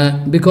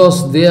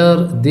because they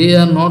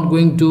are not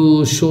going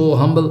to show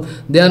humble,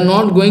 they are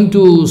not going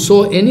to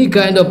show any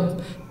kind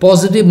of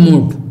positive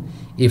mood.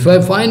 If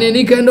I find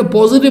any kind of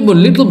positive mood,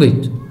 little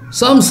bit,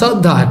 some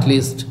saddha at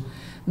least,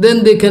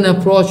 then they can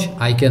approach,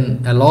 I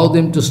can allow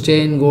them to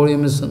stay in Gauriya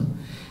Mission.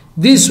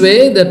 This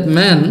way, that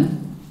man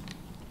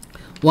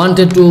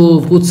wanted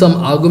to put some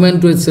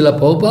argument with Srila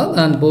Prabhupada,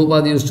 and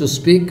Prabhupada used to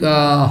speak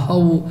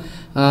how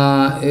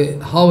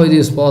it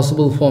is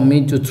possible for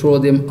me to throw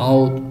them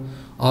out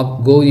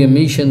of Gauriya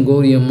Mission,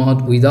 Gauriya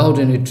Mat without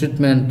any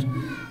treatment.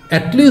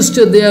 At least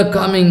they are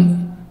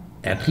coming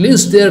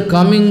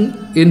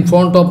in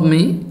front of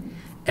me,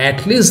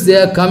 at least they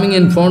are coming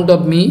in front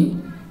of me,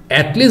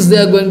 at least they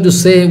are going to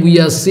say, we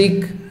are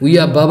sick, we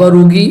are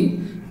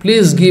Babarugi,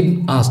 please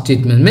give us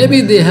treatment. Maybe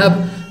they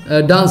have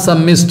done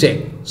some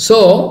mistake.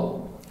 So,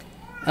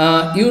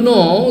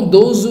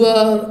 those who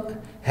are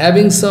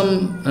having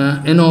some,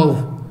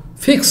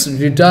 fixed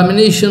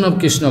determination of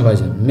Krishna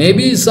bhajan,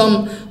 maybe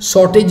some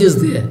shortage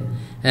is there,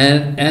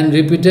 and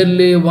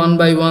repeatedly, one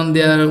by one,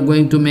 they are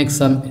going to make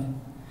some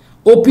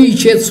Opi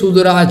chet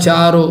sudara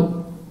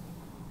acharo,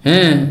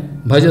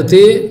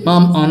 bhajate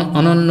mam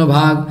ananya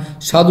bhag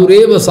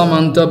sadureva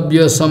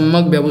samantavya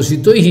sammak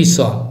vyavasito hi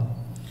sa.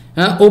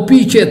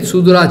 Opichet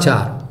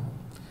sudurachar.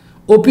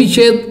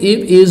 Opichet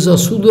is a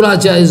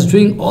sudurachar, is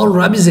doing all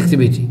rubbish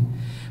activity.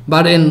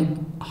 But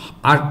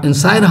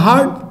inside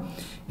heart,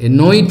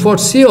 know it for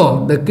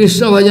sure, the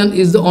Krishna bhajan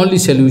is the only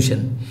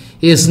solution.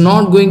 He is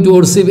not going to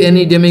worship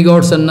any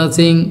demigods or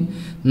nothing,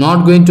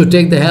 not going to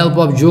take the help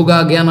of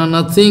yoga, jnana,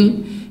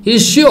 nothing. He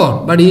is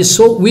sure, but he is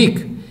so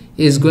weak,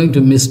 he is going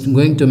to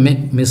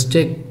make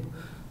mistake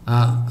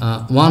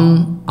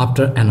one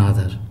after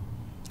another.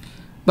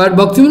 But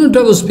Bhaktivinod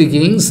Thakur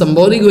speaking,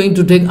 somebody going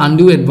to take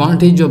undue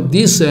advantage of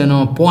this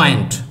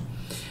point.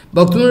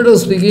 Bhaktivinod Thakur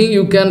speaking,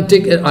 you can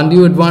take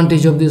undue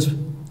advantage of this.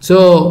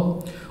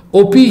 So,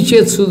 Opi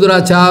chet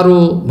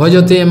sudracharo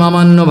bhajate mam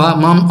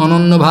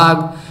ananya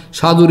bhag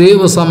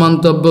sadureva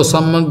samantavya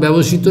sammak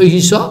vyavasito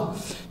hisa.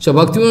 So,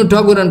 Bhaktivinod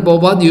Thakur and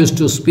Prabhupada used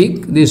to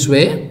speak this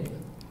way,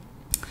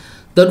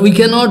 that we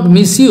cannot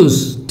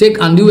misuse, take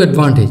undue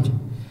advantage.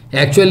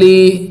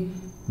 Actually,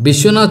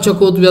 Vishwanath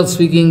Chakravarti was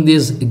speaking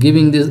this,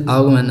 giving this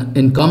argument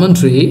in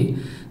commentary,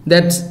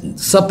 that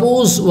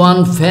suppose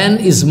one fan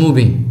is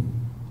moving.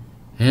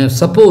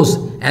 Suppose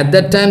at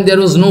that time there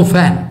was no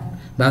fan.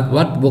 But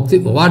what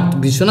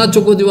Vishwanath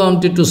Chakravarti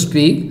wanted to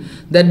speak,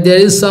 that there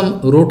is some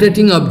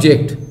rotating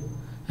object,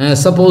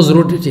 suppose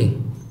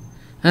rotating,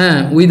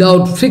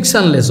 without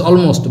frictionless,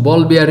 almost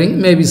ball bearing,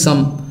 maybe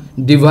some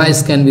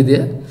device can be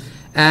there.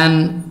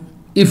 And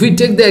if we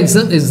take the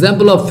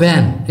example of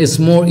fan, it's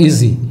more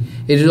easy.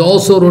 It is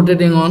also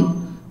rotating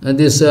on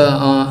this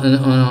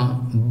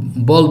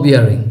ball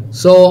bearing.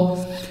 So,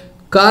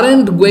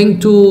 current going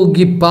to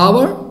give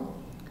power.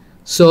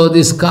 So,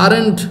 this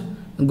current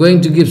going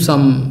to give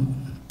some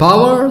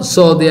power.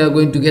 So, they are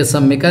going to get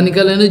some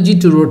mechanical energy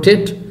to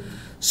rotate.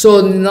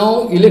 So,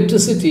 now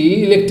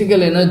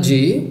electrical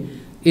energy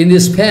in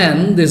this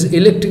fan, this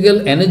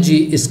electrical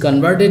energy is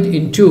converted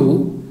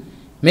into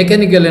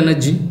mechanical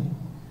energy.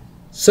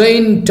 So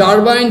in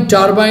turbine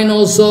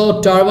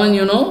also,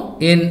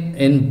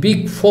 in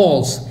big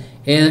falls,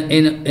 in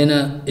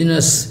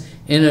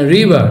a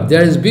river,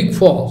 there is big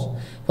falls.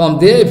 From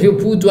there, if you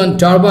put one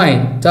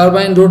turbine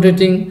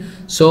rotating,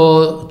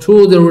 so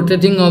through the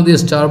rotating of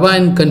this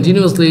turbine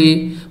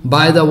continuously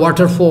by the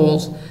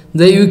waterfalls,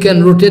 then you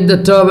can rotate the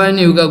turbine,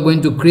 you are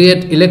going to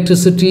create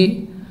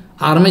electricity,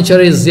 armature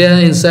is there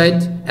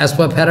inside, as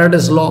per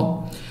Faraday's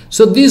law.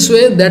 So this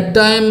way, that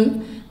time,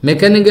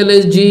 mechanical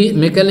energy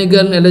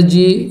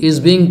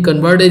is being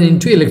converted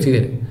into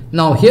electrical.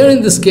 Now here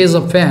in this case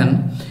of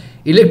fan,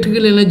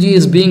 electrical energy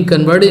is being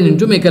converted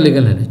into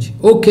mechanical energy.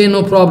 Okay,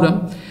 no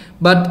problem.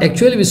 But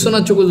actually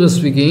Vishwanath Chakravarti was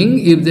speaking,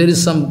 if there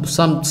is some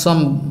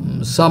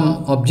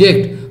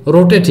object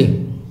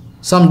rotating,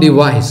 some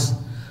device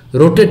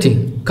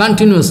rotating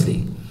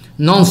continuously,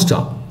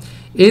 non-stop,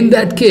 in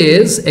that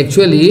case,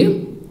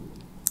 actually,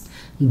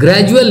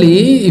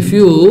 gradually, if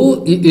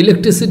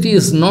electricity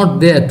is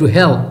not there to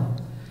help,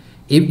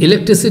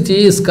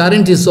 if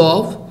current is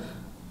off,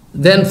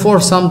 then for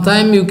some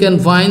time you can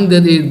find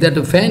that that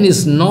a fan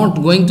is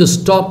not going to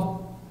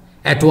stop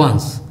at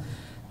once.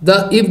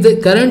 If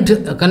the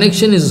current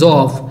connection is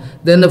off,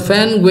 then the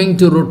fan going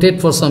to rotate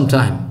for some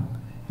time,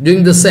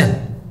 doing the same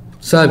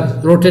service,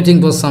 rotating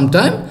for some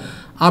time,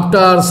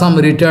 after some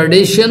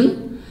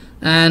retardation,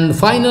 and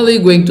finally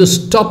going to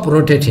stop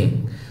rotating.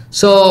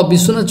 So,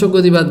 Vishwanath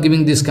Chakravarti was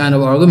giving this kind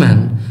of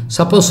argument.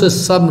 Suppose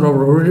some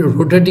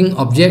rotating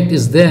object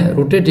is there,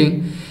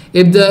 rotating.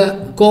 If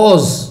the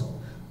cause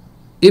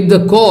is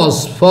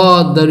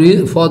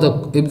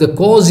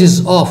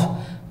off,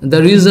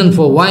 the reason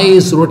for why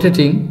is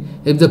rotating,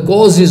 if the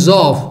cause is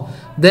off,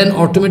 then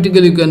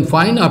automatically you can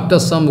find after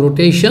some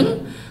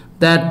rotation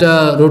that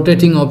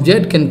rotating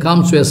object can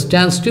come to a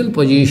standstill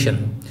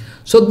position.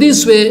 So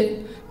this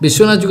way,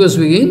 Vishwanath Chakravarti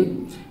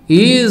speaking,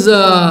 he is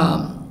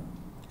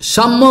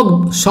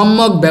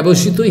Sammak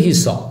Vyavasito he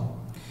saw.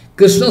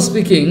 Krishna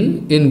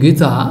speaking in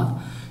Gita,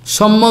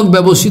 Sammak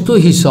Vyavasito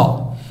he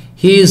saw.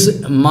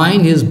 His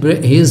mind,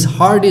 his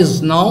heart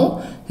is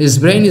now, his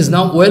brain is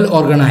now well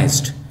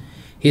organized.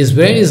 His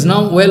brain is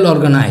now well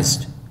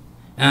organized.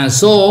 And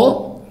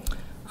so,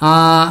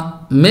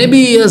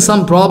 maybe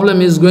some problem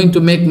is going to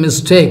make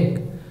mistake,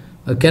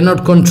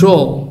 cannot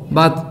control,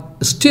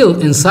 but still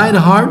inside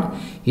heart,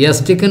 he has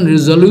taken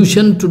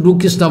resolution to do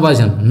Krishna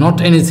bhajan, not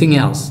anything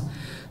else.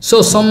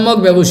 So,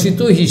 Sammak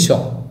Vyavasito he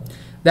saw.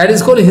 That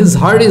is called his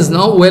heart is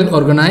now well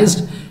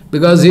organized,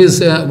 because he is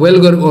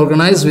well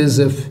organized,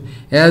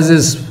 as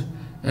his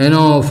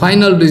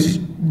final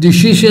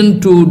decision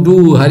to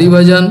do Hari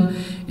Bhajan.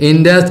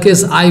 In that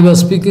case, I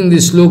was speaking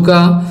this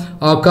sloka,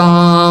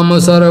 Akam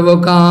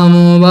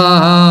sarvakam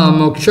va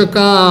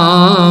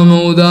mokshakam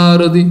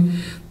udaradi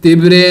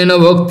tibrena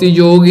bhakti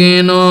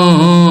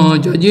yogena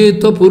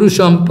jajita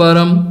purusham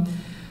param.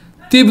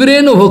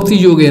 Tibrena bhakti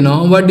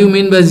yogena, what do you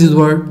mean by this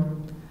word?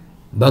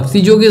 Bhakti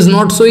yoga is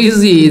not so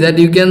easy that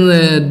you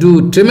can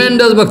do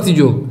tremendous bhakti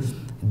yoga.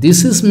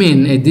 This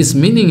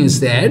meaning is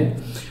that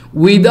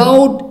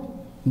without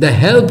the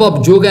help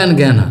of yoga and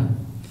jnana,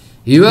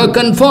 you are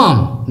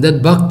confirmed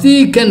that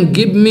bhakti can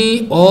give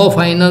me a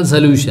final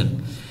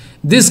solution.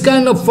 This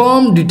kind of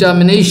firm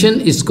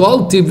determination is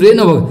called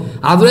Tivrena Bhakti.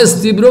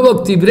 Otherwise,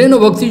 Tivrena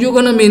Bhakti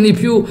Yoga mean,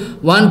 if you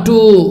want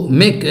to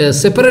make a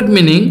separate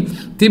meaning,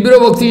 Tibra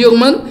Bhakti Yoga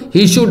man,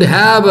 he should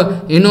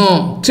have,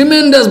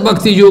 tremendous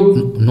Bhakti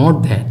Yoga.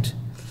 Not that.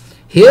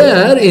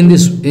 Here, in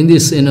this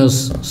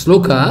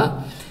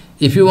sloka,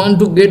 if you want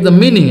to get the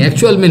meaning,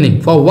 actual meaning,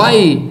 for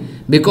why?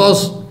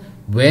 Because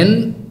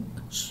when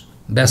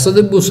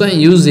Vyasadeva Goswami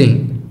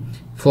using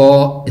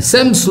for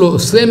same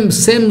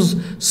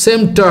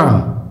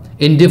term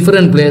in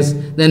different place,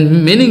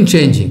 then meaning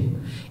changing.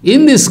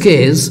 In this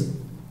case,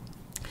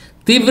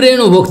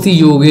 Tivreno Bhakti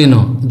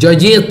Yogena,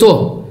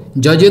 Jajeto.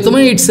 Jajeto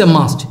means it's a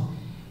must.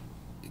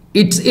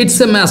 It's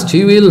a must.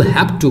 He will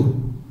have to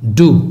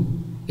do.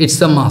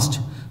 It's a must.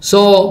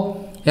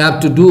 So, you have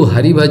to do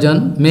Hari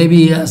Bhajan. Maybe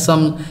he has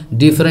some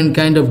different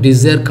kind of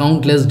desire,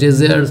 countless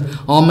desires,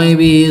 or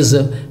maybe he is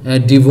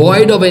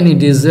devoid of any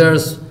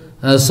desires.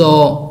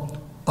 So,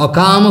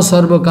 Akama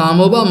Sarva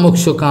Kamava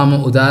Moksha Kama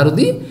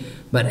Udarudi.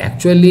 But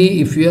actually,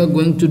 if you are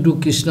going to do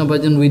Krishna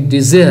Bhajan with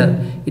desire,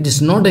 it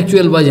is not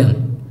actual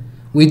Bhajan.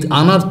 With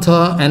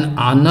Anartha and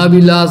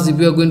Annavilas, if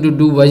you are going to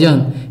do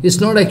Bhajan, it's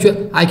not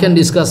actual. I can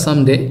discuss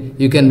someday,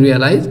 you can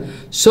realize.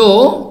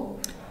 So,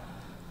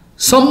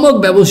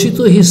 Sambhak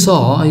Babosito, he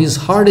saw, his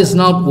heart is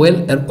not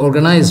well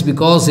organized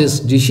because his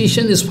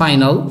decision is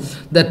final,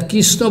 that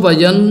Krishna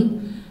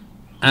Bhajan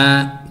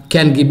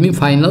can give me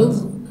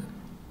final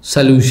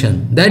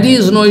solution. That he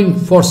is knowing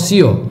for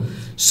sure.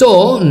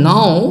 So,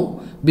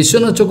 now,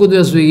 Vishwanath Chakravarti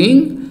is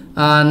speaking,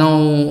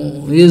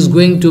 now he is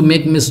going to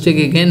make mistake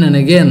again and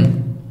again.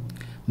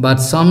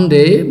 But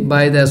someday,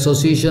 by the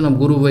association of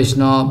Guru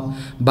Vaishnava,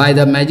 by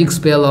the magic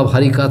spell of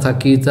Harikatha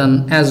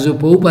Kirtan, as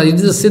Prabhupada, it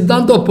is a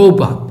Siddhanta of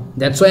Prabhupada.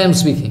 That's why I am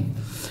speaking.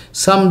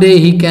 Someday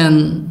he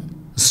can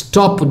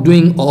stop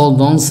doing all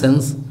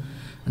nonsense.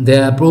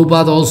 The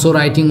Prabhupada also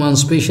writing one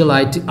special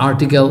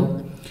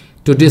article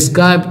to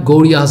describe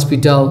Gauriya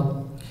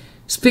Hospital,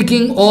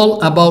 speaking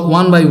all about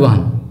one by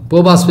one.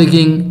 Prabhupada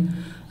speaking,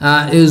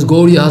 is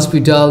Gauriya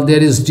Hospital,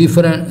 there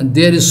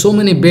is so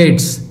many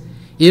beds.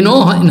 In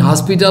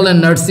hospital and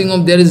nursing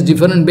home, there is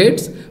different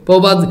beds.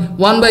 Prabhupada,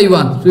 one by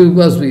one.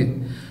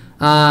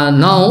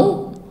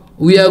 Now,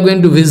 we are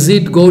going to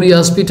visit Gauriya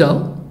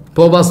Hospital.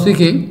 Prabhupada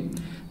speaking,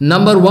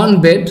 number 1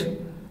 bed,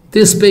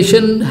 this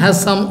patient has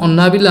some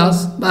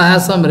annavilas, but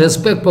has some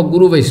respect for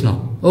Guru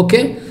Vaishnava.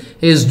 Okay?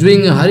 He is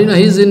doing Harinam,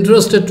 he is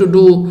interested to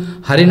do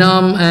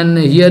Harinam and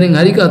hearing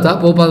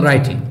Harikatha, Prabhupada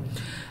writing.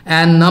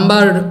 And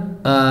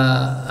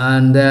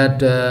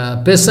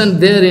that patient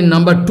there in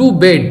number 2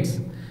 beds.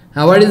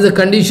 Now what is the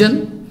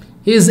condition?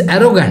 He is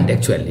arrogant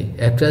actually.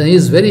 He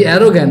is very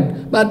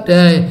arrogant, but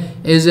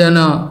is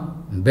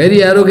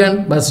very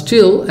arrogant, but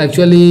still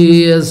actually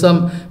he is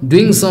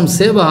doing some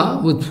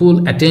seva with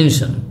full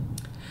attention.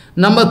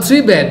 Number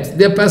 3 bed,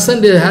 the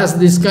person has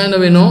this kind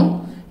of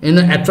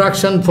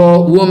attraction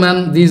for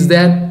woman, this,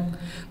 that.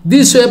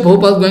 This way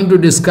Prabhupada is going to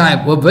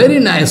describe very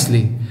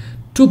nicely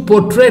to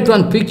portray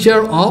one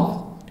picture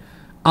of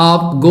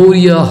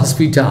Gauriya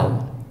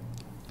Hospital.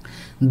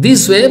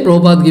 This way,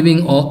 Prabhupada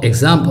giving an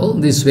example,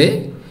 this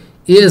way,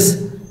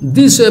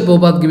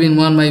 Prabhupada giving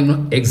one by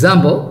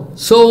example.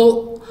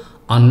 So,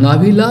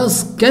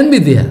 Annavilas can be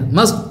there.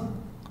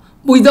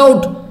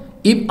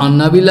 If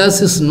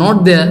Annavilas is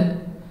not there,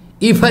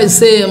 if I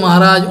say,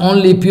 Maharaj,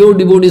 only pure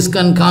devotees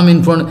can come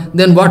in front,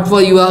 then what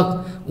for you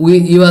are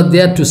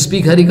there to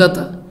speak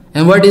Harikatha?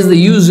 And what is the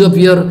use of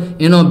your,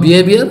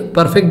 behavior,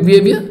 perfect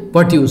behavior?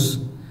 What use?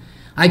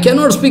 I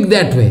cannot speak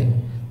that way.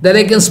 That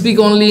I can speak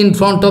only in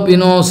front of,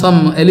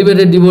 some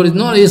elevated devotees.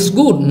 No, it's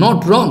good,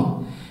 not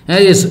wrong.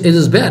 It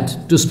is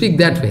bad to speak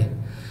that way.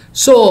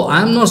 So,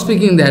 I am not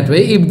speaking that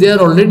way. If they are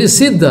already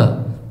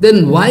Siddha,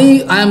 then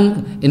why I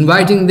am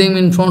inviting them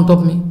in front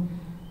of me?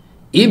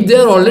 If they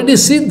are already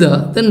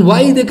Siddha, then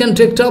why they can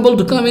take trouble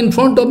to come in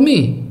front of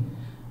me?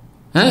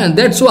 And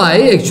that's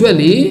why,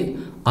 actually,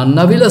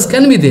 Annavilas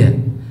can be there.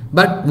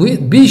 But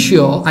be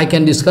sure, I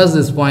can discuss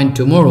this point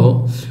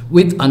tomorrow,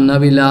 with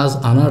Annavilas,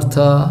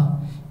 Anartha,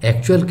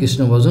 actual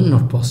Krishna Bhajan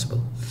not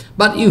possible.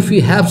 But if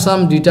we have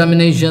some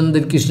determination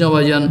that Krishna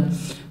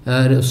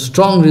Bhajan,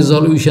 strong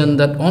resolution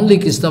that only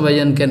Krishna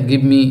Bhajan can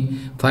give me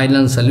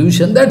final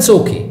solution, that's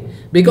okay.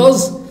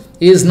 Because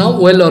he is now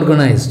well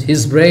organized.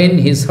 His brain,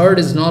 his heart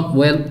is not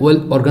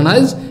well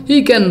organized.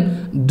 He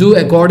can do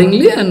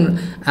accordingly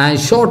and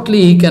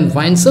shortly he can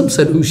find some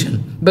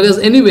solution. Because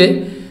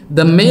anyway,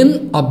 the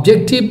main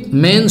objective,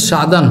 main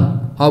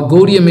sadhan of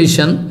Gauriya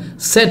mission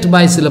set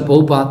by Srila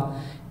Prabhupada,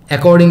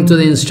 according to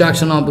the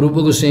instruction of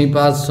Rupa Goswami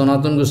Pad,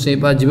 Sanatana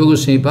Goswami Pad, Jiva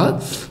Goswami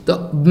Pad, the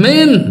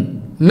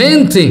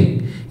main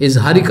thing is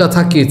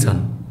Harikatha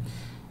Kirtan.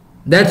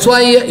 That's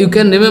why you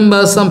can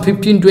remember some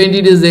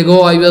 15-20 days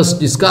ago I was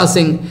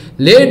discussing,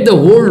 let the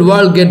whole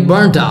world get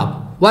burnt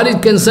up. What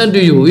it concern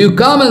to you? You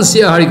come and see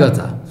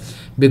Harikatha.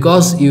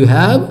 Because you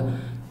have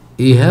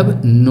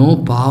no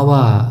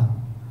power.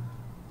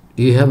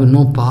 You have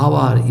no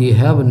power. You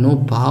have no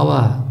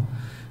power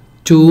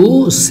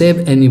to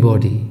save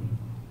anybody.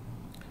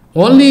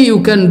 Only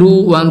you can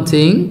do one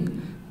thing,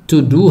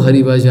 to do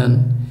Hari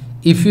Bhajan.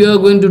 If you are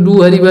going to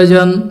do Hari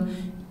Bhajan,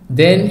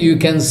 then you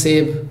can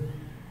save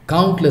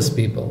countless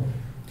people.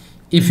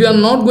 If you are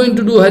not going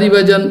to do Hari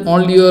Bhajan,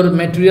 only your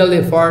material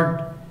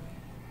effort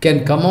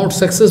can come out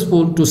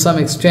successful to some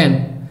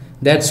extent.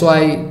 That's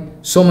why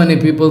so many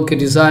people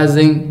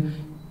criticizing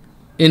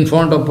in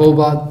front of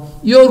Prabhupada.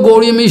 Your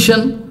Gauriya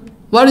mission,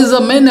 what is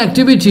the main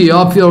activity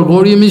of your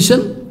Gauriya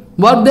mission?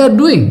 What they are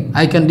doing?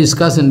 I can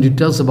discuss in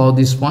details about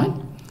this point.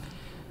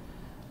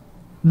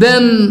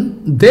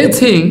 Then they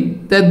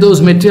think that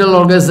those material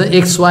organs, the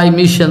XY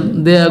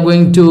mission, they are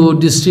going to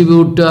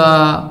distribute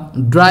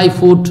dry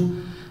food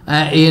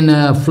in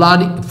a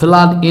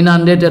flood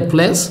inundated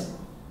place.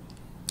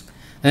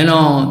 You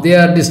know, they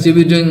are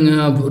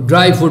distributing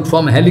dry food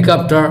from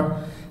helicopter.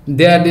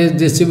 They are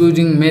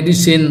distributing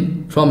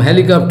medicine from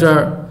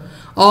helicopter,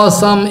 or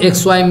some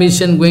XY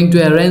mission going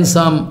to arrange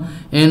some,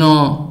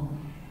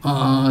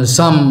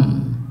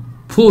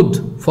 some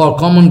food for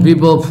common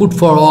people, food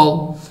for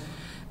all.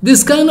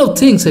 This kind of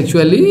things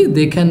actually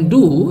they can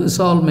do,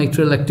 it's all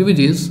material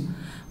activities,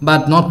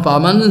 but not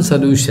permanent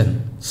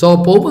solution. So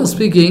Prabhupada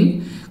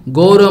speaking,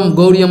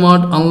 Gauriya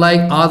Math,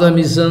 unlike other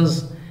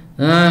missions,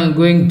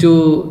 going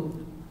to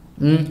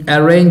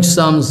arrange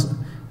some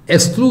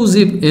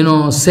exclusive,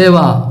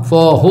 seva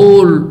for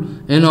whole,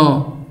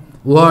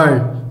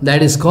 world.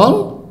 That is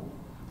called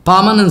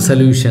permanent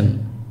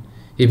solution.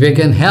 If I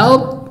can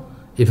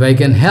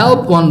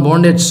help one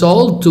bonded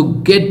soul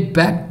to get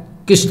back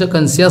Krishna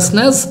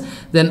consciousness,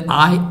 then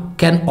I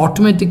can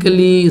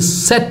automatically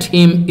set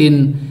him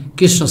in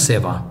Krishna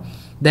seva.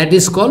 That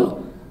is called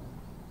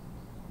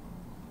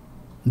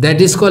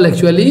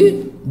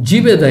actually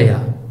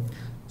Jivedaya.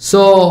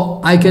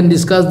 So I can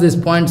discuss this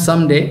point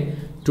someday.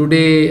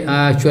 Today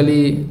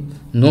actually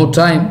no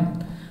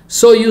time.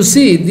 So you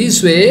see,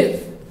 this way,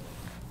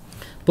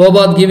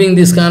 Prabhupada giving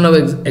this kind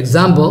of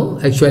example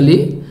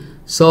actually.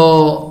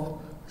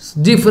 So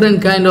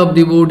different kind of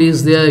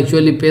devotees, they are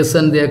actually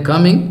patient, they are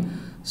coming.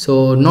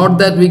 So not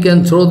that we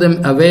can throw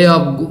them away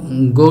of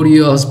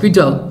Gauriya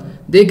hospital,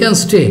 they can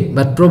stay,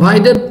 but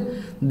provided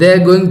they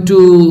are going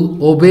to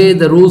obey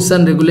the rules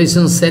and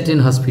regulations set in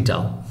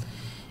hospital.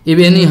 If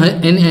in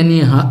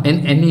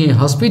any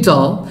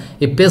hospital,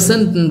 a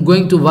patient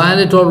going to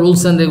violate all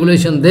rules and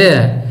regulations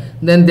there,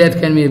 then that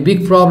can be a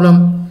big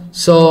problem.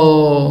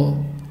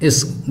 So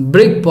it's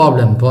big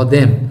problem for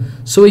them.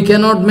 So we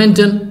cannot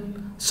maintain.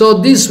 So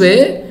this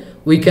way,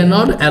 we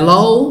cannot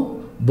allow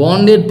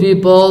bonded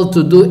people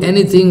to do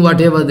anything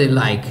whatever they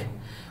like.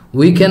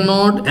 We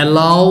cannot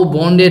allow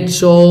bonded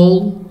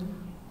soul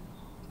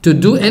to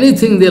do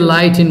anything they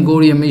like in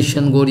Gauriya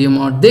mission, Gauriya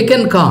Math. They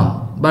can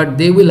come, but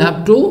they will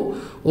have to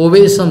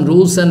obey some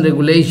rules and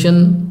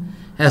regulation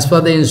as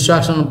per the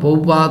instruction of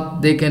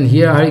Prabhupada. They can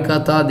hear Hari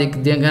Katha, they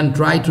can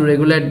try to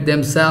regulate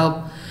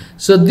themselves.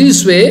 So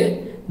this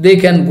way they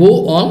can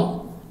go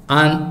on,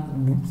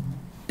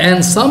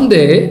 and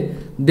someday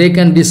they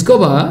can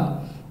discover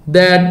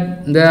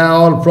that there are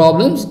all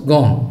problems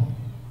gone.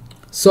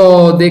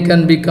 So they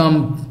can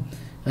become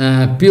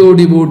pure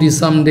devotees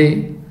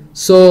someday.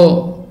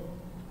 So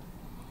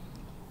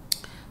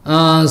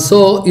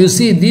you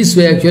see, this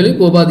way actually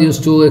Prabhupada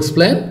used to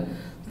explain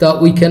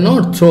that we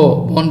cannot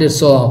throw bonded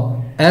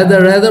soul.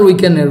 Rather we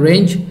can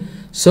arrange.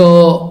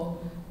 So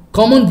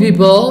common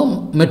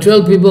people,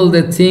 material people,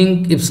 they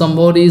think if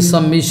somebody is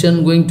some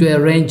mission going to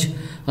arrange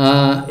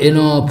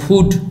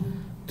food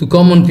to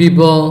common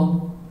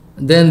people,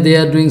 then they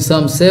are doing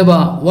some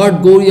seva.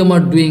 What Gauriya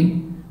Math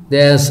doing?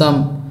 There are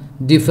some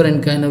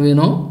different kind of,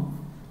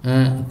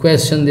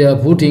 question they are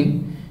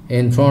putting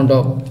in front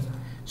of.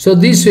 So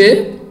this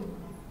way,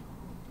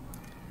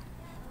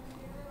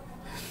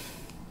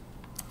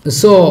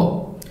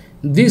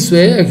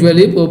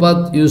 actually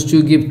Prabhupada used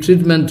to give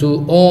treatment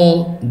to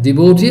all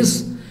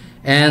devotees,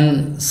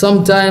 and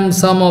sometimes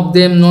some of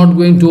them not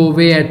going to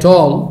obey at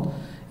all.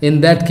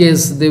 In that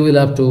case, they will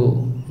have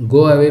to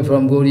go away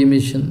from Gauriya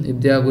mission. If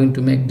they are going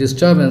to make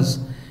disturbance,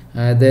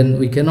 then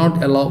we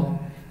cannot allow.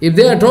 If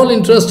they are at all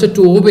interested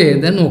to obey,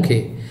 then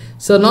okay.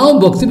 So now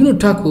Bhaktivinod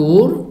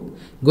Thakur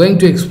going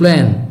to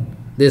explain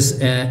this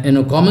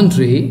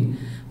commentary.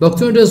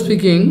 Bhaktivinod is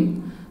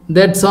speaking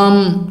that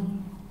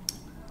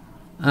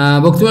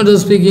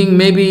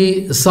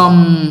maybe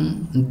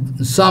some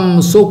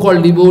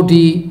so-called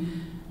devotee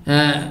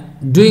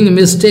doing a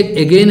mistake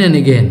again and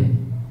again,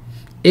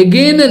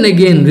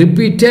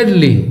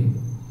 repeatedly,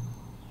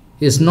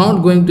 is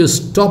not going to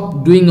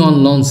stop doing all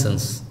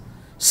nonsense,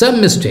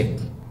 some mistake.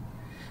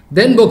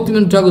 Then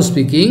Bhaktivinod Thakur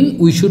speaking,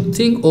 we should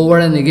think over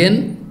and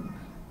again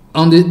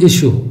on this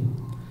issue.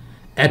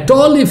 At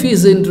all, if he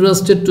is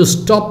interested to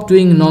stop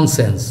doing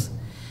nonsense,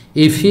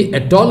 if he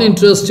at all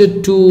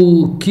interested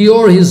to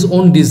cure his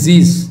own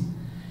disease,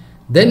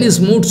 then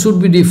his mood should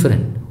be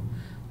different.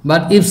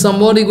 But if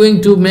somebody going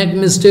to make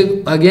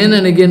mistake again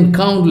and again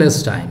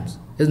countless times,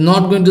 is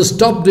not going to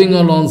stop doing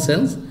all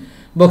nonsense,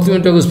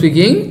 Bhaktivinod Thakur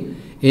speaking,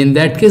 in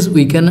that case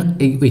we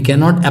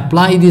cannot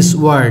apply this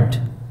word,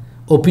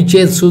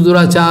 opichet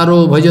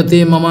suduracharo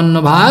bhajate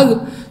mamanna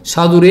bhag,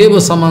 sadureva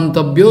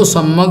samantabhyo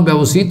sammak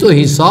vyavasito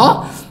he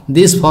saw.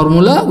 This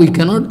formula we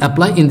cannot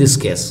apply in this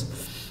case.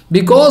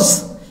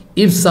 Because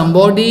if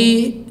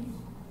somebody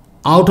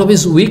out of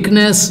his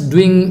weakness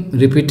doing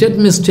repeated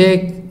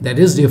mistake, that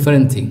is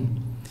different thing.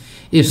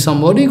 If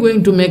somebody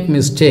going to make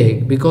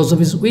mistake because of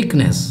his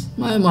weakness,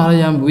 my Maharaj,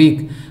 I am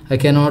weak, I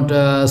cannot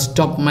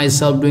stop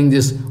myself doing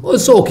this, oh,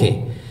 it's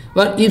okay.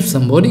 But if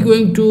somebody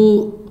going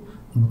to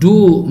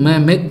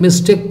make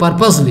mistake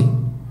purposely,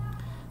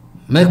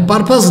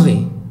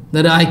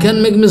 that I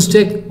can make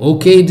mistake,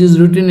 okay, it is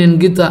written in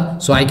Gita,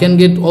 so I can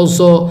get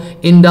also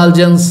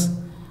indulgence,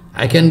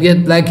 I can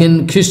get like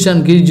in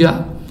Christian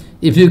Girja,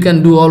 if you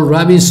can do all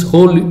rubbish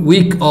whole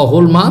week or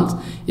whole month,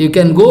 you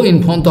can go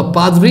in front of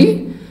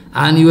Padri,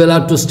 and you will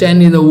have to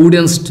stand in the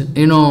wooden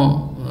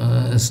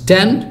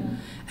stand,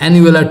 and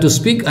you will have to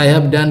speak, I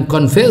have done,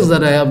 confess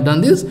that I have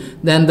done this,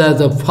 then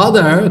the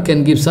father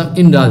can give some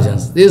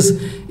indulgence. This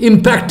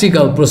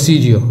impractical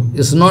procedure.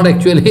 It's not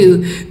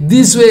actually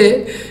this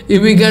way,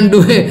 if we can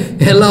do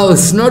it, allow,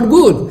 it's not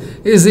good.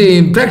 It's the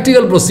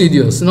impractical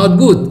procedure, it's not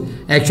good,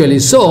 actually.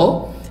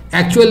 So,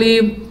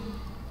 actually,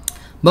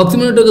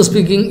 Bhaktivinod Thakur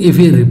speaking, if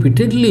he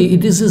repeatedly,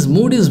 his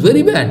mood is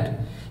very bad.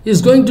 He is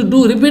going to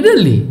do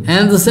repeatedly, and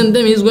at the same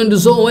time he is going to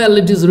say, oh, well,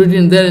 it is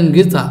written there in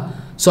Gita,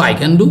 so I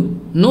can do.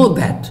 Know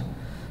that.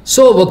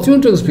 So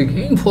Bhaktivinod Thakur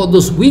speaking, for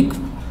those weak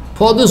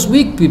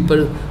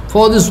people,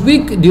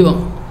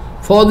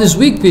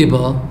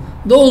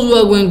 those who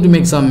are going to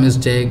make some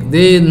mistake,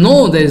 they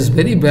know that is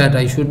very bad.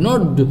 I should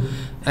not do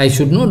it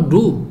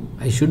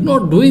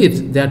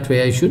that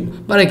way.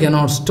 But I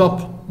cannot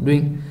stop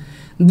doing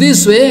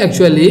this way.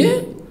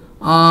 Actually,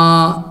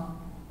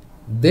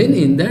 then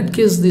in that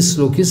case, this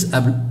sloka is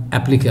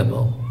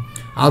applicable.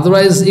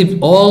 Otherwise, if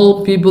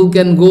all people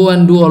can go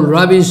and do all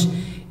rubbish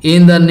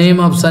in the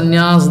name of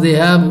sannyas, they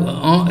have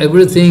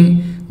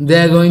everything, they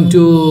are going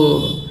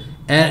to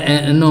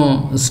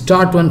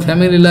start one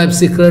family life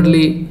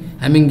secretly,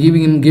 I mean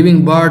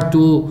giving birth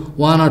to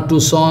one or two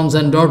sons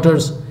and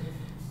daughters.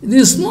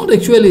 This is not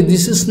actually,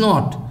 this is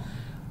not.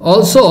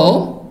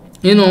 Also,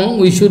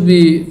 we should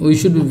be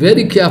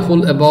very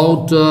careful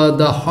about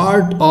the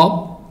heart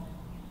of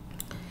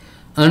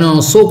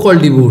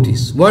so-called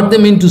devotees, what they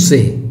mean to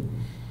say.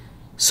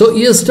 So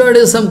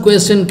yesterday some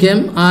question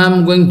came, I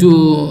am going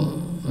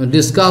to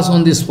discuss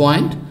on this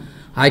point.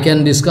 I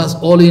can discuss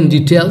all in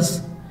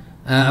details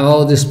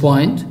about this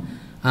point.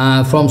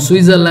 From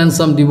Switzerland,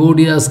 some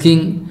devotee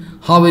asking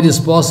how it is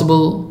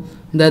possible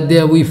that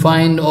there we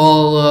find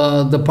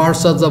all the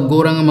parsads of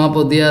Gauranga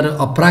Mahaprabhu, they are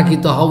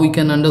aprakita, how we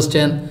can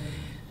understand.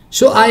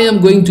 So I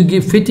am going to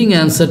give fitting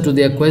answer to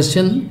their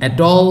question. At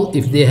all,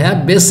 if they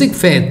have basic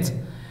faith,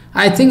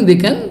 I think they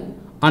can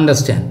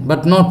understand,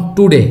 but not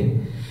today.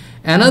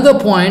 Another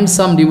point,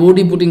 some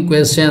devotee putting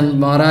question,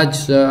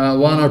 Maharaj,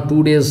 1 or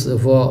 2 days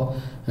for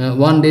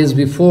 1 day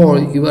before,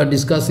 you are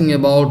discussing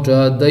about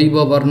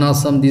Daiva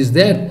Varnasam, this,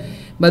 that,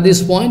 but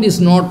this point is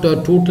not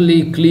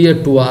totally clear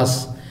to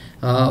us.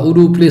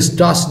 Uru, please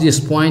touch this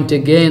point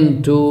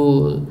again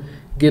to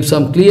give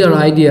some clear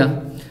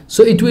idea.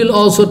 So it will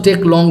also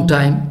take long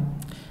time.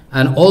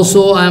 And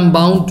also I am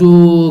bound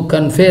to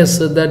confess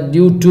that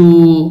due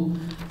to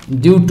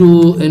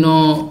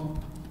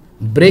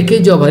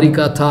breakage of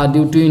Harikatha,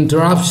 due to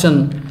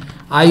interruption,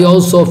 I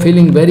also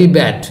feeling very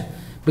bad.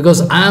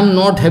 Because I am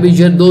not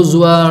habituated, those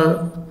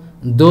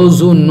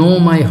who know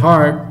my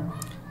heart,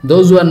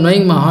 those who are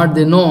knowing my heart,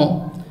 they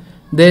know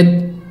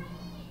that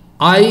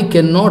I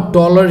cannot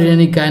tolerate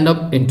any kind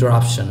of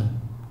interruption.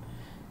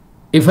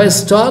 If I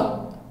start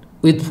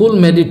with full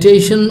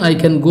meditation, I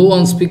can go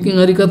on speaking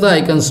Harikatha,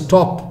 I can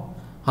stop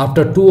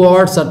after 2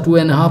 hours or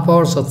 2.5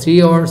 hours or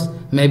 3 hours,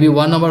 maybe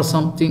 1 hour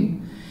something.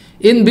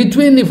 In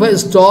between, if I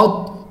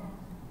stop,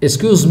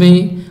 excuse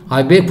me,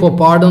 I beg for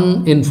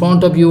pardon in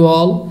front of you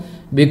all,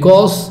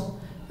 because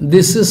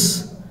this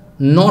is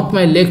not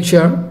my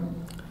lecture.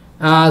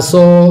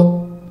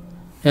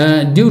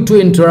 Due to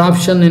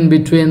interruption in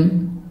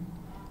between,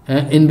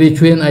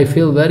 I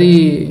feel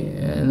very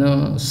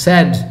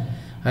sad.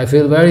 I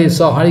feel very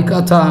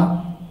Harikatha.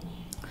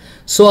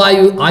 So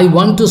I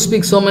want to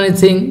speak so many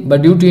things,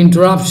 but due to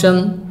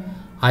interruption,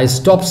 I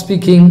stop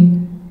speaking.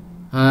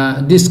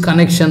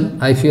 Disconnection,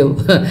 I feel,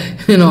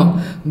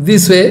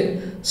 this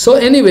way. So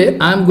anyway,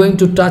 I am going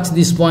to touch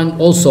this point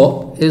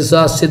also, is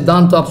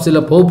Siddhanta of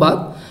Srila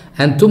Prabhupada,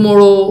 and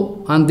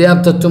tomorrow and day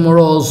after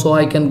tomorrow also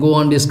I can go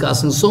on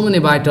discussing so many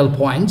vital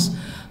points.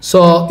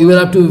 So you will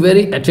have to be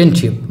very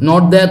attentive.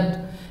 Not that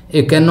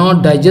you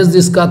cannot digest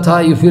this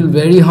katha, you feel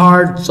very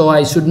hard, so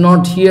I should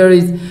not hear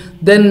it.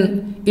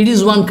 Then it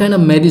is one kind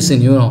of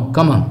medicine,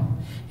 come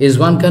on. It is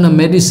one kind of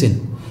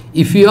medicine.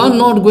 If you are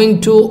not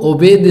going to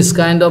obey this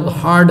kind of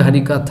hard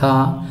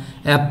Harikatha,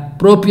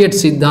 appropriate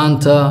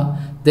Siddhanta,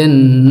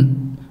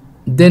 then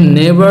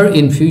never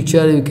in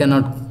future you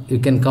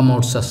can come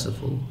out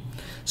successful.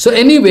 So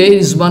anyway, it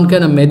is one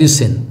kind of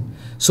medicine.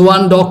 So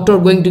one doctor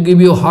going to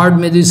give you hard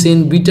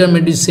medicine, bitter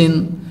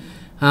medicine,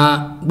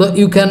 but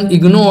you can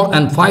ignore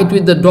and fight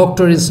with the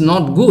doctor is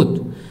not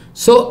good.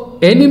 So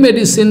any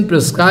medicine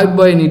prescribed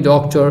by any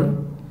doctor,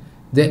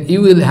 then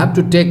you will have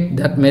to take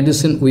that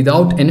medicine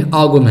without any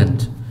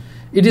argument.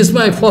 It is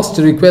my first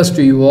request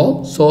to you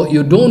all. So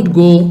you don't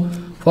go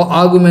for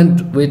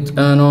argument with,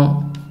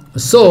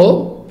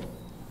 So,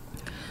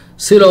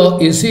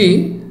 you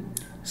see,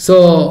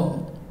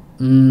 so,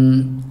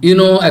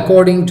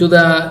 according to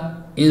the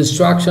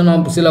instruction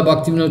of Srila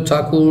Bhaktivinod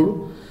Thakur,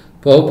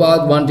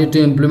 Prabhupada wanted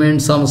to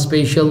implement some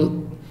special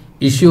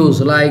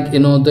issues like,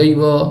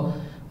 Daiva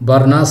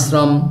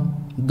Varnasram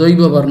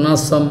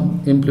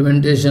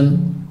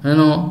implementation,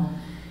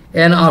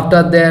 and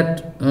after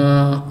that,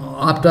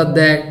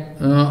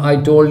 I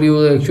told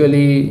you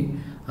actually,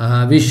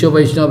 Vishwa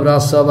Vaishnava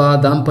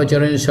Rasava,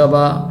 Dampacharan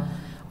Sabha,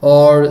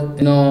 or,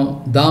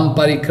 Dam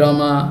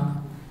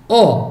Parikrama,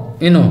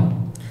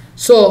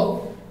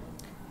 So,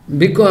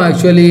 because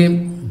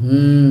actually,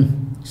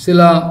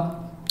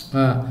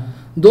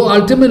 though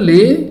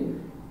ultimately,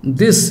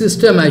 this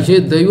system,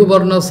 actually, Daiva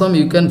Varnasam,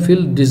 you can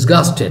feel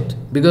disgusted,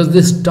 because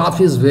this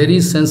stuff is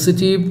very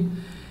sensitive,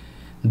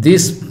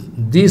 this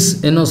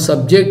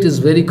subject is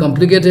very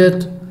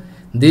complicated,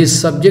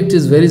 this subject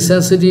is very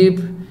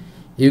sensitive,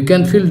 you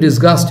can feel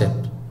disgusted.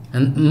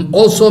 And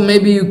also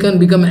maybe you can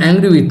become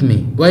angry with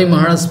me. Why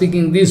Maharaj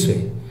speaking this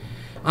way?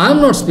 I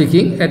am not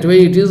speaking, that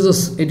way it is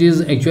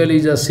actually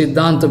the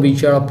Siddhanta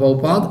Vichara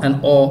Prabhupada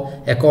and all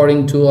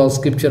according to our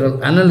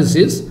scriptural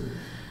analysis.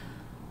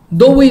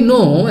 Though we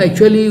know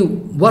actually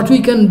what we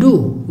can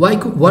do,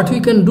 what we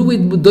can do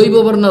with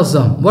Daiva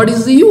Varnasam, what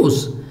is the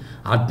use?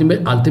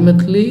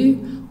 Ultimately,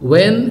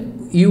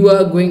 when you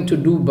are going to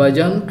do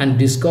bhajan and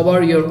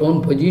discover your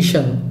own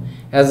position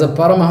as a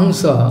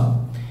Paramahansa,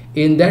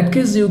 in that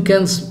case you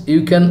can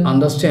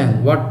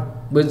understand what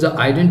was the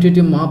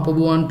identity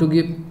Mahaprabhu want to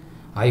give.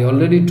 I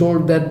already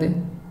told that day.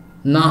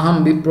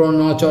 Naham Vipro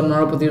Nacha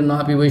Narapatir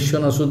Napi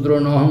Vaishyana Sudro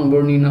Naham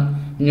Burnina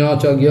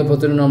Nyacha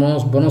Gyapatir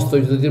Namos Bonosto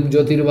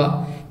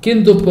Jyotirva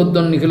Kintu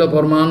Poddan Nikila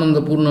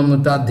Parmananda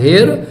Purnamita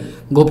Dher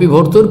Gopi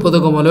Bhortur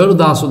Padakamalur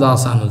Dasu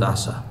Dasa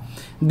Anudasa.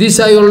 This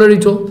I already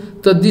told.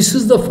 So this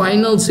is the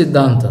final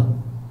Siddhanta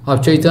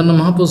of Chaitanya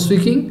Mahaprabhu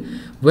speaking.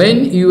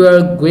 When you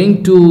are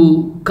going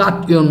to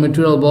cut your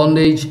material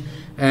bondage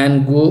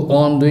and go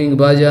on doing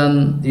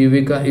bhajan,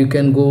 you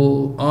can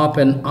go up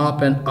and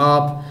up and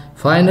up.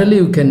 Finally,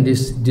 you can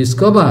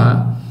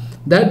discover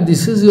that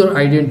this is your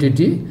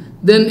identity.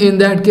 Then in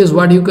that case,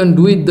 what you can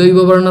do with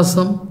Daiva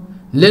Varnasam?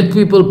 Let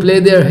people play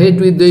their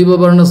head with Daiva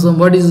Varnasam.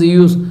 What is the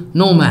use?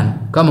 No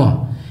man. Come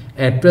on.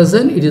 At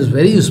present, it is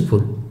very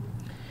useful.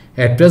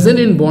 At present,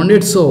 in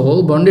bonded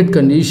soul, bonded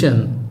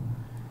condition,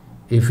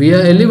 if we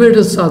are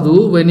elevated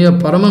sadhu, when you are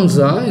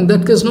Paramahansa, in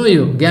that case, no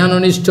you.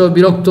 Jnananishto,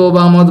 Virakto,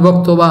 Mad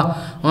Bhakto,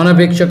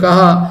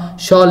 Anapekshakaha,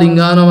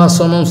 Shalinganava,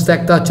 Samam,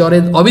 Stakta,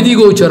 Charet, Avidhi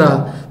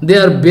Gochara. They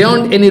are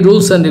beyond any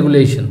rules and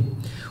regulation.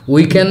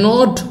 We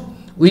cannot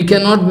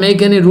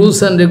make any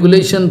rules and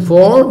regulation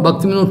for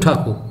Bhaktivinod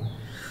Thakur.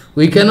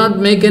 We cannot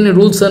make any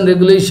rules and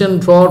regulation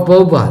for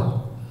Prabhupada.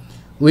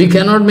 We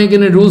cannot make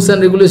any rules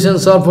and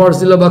regulations for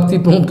Srila Bhakti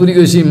Puri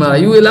Goswami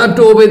Maharaj. You will have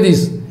to obey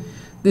this.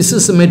 This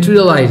is a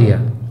material idea.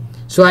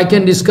 So I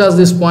can discuss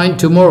this point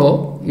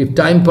tomorrow, if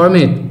time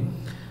permit.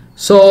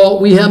 So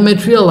we have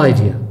material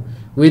idea.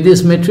 With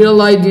this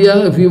material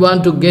idea, if we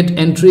want to get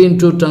entry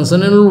into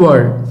transcendental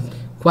world,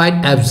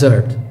 quite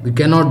absurd. We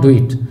cannot do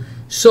it.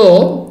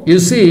 So, you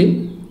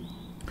see,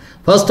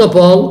 first of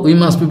all, we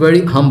must be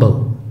very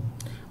humble.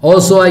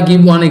 Also, I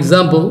give one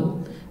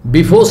example.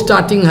 Before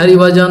starting Hari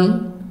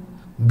Bhajan,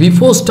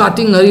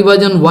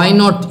 why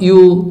not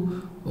you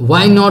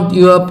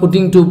are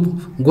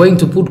going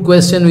to put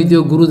question with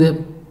your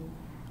Gurudev?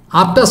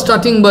 After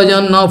starting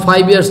bhajan, now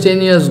 5 years, 10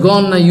 years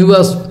gone, now you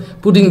are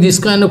putting this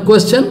kind of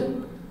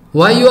question.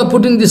 Why you are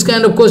putting this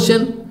kind of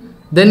question?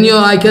 Then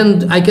I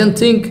can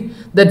think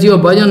that your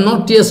bhajan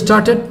not yet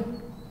started.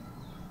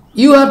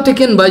 You have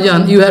taken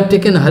bhajan, you have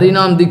taken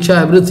Harinam, Diksha,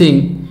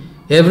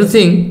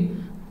 everything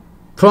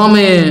from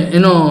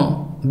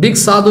a big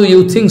sadhu,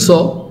 you think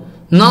so.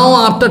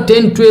 Now after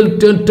 10,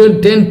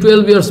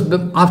 12 years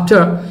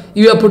after,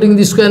 you are putting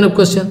this kind of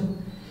question.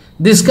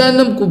 This kind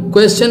of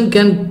question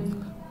can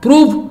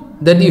prove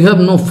that you have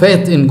no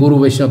faith in Guru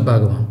Vaishnava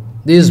Bhagavan.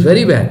 This is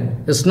very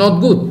bad. It's not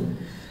good.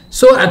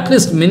 So at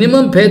least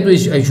minimum faith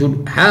which I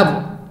should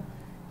have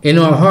in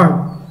our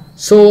heart.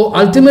 So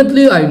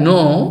ultimately we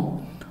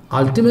know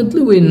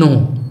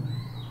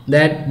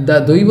that the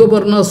Daiva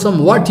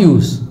Varnasam, what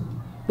use?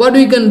 What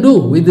we can do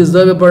with this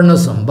Daiva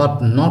Varnasam?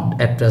 But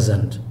not at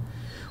present.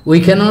 We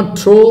cannot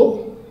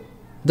throw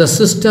the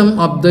system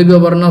of Daiva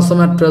Varnasam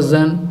at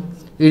present.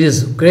 It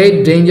is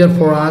great danger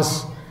for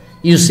us.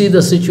 You see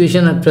the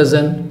situation at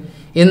present.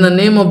 In the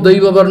name of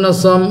Daiva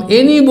Varnasam,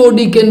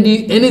 anybody can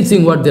do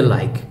anything what they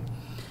like.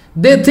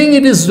 They think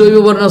it is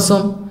Daiva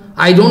Varnasam.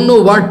 I don't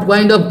know what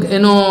kind of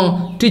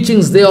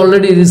teachings they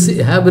already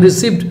have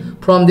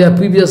received from their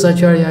previous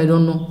Acharya, I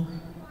don't know.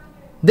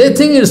 They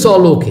think it's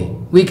all okay.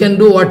 We can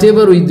do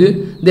whatever we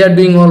do. They are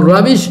doing all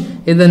rubbish.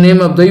 In the name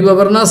of Daiva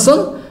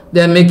Varnasam,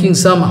 they are making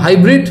some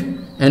hybrid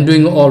and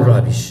doing all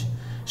rubbish.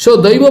 So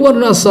Daiva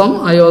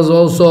Varnasam, I was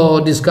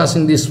also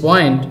discussing this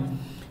point.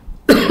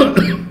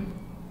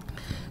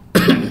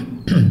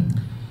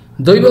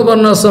 Daiva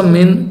Varnasam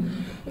means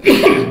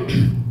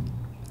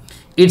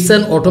it's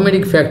an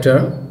automatic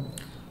factor.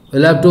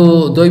 We'll have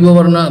to,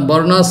 Daiva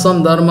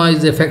Varnasam Dharma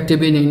is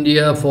effective in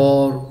India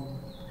for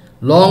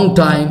long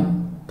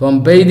time,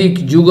 from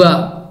Vedic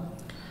Yuga.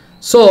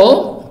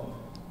 So,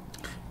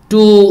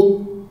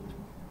 to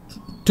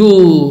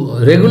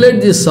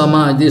regulate this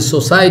samaj, this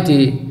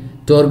society,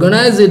 to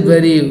organize it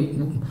very,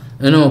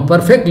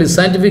 perfectly,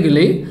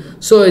 scientifically,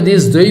 so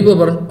this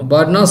Daiva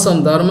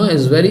Varnasam Dharma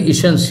is very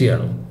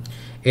essential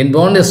in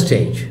bondage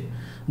stage.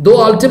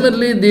 Though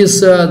ultimately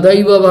this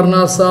Daiva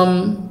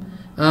Varnasam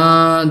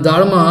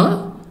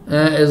Dharma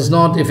is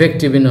not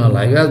effective in our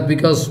life,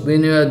 because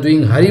when you are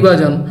doing Hari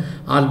Bhajan,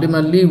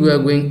 ultimately we are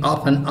going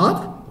up and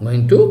up,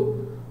 going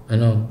to,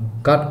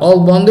 cut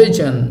all bondage,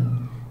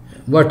 and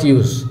what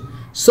use?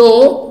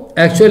 So,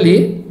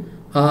 actually,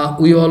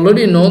 we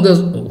already know the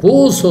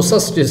whole social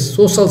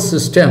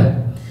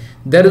system.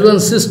 There is one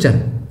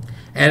system.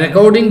 And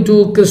according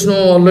to Krishna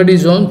already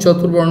shown,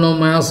 Chaturvarna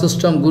Maya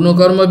system, Guna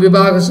Karma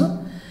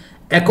Vibhagasa,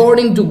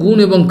 according to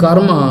Guna and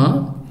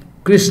Karma,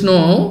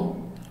 Krishna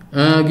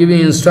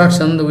giving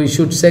instruction that we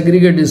should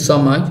segregate this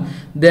samaj,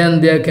 then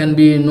there can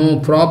be no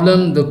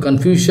problem, the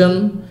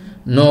confusion,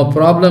 no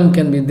problem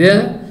can be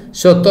there.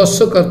 So,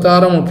 tasya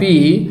kartaram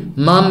api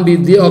mam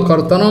vidya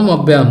kartanam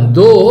abhyam.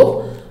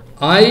 Though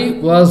I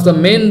was the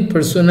main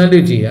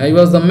personality, I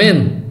was the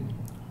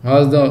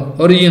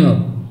original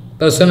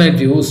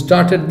personality who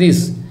started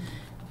this.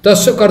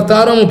 Tasya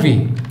kartaram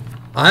api.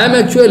 I am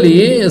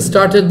actually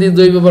started this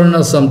Daiva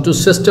Varnasam to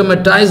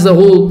systematize the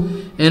whole,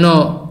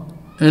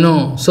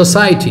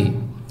 society.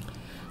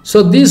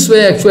 So this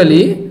way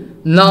actually,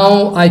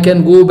 now I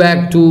can go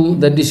back to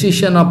the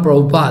decision of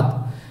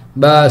Prabhupada,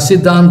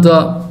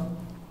 Siddhanta.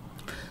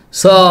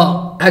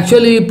 So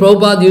actually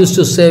Prabhupada used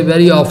to say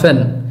very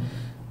often,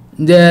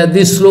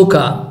 this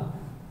sloka,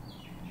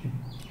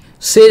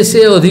 se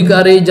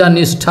adhikare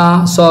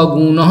janistha sa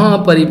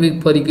gunaha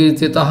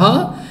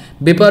parikrititaha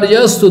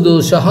viparyastu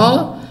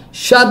doshaha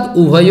shad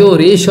uvayo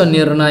resha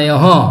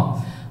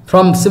nirnayaha.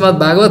 From Srimad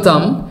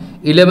Bhagavatam,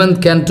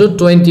 11th canto,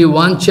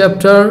 21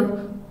 chapter,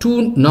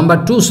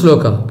 number 2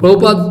 sloka.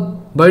 Prabhupada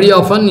very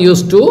often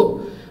used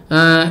to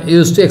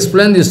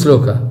explain this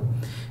sloka.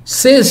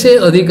 Se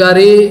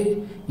adhikare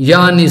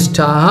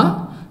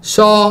yanistha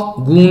sa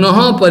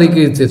gunaha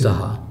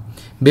parikrititaha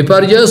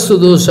viparyastu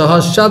doshaha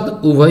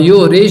shad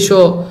uvayo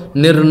resho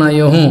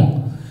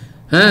nirnayaho.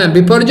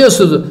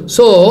 Viparyastu.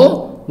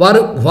 So, what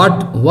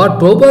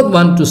Prabhupada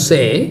want to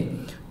say,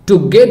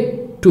 to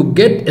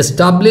get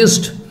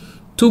established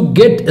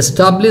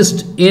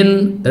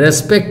in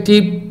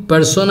respective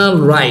personal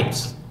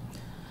rights.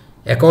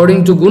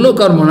 According to Guna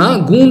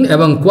Karmana, gun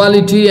evam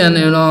quality and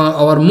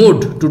our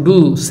mood to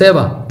do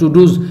seva, to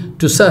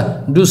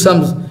do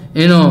some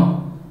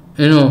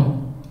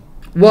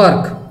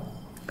work.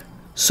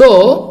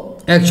 So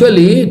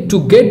actually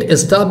to get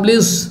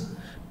established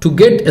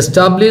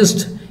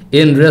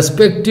in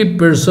respective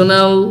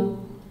personal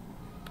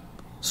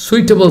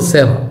suitable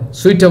seva,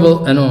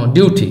 suitable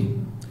duty.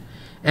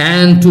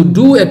 And to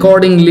do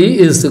accordingly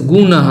is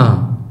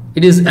gunaha.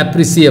 It is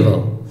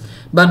appreciable.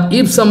 But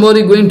if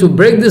somebody going to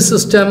break the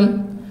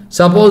system,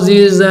 suppose he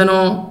is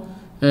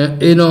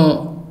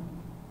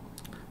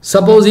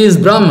suppose he is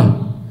Brahman,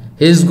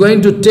 he is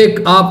going to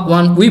take up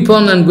one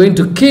weapon and going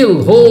to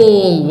kill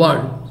whole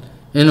world.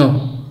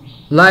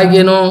 Like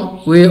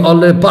we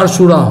already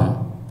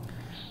Parshuram,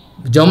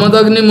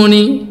 Jamadagni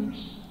Muni,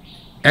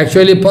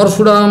 actually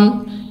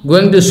Parshuram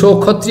going to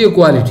show Kshatriya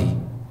quality.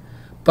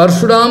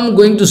 Parshuram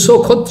going to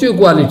show Kshatriya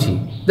quality.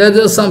 There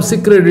is some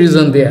secret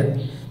reason there.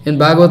 In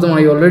Bhagavatam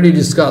I already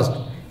discussed.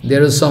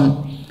 There is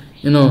some,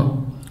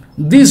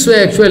 this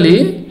way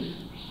actually.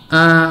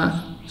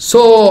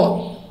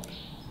 So,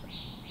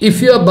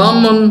 if you are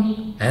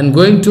Brahman and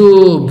going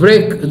to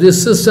break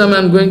this system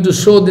and going to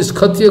show this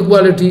Kshatriya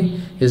quality,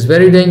 is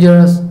very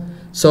dangerous.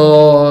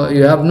 So,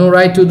 you have no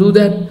right to do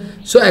that.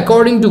 So,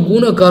 according to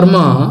Guna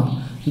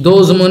Karma,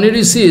 those Muni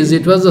Rishis,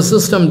 it was the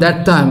system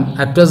that time.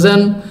 At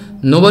present,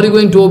 nobody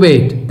going to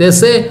obey it. They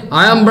say,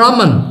 I am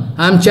Brahman,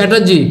 I am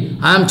Chatterjee,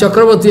 I am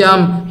Chakravarti, I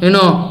am,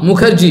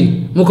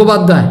 Mukherjee,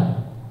 Mukhopadhyay.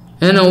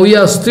 We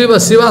are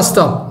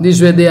Srivastav.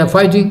 This way they are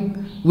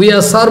fighting. We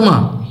are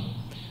Sarma.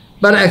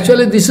 But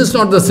actually this is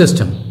not the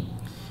system.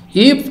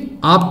 If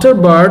after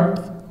birth,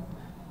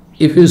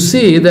 if you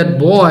see that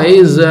boy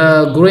is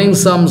growing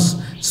some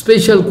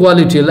special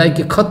quality like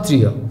a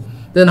Kshatriya,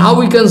 then how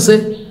we can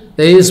say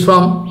that he is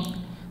from?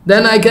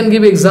 Then I can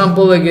give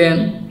example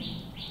again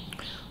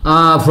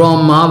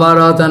from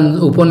Mahabharata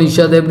and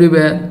Upanishad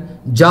everywhere.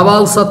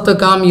 Jabal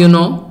Satyakam,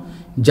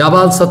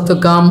 Jabal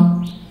Satyakam.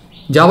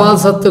 Jabal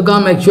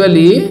Satyakam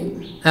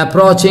actually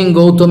approaching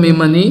Gautami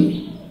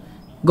Mani.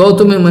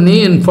 Gautami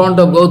Mani, in front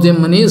of Gautami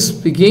Mani,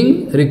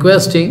 speaking,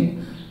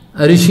 requesting,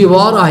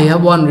 Rishivar, I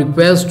have one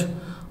request.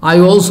 I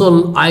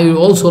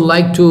also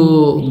like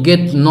to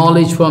get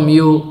knowledge from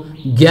you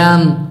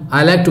Gyan,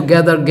 I like to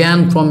gather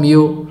Gyan from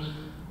you.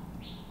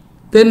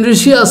 Then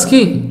Rishi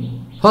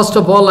asking, first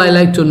of all, I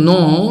like to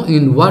know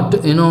in what,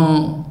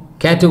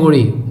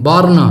 category,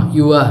 Varna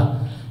you are.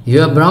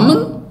 You are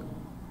Brahman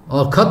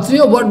or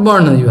Kshatriya, what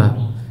Varna you are?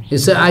 He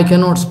said, I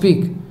cannot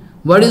speak.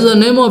 What is the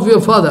name of your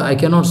father? I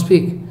cannot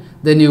speak.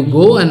 Then you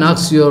go and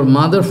ask your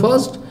mother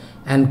first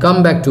and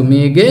come back to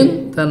me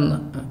again,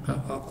 then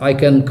I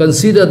can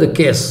consider the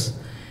case.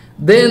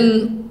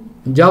 Then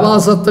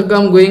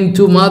Javasattakam going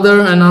to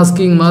mother and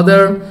asking,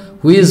 mother,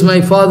 who is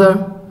my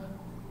father?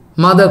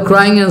 Mother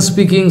crying and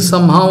speaking,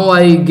 somehow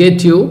I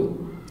get you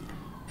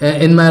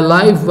in my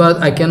life,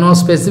 but I cannot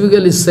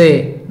specifically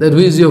say that who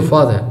is your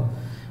father.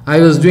 I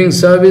was doing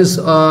service,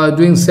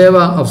 doing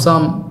seva of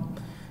some,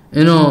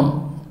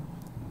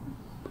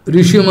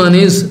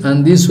 Rishimanis,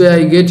 and this way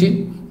I get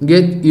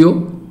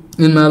you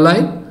in my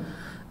life.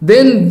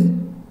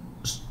 Then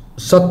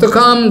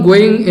Sattakam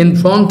going in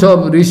front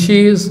of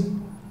rishis,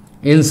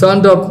 in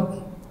front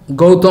of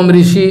Gautam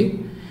Rishi,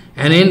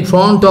 and in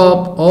front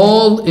of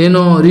all,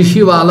 Rishi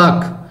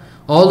Valak,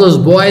 all those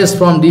boys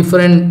from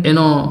different,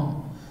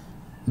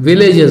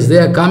 villages, they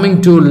are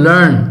coming to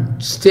learn,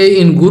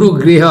 stay in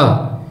Guru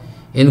Griha,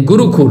 in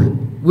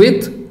Gurukul,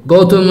 with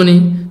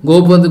Gautamani,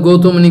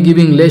 Gautamani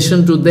giving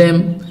lesson to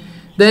them.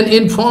 Then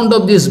in front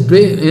of this,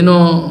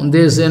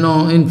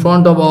 in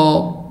front of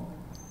all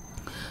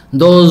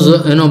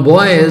those,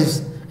 boys,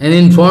 and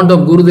in front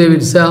of Gurudev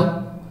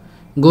itself,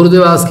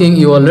 Gurudev asking,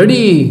 you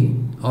already,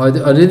 I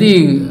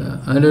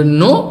don't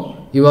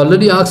know, you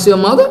already asked your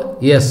mother?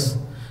 Yes.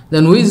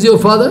 Then who is your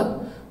father?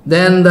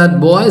 Then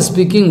that boy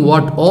speaking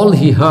what all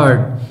he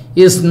heard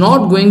is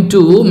not going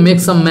to make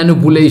some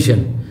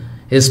manipulation.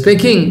 He is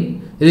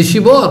speaking,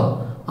 Rishibor,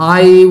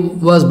 I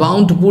was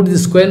bound to put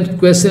this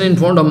question in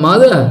front of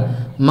mother.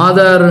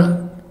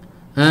 Mother,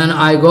 and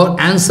I got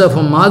answer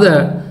from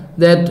mother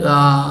that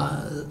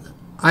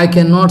I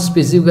cannot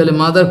specifically,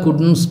 mother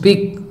couldn't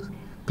speak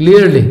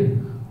clearly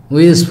who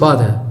is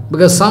father,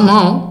 because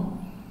somehow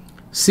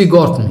she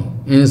got me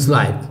in his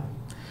life.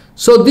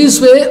 So this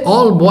way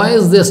all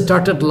boys, they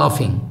started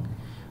laughing.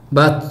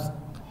 But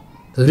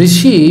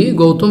Rishi,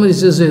 Gautam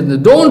Rishi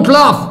said, don't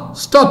laugh,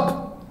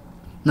 stop.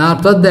 Now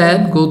after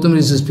that, Gautam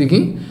Rishi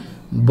speaking,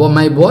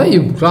 my boy,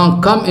 you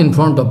come in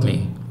front of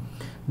me.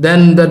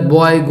 Then that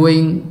boy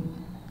going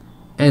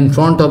in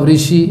front of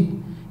Rishi,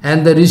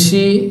 and the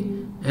Rishi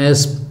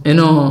is,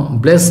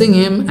 blessing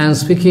him and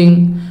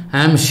speaking,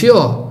 I am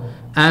sure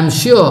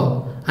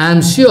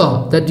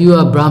that you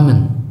are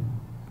Brahman.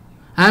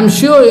 I am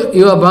sure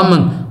you are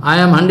Brahman. I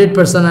am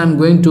 100%, I am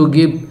going to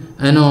give,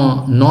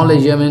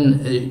 knowledge,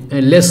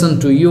 a lesson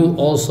to you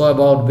also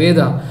about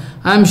Veda.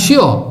 I am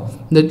sure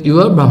that you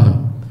are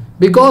Brahman.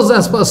 Because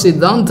as per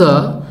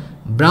Siddhanta,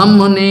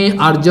 Brahmane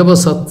Arjava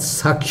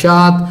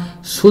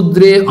Sakshat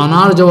Sudre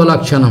Anarjava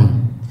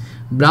Lakshanam.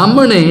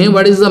 Brahmane,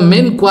 what is the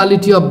main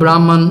quality of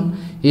Brahman,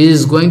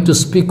 is going to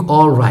speak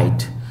all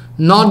right.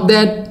 Not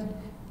that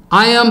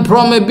I am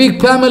from a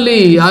big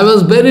family, I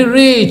was very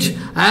rich,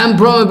 I am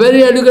from a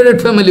very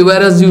educated family,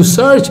 whereas you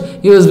search,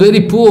 he was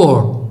very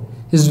poor.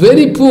 He is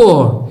very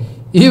poor.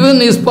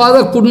 Even his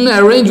father couldn't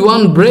arrange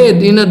one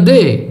bread in a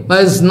day.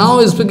 Whereas now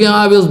he is speaking,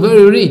 I was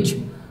very rich.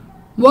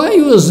 Why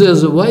he was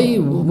this? Why?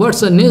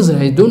 What's the nature?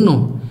 I don't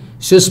know.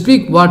 So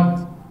speak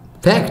what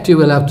fact you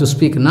will have to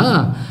speak.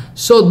 Nah.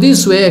 So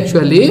this way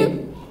actually,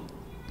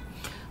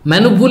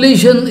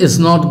 manipulation is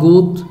not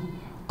good.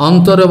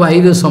 Antara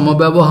bahira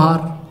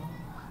samabhyavahar.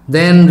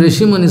 Then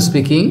Rishiman is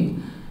speaking.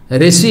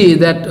 Rishi,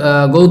 that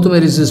Gautama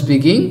Rishi is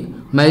speaking,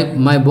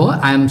 my boy,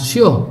 I am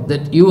sure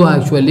that you are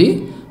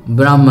actually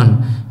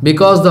Brahman.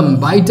 Because the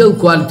vital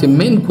quality,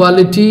 main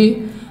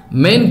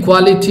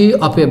quality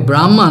of a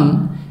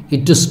Brahman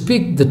is to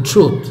speak the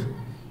truth.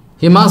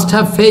 He must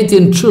have faith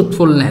in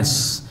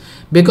truthfulness.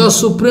 Because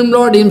Supreme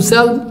Lord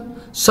himself,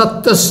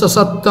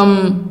 Sattasya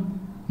Sattam,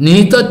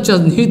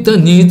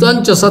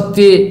 Nihitancha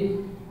Satye,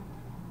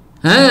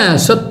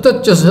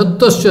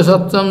 Sattasya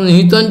Sattam,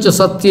 Nihitancha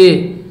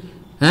Satye.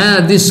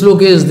 This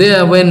sloka is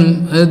there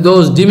when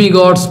those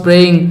demigods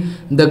praying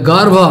the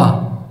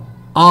Garbha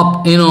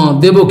of,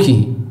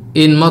 Devaki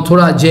in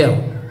Mathura jail.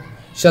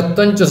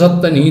 Sattancha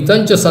Satta,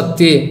 Nihitancha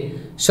Satye,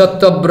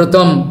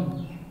 Sattabratam.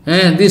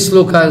 This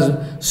sloka is.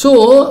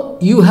 So,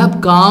 you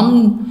have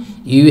come,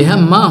 you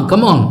have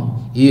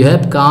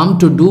come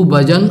to do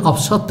bhajan of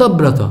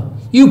Sattabrata.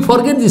 You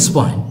forget this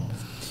point.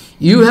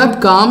 You have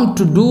come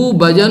to do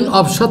bhajan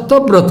of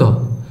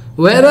Sattabrata.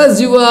 Whereas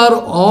you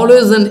are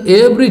always and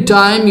every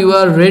time you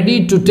are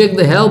ready to take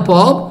the help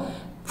of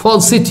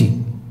falsity.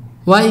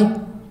 Why?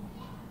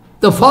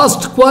 The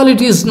first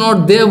quality is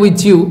not there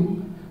with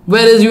you.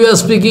 Whereas you are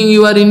speaking,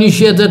 you are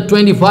initiated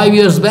 25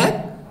 years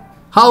back.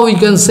 How we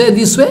can say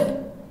this way?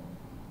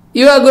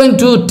 You are going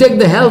to take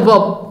the help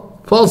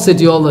of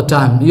falsity all the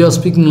time. You are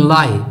speaking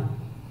lie.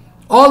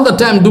 All the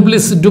time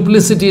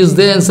duplicity is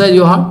there inside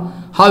your heart.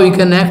 How you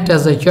can act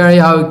as a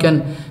Acharya, how you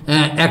can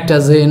act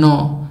as a,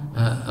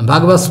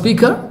 Bhagavad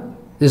speaker.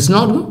 This is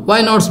not good.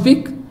 Why not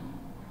speak?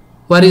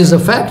 What is the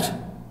fact?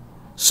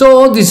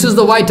 So this is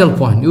the vital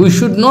point. You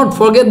should not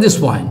forget this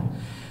point.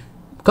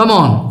 Come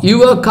on,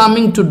 you are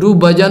coming to do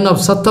bhajan of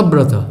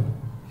Sattabrata.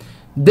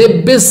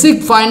 The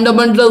basic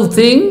fundamental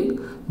thing,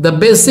 the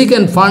basic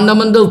and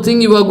fundamental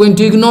thing you are going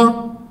to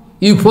ignore.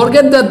 You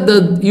forget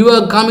that you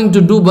are coming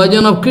to do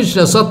bhajan of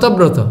Krishna,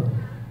 Sattabrata.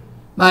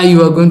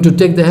 You are going to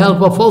take the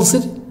help of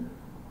falsity.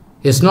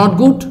 It's not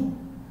good.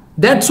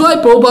 That's why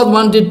Prabhupada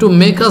wanted to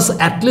make us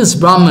at least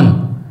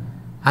Brahman.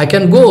 I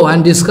can go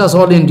and discuss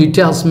all in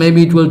details.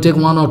 Maybe it will take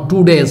 1 or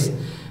 2 days.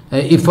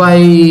 If I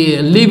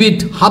leave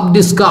it half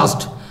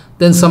discussed,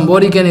 then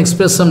somebody can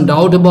express some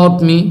doubt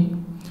about me.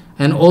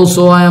 And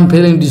also I am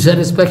feeling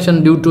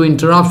dissatisfaction due to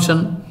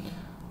interruption.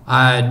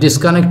 I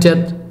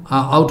disconnected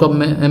out of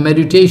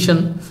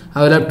meditation.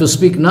 I will have to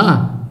speak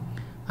now.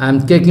 I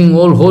am taking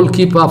whole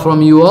kippa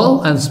from you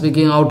all and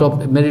speaking out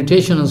of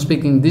meditation and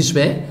speaking this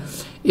way.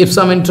 If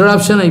some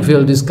interruption, I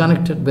feel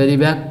disconnected, very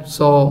bad.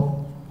 So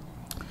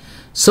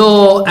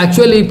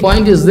actually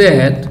point is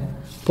that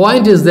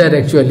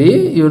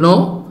actually, you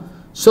know,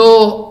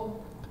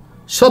 so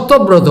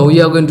Sattabrata, we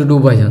are going to do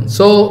bhajan.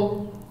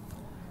 So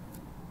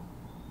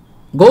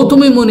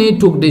Gautami Muni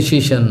took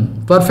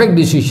decision, perfect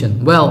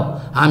decision.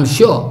 Well, I am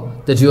sure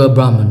that you are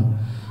Brahman.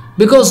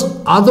 Because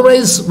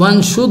otherwise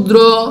one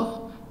Shudra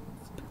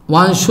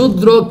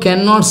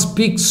cannot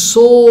speak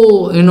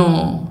so, you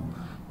know,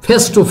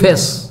 face to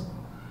face.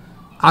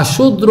 A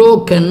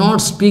Shudra cannot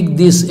speak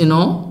this, you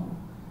know,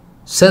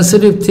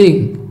 sensitive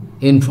thing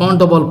in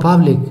front of all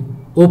public,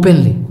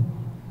 openly.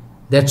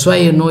 That's why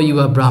you know you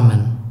are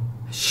Brahman.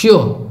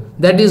 Sure,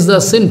 that is the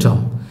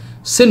symptom.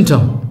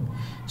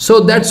 So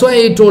that's why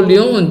I told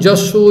you,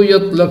 Jashu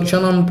yat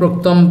lakshanam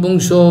praktam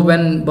pungso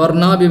when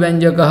varna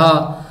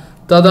vivanjakaha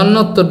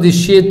tadannatra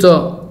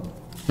dishyeta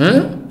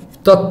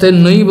tatte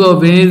naiva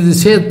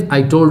vinirdiset,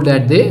 I told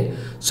that day.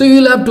 So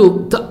you will have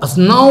to,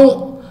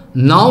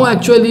 now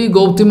actually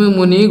Gautami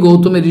Muni,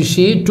 Gautami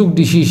Rishi took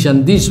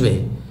decision this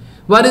way.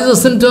 What is the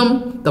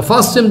symptom? The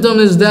first symptom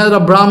is there, a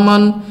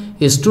Brahman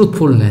is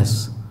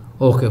truthfulness.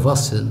 Okay,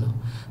 first symptom.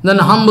 Then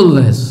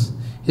humbleness.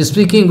 He is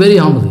speaking very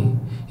humbly.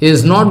 He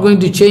is not going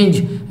to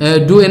change,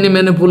 do any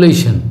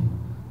manipulation.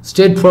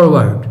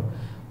 Straightforward.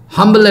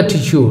 Humble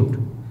attitude.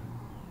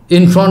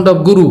 In front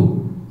of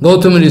Guru.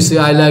 Gautami Rishi,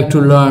 I like to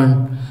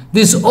learn.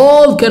 This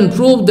all can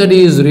prove that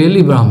he is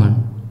really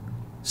Brahman.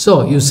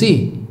 So, you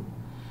see,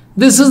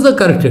 this is the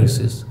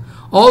characteristics.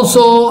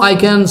 Also, I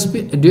can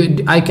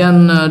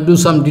do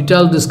some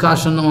detailed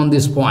discussion on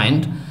this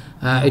point.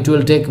 It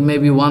will take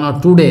maybe 1 or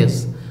 2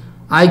 days.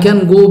 I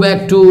can go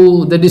back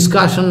to the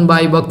discussion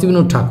by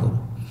Bhaktivinod Thakur.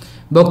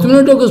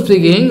 Bhaktivinod Thakur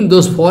speaking,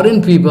 those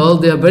foreign people,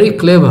 they are very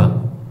clever.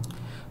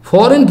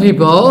 Foreign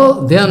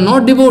people, they are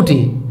not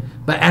devotee,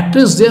 but at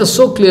least they are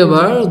so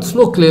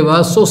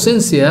clever, so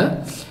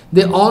sincere.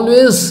 They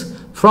always,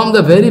 from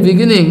the very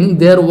beginning,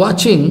 they are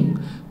watching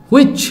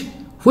which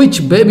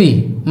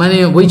baby,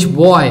 which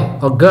boy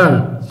or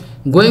girl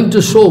going to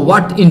show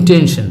what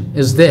intention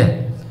is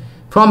there.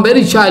 From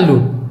very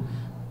childhood.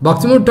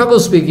 Bhaktivinod Thakur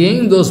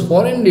speaking, those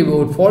foreign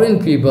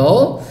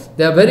people,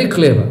 they are very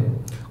clever.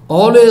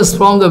 Always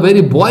from the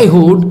very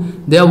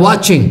boyhood, they are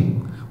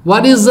watching.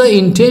 What is the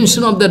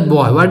intention of that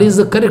boy? What is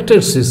the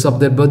characteristics of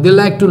that boy? They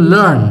like to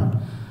learn.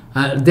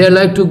 They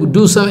like to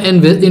do some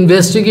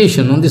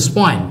investigation on this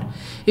point.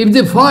 If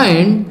they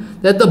find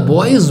that the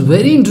boy is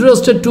very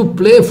interested to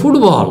play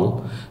football,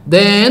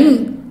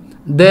 then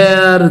they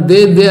are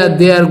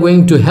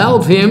going to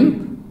help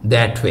him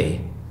that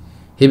way.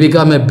 He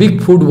become a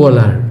big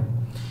footballer.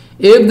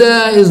 If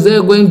they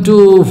are going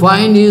to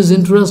find he is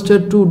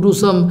interested to do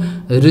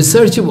some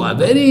research,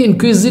 very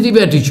inquisitive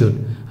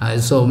attitude.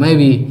 So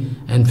maybe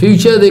in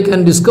future they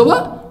can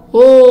discover,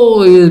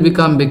 oh, he has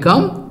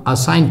become a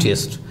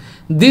scientist.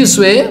 This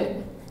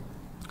way,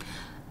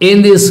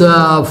 in this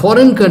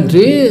foreign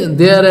country,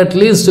 they are at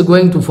least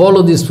going to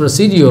follow this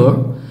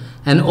procedure.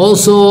 And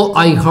also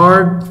I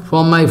heard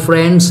from my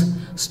friends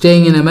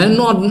staying in America,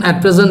 not at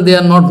present they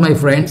are not my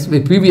friends,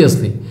 but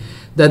previously,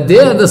 that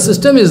there the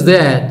system is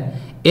that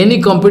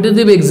any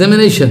competitive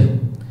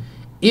examination,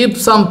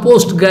 if some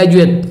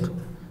postgraduate,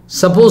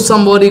 suppose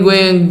somebody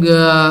going,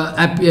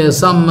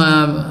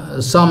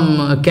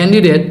 some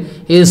candidate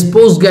is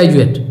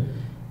postgraduate,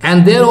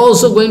 and they are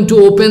also going to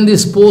open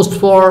this post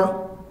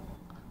for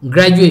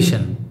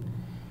graduation.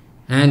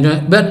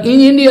 And but in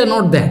India,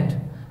 not that.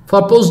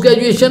 For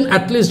post-graduation,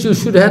 at least you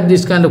should have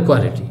this kind of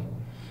quality.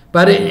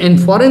 But in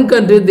foreign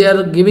country, they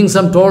are giving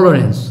some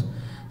tolerance.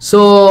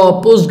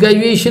 So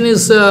post-graduation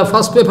is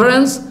first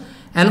preference,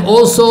 and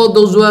also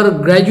those who are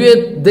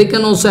graduate, they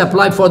can also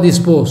apply for this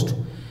post.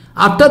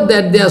 After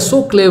that, they are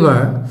so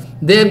clever,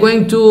 they are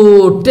going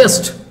to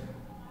test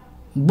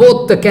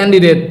both the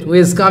candidate who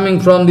is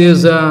coming from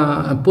this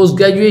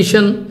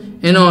post-graduation,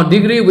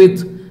 degree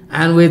with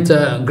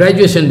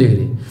graduation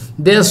degree.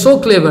 They are so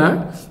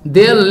clever.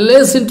 They are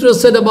less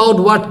interested about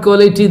what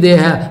quality they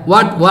have,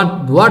 what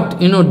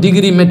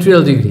degree,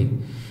 material degree.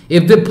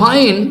 If they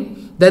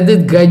find that the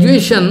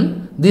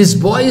graduation, this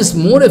boy is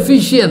more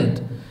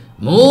efficient,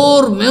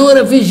 more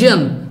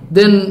efficient,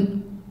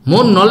 then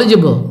more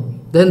knowledgeable,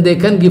 then they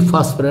can give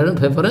first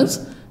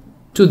preference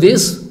to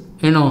this,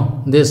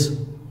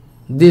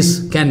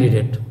 this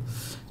candidate.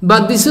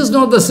 But this is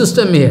not the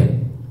system here.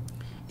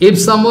 If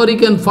somebody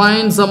can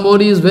find,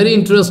 somebody is very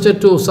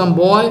interested to, some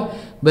boy,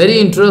 very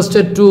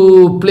interested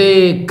to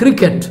play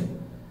cricket,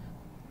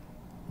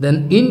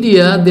 then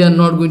India, they are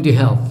not going to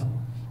help.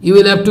 You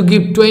will have to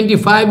give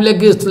 25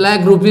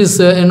 lakh rupees,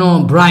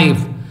 bribe.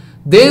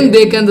 Then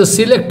the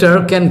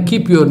selector can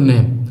keep your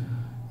name.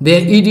 They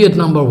are idiot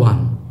number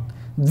one.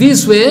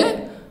 This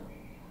way,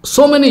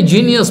 so many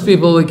genius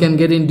people we can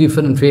get in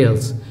different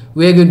fields.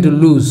 We are going to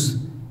lose.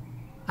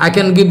 I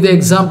can give the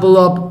example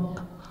of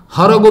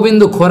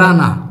Haragobind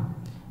Khorana.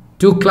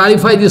 To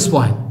clarify this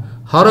point,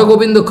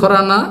 Haragobind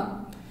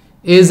Khorana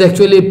is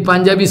actually a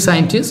Punjabi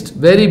scientist,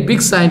 very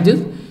big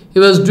scientist. He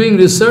was doing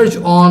research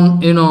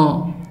on,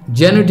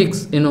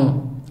 genetics,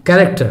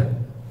 character.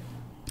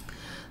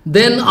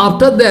 Then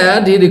after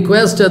that, he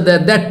requested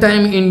that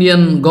time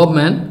Indian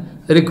government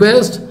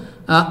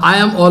I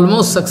am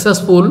almost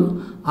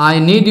successful. I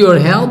need your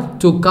help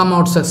to come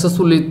out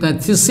successfully with my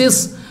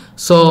thesis.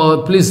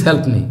 So please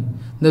help me.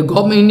 The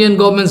Indian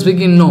government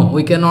speaking, no,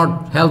 we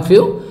cannot help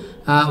you.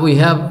 We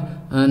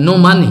have no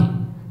money.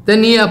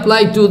 Then he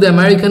applied to the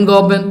American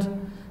government.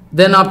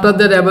 Then after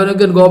that,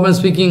 American government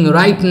speaking,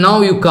 right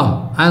now you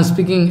come. I am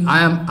speaking,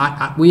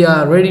 we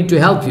are ready to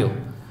help you.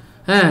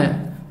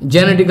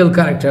 Genetical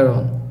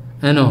character,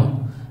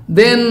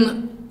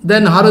 Then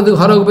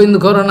Haragobind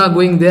Khorana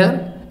going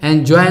there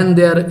and join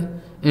their,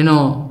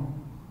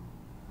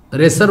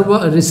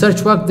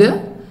 research work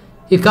there.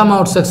 He come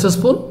out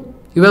successful.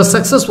 He was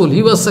successful.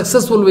 He was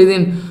successful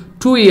within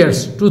 3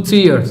 years.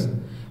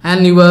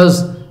 And he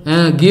was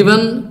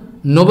given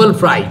Nobel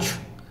Prize.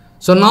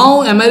 So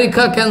now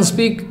America can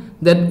speak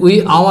that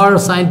our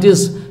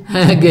scientists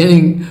are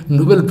getting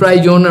Nobel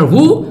Prize honor.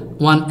 Who?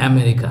 One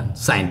American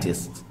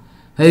scientist.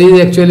 He is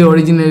actually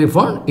originally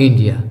from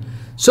India.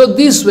 So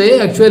this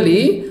way,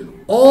 actually,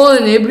 all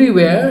and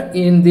everywhere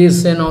in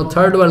this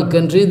third world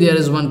country, there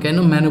is one kind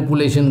of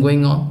manipulation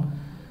going on.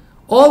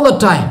 All the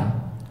time.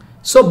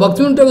 So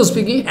Bhaktivinod Thakur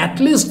speaking, at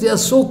least they are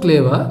so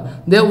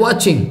clever, they are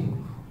watching.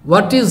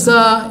 What is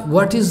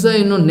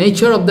the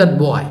nature of that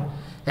boy?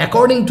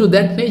 According to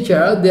that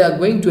nature, they are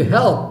going to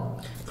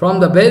help from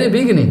the very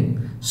beginning.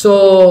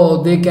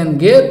 So they can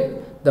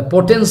get the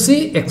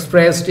potency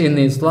expressed in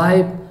his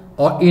life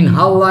or in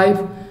her life.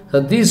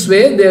 So this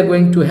way they are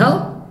going to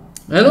help.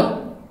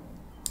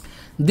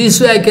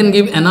 This way I can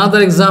give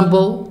another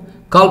example.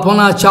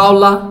 Kalpana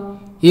Chawla,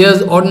 he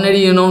is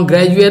ordinary,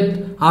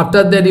 graduate.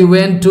 After that he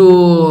went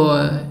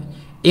to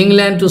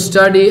England to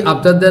study.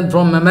 After that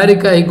from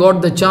America he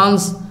got the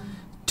chance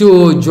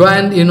to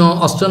join,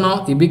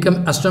 astronaut. He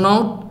became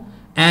astronaut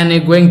and he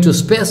going to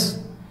space.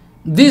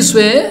 This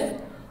way,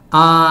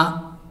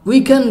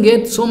 we can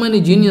get so many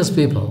genius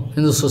people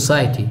in the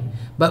society.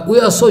 But we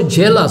are so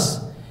jealous.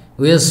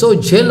 We are so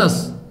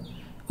jealous.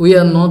 We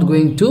are not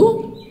going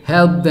to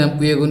help them.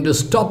 We are going to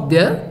stop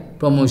their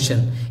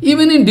promotion.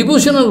 Even in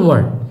devotional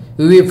world,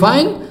 we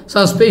find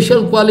some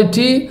special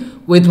quality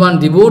with one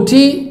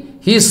devotee.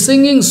 He is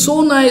singing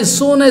so nice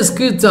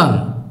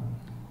kirtan.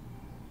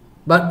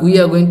 But we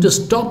are going to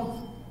stop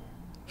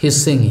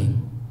his singing.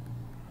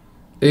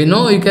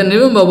 You can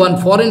remember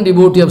one foreign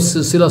devotee of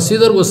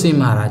Srila Goswami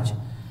Maharaj.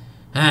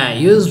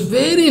 He is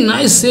very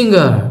nice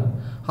singer.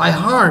 I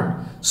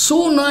heard,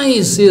 so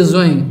nice he is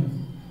doing.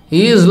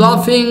 He is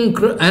laughing,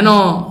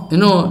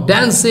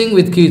 dancing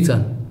with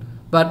kirtan.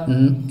 But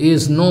he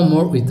is no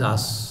more with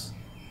us.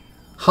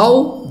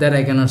 How? That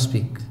I cannot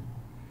speak.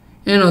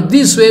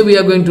 This way we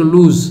are going to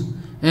lose.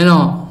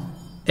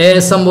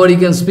 Somebody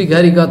can speak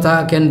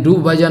Harikatha, can do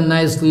bhajan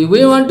nicely.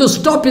 We want to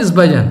stop his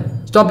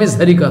bhajan, stop his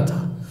Harikatha.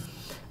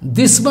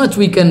 This much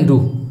we can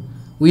do.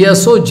 We are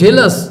so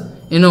jealous,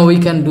 we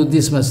can do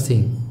this much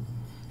thing.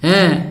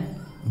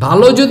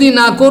 Bhalo jodi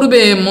na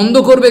korbe,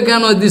 mondo korbe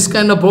keno, this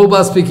kind of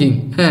Prabhupada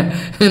speaking.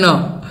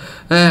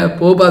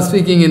 Prabhupada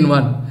speaking in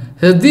one.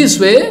 So this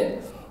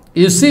way,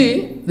 you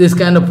see, this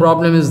kind of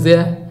problem is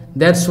there.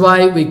 That's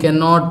why we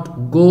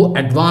cannot go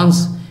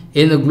advance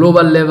in the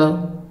global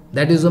level.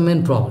 That is the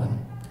main problem.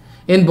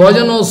 In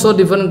bhajan also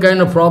different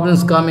kind of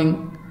problems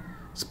coming.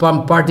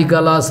 Some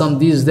partikala, some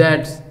this,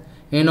 that.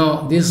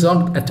 This is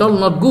not, at all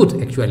not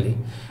good actually.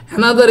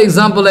 Another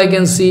example I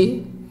can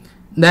see,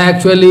 that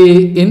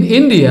actually in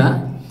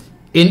India,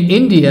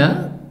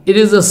 it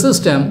is a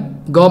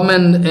system,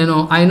 government,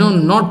 I know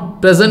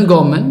not present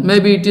government,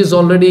 maybe it is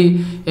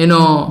already,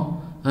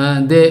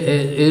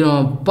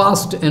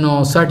 passed,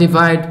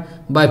 certified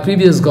by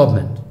previous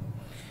government.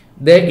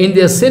 They, in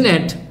their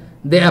Senate,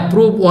 they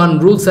approve one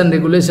rules and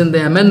regulation,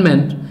 the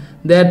amendment,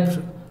 that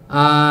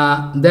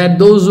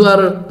those who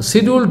are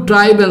scheduled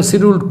tribe and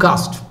scheduled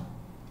caste,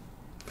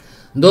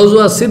 those who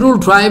are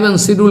scheduled tribe and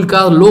scheduled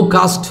caste, low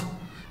caste,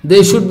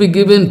 they should be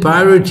given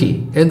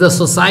priority in the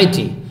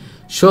society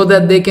so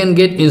that they can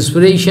get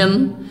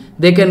inspiration,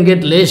 they can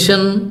get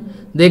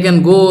lesson, they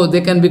can go, they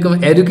can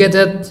become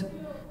educated.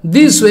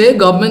 This way,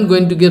 government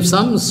going to give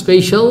some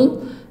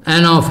special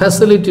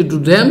facility to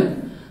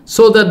them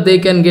so that they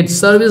can get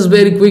service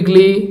very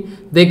quickly,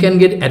 they can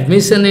get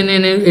admission in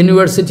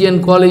university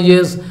and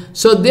colleges.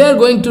 So they are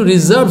going to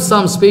reserve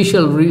some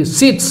special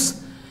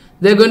seats.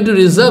 They are going to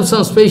reserve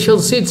some special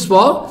seats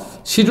for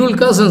scheduled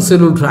castes and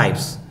scheduled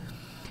tribes.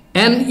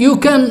 And you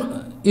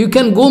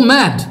can go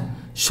mad,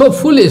 so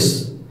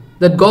foolish.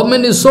 That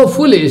government is so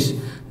foolish,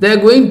 they are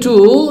going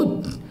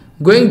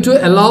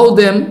to allow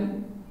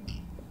them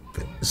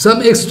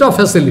some extra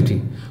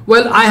facility.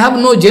 Well, I have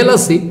no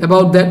jealousy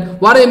about that.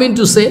 What I mean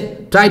to say,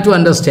 try to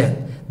understand.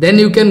 Then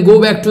you can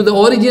go back to the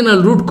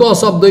original root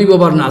cause of Daiva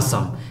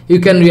Varnasam. You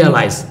can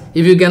realize,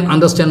 if you can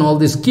understand all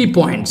these key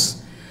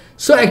points.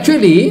 So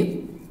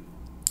actually,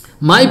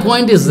 my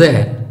point is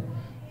that,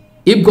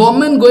 if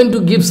government going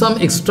to give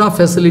some extra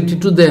facility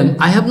to them,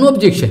 I have no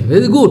objection,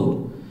 very good.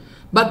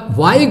 But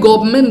why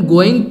government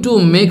going to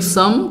make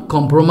some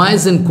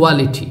compromise in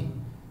quality?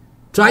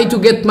 Try to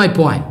get my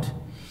point.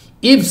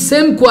 If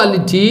same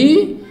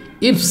quality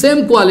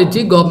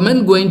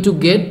government going to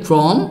get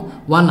from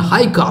one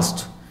high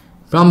caste,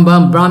 from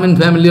Brahmin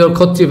family or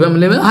Khatri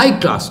family, high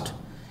caste,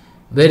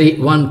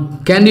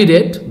 one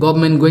candidate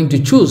government going to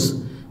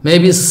choose,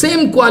 maybe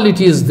same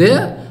quality is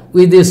there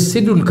with this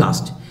scheduled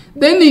caste,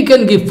 then he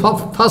can give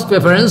first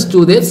preference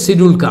to the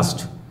scheduled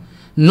caste.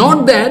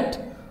 Not that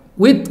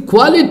with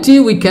quality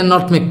we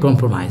cannot make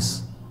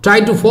compromise.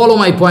 Try to follow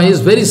my point, it's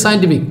very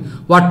scientific.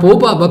 What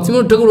Prabhupada,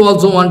 Bhaktivinod Thakur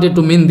also wanted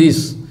to mean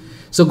this.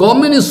 So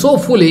government is so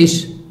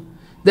foolish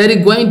that it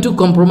is going to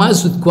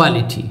compromise with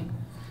quality.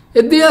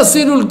 If they are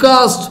scheduled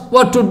caste,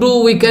 what to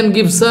do? We can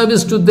give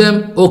service to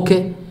them,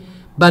 okay.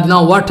 But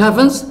now what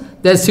happens?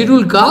 The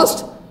scheduled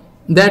caste,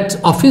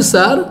 that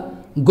officer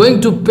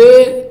going to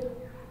pay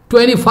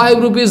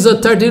 25 rupees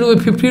or 30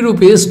 rupees, 50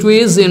 rupees to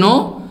his,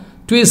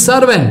 to his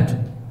servant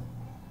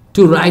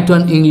to write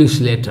an English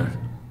letter.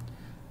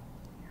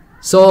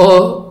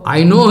 So,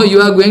 I know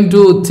you are going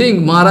to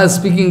think, Maharaj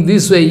speaking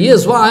this way.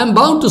 Yes, well, I am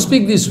bound to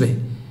speak this way.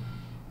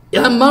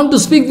 I am bound to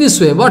speak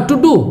this way. What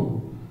to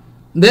do?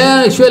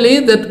 There actually,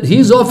 that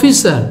his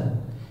officer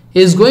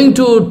is going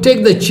to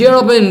take the chair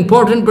of an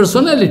important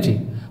personality,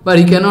 but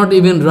he cannot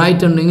even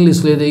write an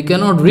English letter. He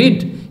cannot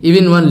read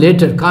even one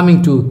letter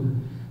coming to.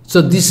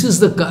 So this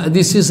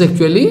is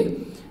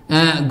actually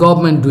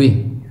government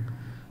doing.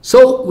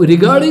 So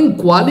regarding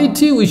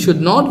quality, we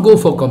should not go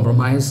for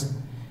compromise.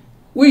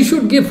 We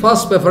should give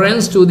first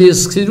preference to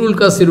this scheduled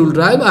caste, scheduled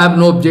tribe. I have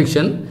no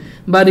objection.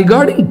 But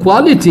regarding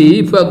quality,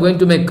 if we are going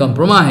to make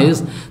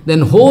compromise,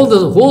 then the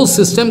whole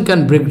system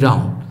can break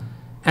down.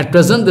 At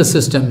present, the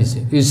system is,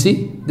 you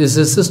see, this is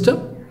a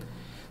system.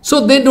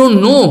 So they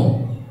don't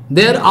know.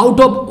 They are out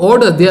of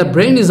order. Their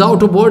brain is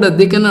out of order.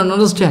 They cannot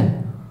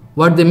understand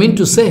what they mean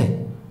to say.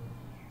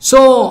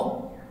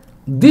 So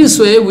this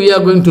way we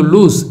are going to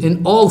lose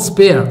in all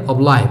sphere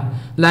of life,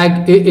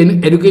 like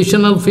in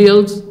educational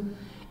fields,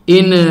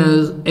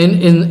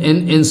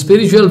 in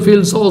spiritual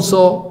fields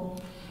also,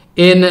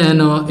 in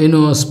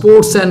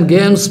sports and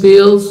games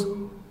fields,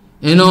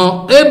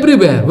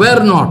 everywhere.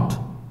 Where not?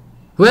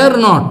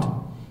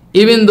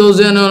 Even those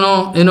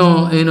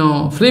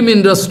film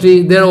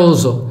industry, there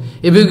also.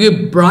 If you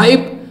give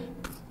bribe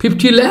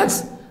 50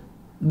 lakhs,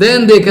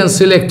 then they can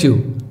select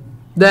you.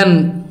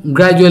 Then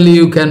gradually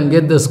you can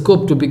get the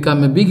scope to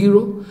become a big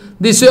hero.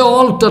 This way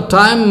all the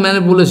time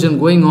manipulation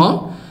going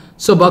on.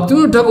 So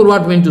Bhaktivinod Thakur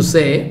what meant to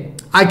say,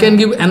 I can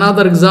give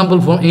another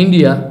example from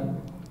India.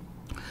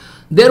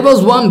 There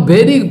was one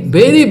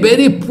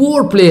very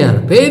poor player,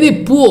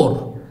 very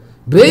poor.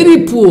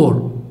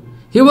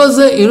 He was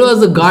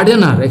a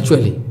gardener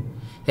actually.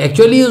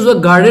 Actually he was a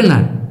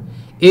gardener.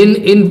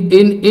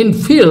 In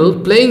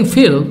field, playing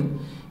field,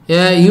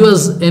 he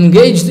was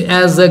engaged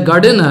as a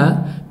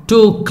gardener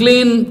to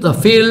clean the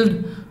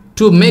field,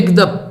 to make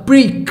the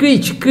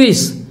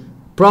crease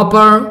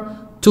proper,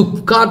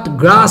 to cut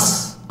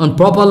grass on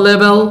proper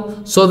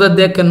level so that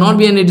there cannot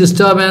be any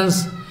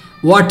disturbance,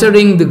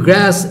 watering the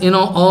grass,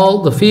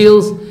 all the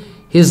fields.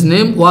 His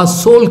name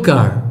was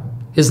Solkar.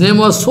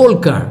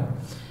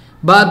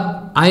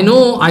 But I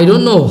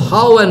don't know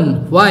how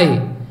and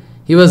why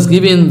he was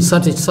given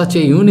such a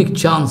unique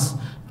chance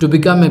to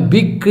become a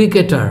big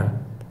cricket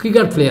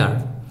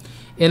player.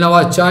 In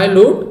our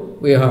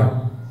childhood, we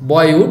heard,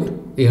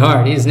 boyhood, we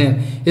heard his name.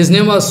 His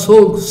name was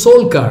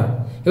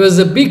Solkar. He was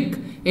a big,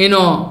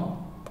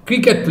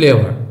 cricket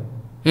player.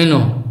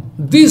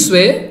 This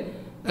way,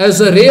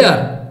 as a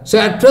rare. So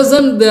at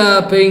present, they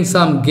are playing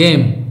some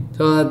game.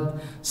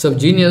 So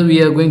genius,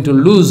 we are going to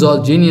lose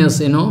all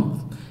genius,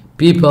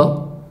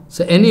 people.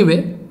 So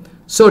anyway,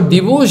 so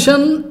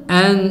devotion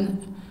and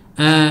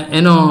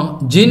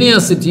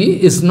geniusity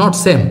is not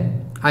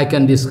same. I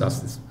can discuss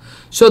this.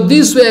 So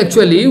this way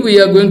actually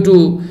we are going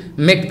to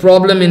make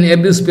problem in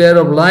every sphere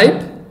of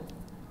life.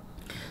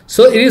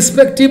 So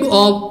irrespective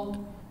of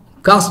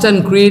caste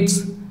and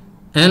creeds,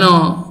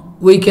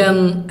 we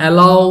can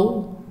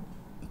allow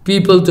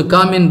people to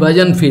come in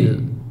bhajan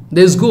field.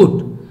 This is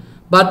good.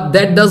 But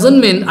that doesn't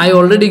mean, I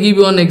already give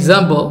you an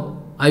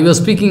example. I was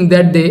speaking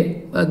that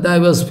day, but I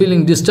was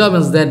feeling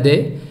disturbance that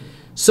day.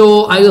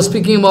 So I was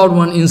speaking about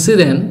one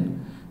incident.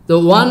 the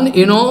one,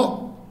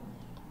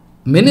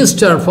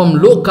 minister from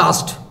low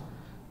caste,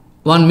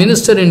 one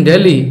minister in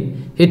Delhi,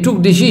 he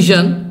took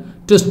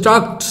decision to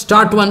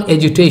start one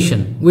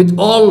agitation with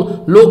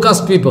all low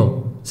caste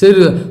people. So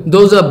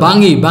those are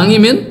Bangi.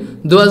 Bangi means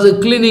those are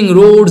cleaning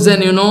roads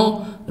and,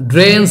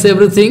 drains,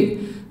 everything.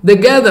 They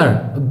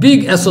gather,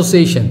 big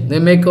association. They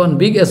make one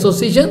big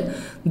association.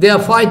 They are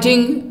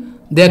fighting,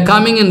 they are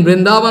coming in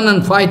Vrindavan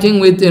and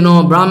fighting with,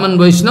 Brahman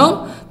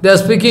Vaishnava. They are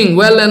speaking,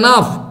 well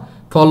enough.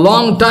 For a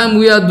long time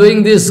we are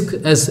doing this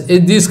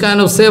kind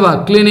of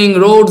seva, cleaning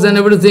roads and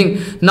everything.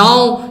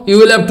 Now you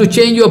will have to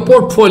change your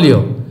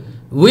portfolio.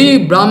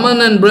 We, Brahman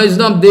and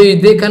Vaishnava,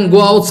 they can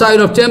go outside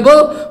of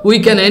temple. We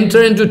can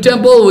enter into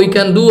temple. We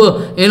can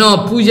do,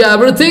 puja,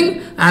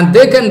 everything. And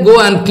they can go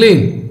and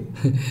clean.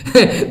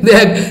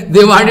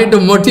 They wanted to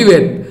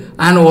motivate,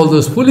 and all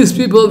those foolish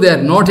people, they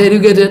are not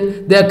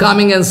educated, they are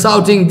coming and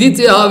shouting,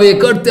 Ditya have,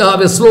 Karte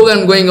have,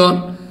 slogan going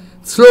on.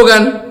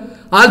 Slogan.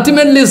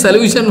 Ultimately,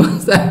 solution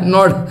was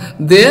not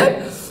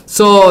there.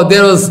 So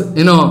there was,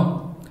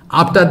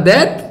 after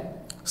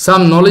that,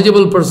 some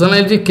knowledgeable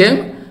personality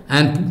came,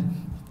 and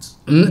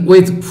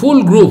with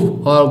full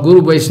group or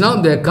Guru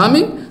Vaishnava, they are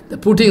coming, they are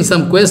putting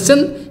some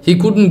question, he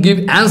couldn't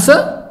give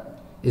answer.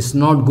 It's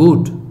not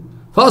good.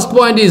 First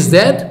point is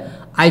that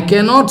I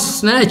cannot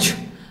snatch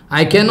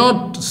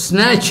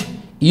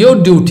your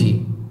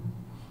duty.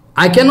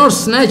 I cannot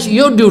snatch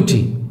your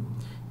duty.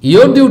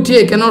 Your duty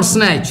I cannot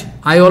snatch.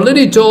 I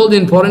already told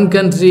in foreign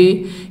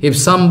country, if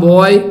some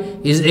boy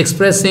is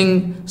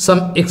expressing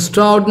some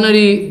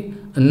extraordinary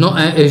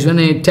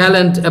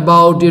talent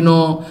about,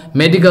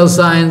 medical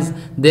science,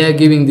 they are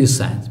giving this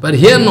science. But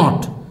here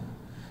not.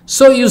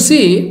 So you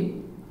see,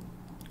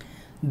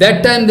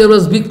 that time there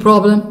was big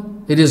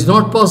problem. It is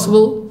not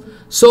possible.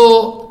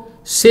 So,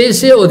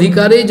 Sese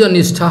adhikare jo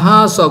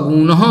nishtaha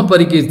sagunaha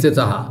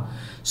parikirtitaha.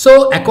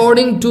 So,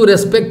 according to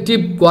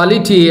respective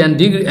quality and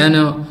degree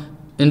and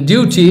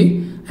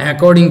duty,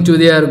 according to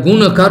their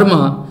guna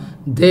karma,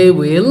 they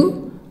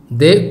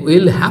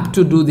will have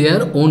to do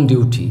their own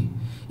duty.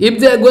 If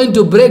they are going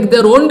to break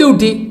their own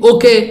duty,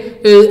 okay,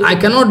 I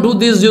cannot do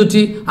this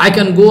duty, I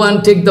can go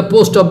and take the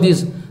post of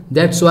this.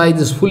 That's why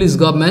this foolish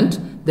government,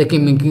 they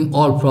keep making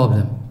all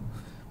problem.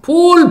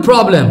 Full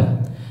problem.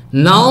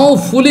 Now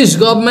foolish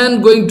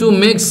government going to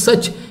make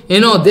such,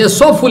 they are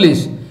so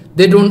foolish,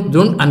 they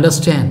don't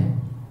understand.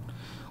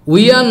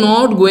 We are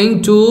not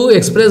going to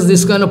express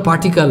this kind of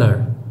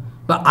particular,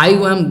 but I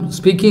am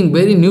speaking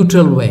very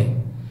neutral way.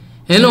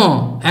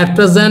 At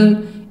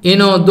present,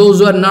 those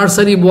who are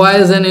nursery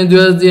boys and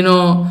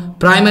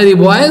primary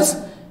boys,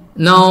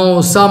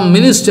 now some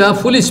minister,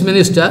 foolish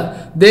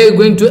minister, they are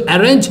going to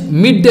arrange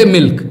midday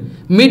milk.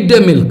 Midday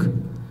milk.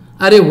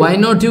 Are, why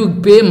not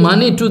you pay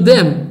money to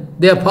them?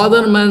 Their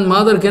father and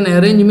mother can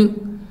arrange milk.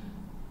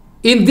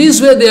 In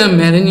this way they are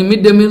arranging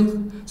midday milk.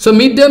 So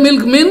midday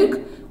milk,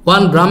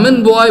 one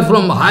Brahmin boy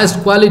from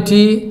highest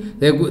quality,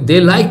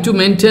 they like to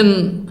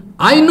maintain.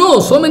 I know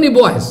so many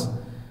boys.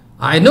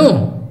 I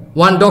know.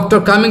 One doctor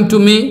coming to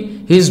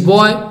me, his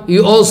boy, he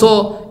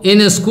also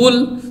in a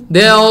school,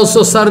 they are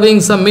also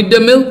serving some midday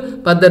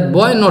milk, but that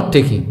boy not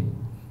taking.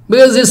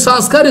 Because his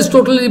sanskar is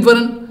totally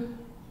different.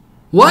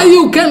 Why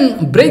you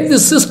can break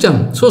this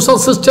system, social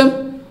system?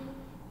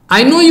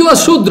 I know you are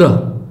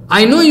Shudra.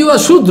 I know you are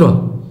Shudra.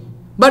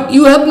 But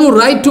you have no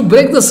right to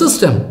break the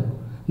system.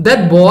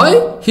 That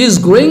boy, he is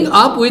growing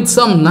up with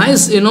some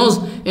nice,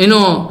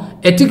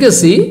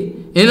 efficacy,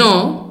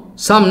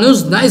 some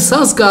nice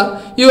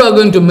sanskar. You are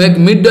going to make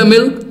midday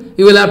milk.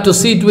 You will have to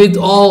sit with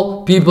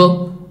all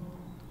people,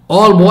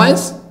 all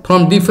boys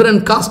from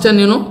different caste and,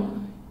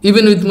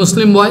 even with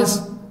Muslim boys.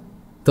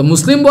 The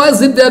Muslim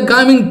boys, if they are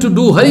coming to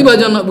do Hari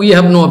Bhajan, we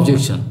have no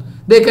objection.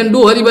 They can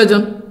do Hari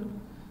Bhajan.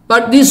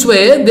 But this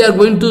way, they are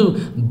going to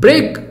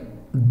break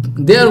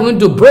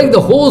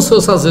the whole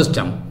social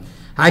system.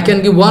 I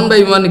can give one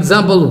by one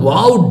example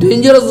how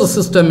dangerous the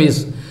system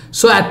is.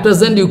 So at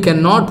present, you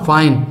cannot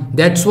find.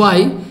 That's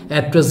why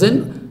at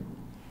present,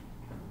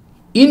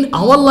 in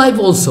our life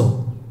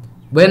also,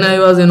 when I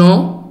was,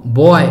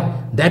 boy,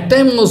 that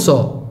time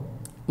also,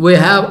 we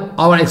have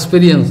our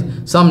experience,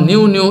 some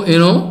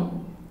new,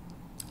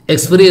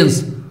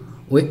 experience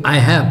I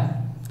have.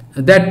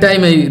 At that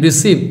time I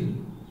received,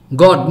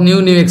 got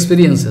new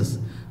experiences,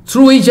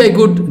 through which I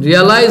could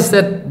realize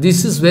that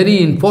this is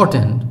very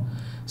important.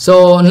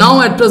 So now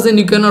at present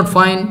you cannot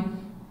find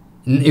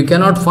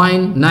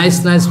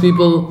nice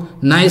people,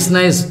 nice,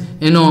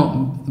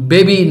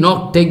 baby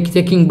not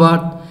taking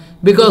birth,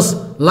 because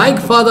like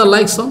father,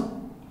 like son,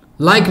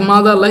 like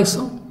mother, like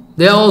son,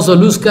 they also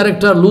lose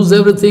character, lose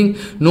everything,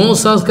 no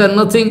sanskar,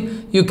 nothing.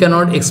 You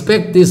cannot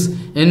expect this,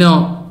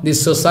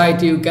 this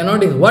society, you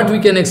cannot, what we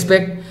can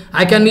expect?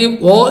 I can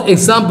give all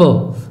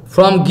example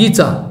from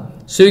Gita.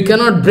 So you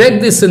cannot break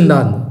this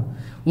Siddhanta.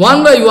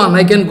 One by one,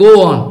 I can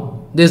go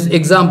on this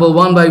example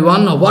one by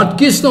one of what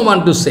Krishna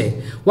want to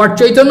say, what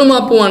Chaitanya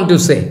Mahaprabhu want to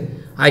say.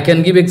 I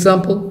can give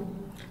example.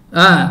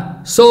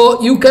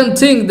 So you can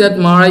think that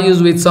Maharaj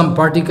is with some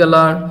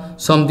particular,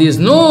 some this.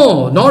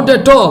 No, not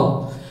at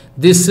all.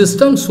 This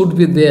system should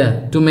be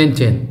there to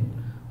maintain.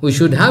 We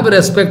should have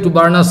respect to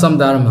Varnasam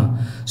Dharma.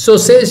 So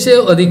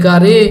Seshe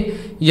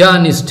Adhikare Ya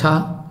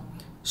Nishtha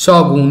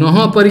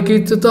Sagunaha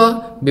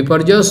Parikritata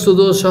Viparjastu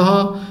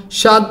Dosaha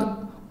Shad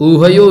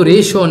Uhayo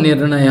Resho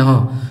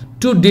Nirnayaha.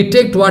 To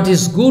detect what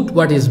is good,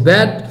 what is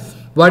bad,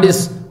 what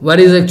is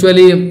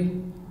actually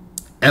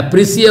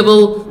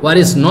appreciable, what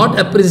is not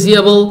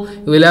appreciable,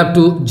 you will have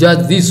to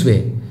judge this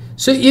way.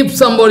 So if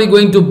somebody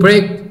going to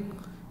break,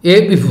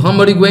 if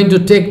somebody going to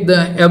take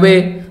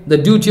away the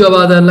duty of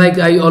other, like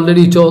I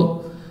already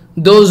told,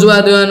 those who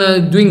are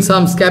doing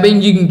some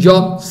scavenging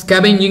job,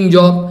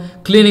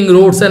 cleaning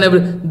roads and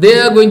everything, they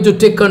are going to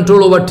take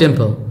control over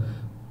temple.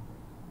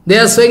 They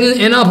are saying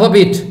enough of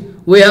it.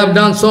 We have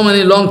done so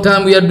many long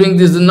time, we are doing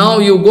this. Now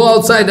you go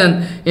outside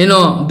and,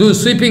 do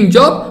sweeping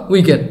job,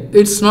 we can.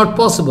 It's not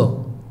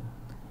possible.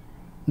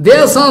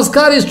 Their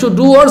sanskar is to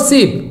do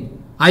worship.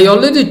 I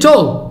already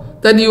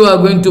told that you are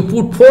going to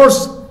put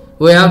force.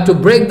 We have to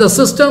break the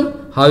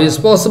system. How is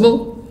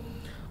possible?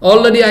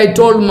 Already I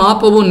told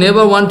Mahaprabhu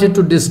never wanted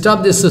to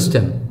disturb the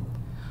system.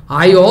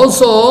 I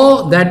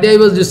also, that day I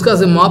was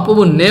discussing,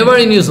 Mahaprabhu never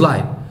in his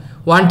life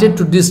wanted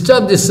to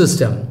disturb this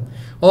system.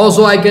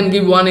 Also, I can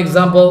give one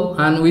example,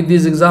 and with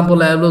this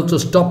example I will to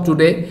stop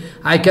today.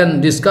 I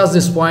can discuss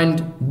this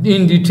point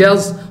in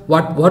details,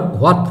 what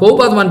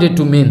Prabhupada wanted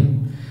to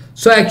mean.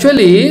 So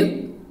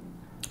actually,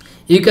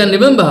 you can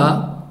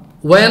remember,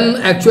 when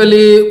our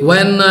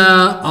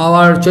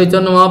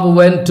Chaitanya Mahaprabhu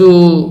went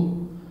to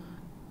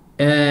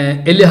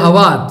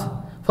Allahabad,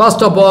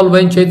 first of all,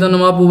 when Chaitanya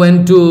Mahaprabhu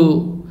went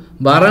to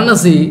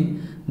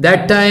Varanasi,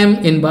 that time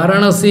in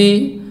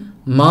Varanasi,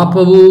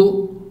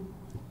 Mahaprabhu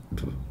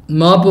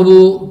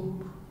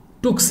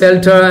took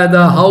shelter at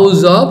the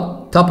house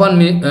of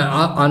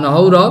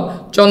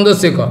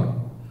Chandrasekhar.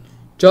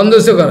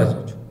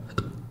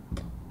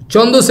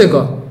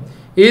 Chandrasekhar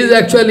is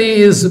actually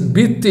his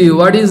Bhakti.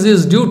 What is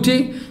his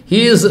duty?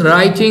 He is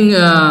writing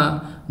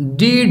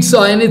deeds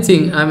or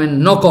anything. I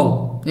mean,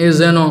 nakal. He is,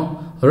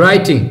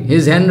 writing.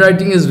 His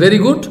handwriting is very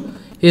good.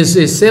 His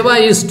seva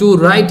is to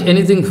write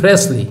anything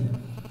freshly.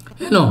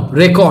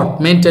 Record,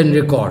 maintain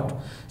record.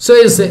 So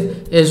he is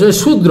a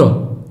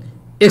Shudra.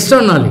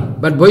 Externally,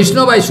 but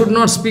Vaishnava, I should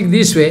not speak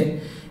this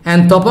way.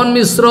 And Tapan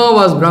Misra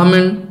was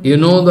Brahmin. You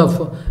know the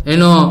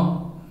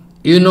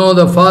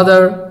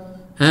father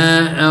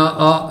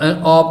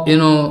of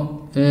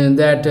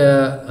that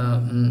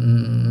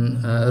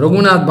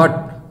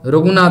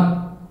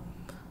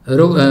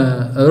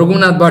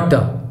Raghunath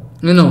Bhatta.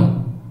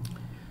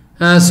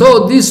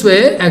 So this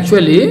way,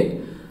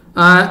 actually,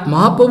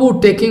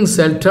 Mahaprabhu taking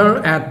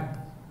shelter at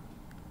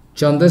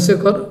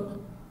Chandrasekhar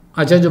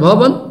Acharya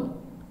Bhavan,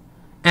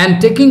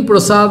 and taking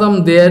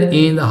prasadam there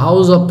in the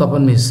house of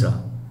Tapan Misra.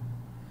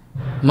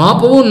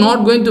 Mahaprabhu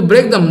not going to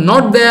break them,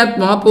 not that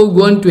Mahaprabhu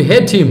going to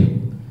hate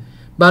him,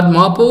 but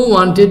Mahaprabhu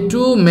wanted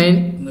to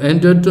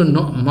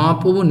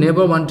Mahaprabhu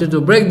never wanted to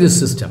break this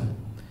system.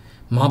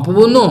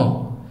 Mahaprabhu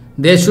no,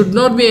 there should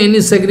not be any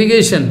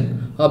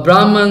segregation of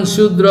Brahman,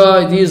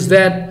 Shudra, this,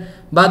 that,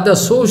 but the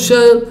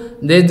social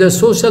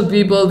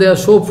people, they are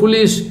so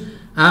foolish.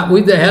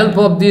 With the help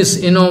of this,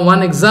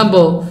 one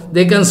example,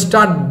 they can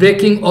start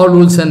breaking all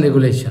rules and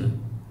regulation.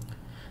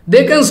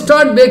 They can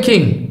start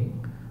breaking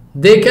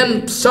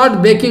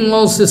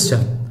all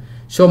system.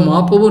 So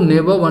Mahaprabhu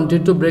never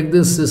wanted to break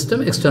this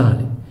system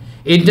externally.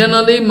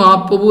 Internally,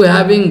 Mahaprabhu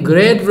having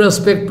great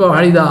respect for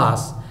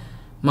Haridas.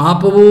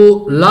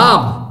 Mahaprabhu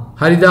loved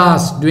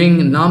Haridas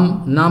doing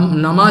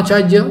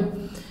Namacharya.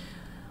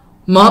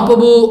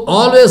 Mahaprabhu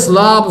always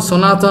loved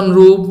Sanatan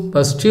Roop,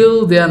 but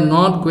still they are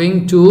not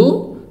going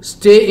to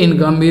stay in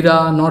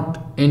Gambhira, not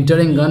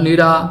entering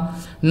Gambhira,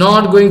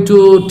 not going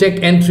to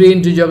take entry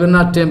into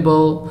Jagannath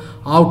temple.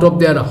 Out of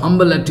their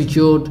humble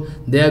attitude,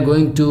 they are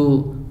going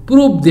to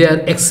prove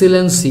their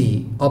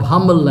excellency of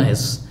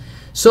humbleness.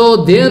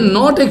 So they are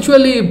not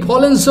actually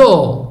fallen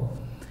soul.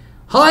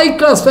 High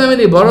class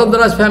family,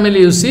 Bharadwaj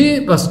family, you see,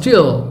 but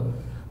still,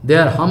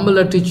 their humble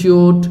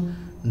attitude,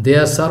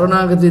 their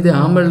Saranagati, their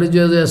humble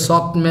attitude, their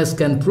softness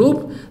can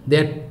prove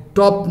they are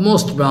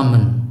topmost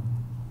Brahman.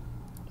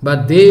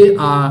 But they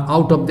are,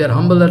 out of their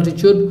humble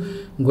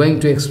attitude, going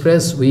to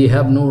express, we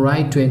have no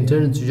right to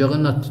enter into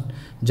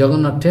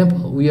Jagannath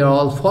temple. We are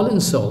all fallen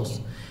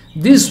souls.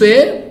 This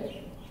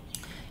way,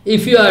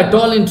 if you are at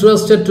all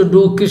interested to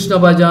do Krishna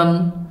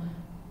bhajan,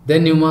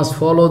 then you must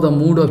follow the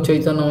mood of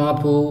Chaitanya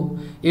Mahaprabhu.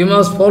 You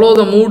must follow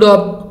the mood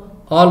of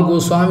all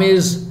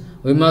Goswamis.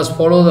 We must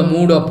follow the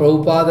mood of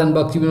Prabhupada and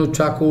Bhaktivinod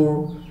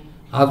Thakur.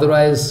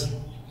 Otherwise,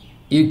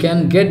 you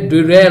can get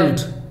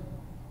derailed.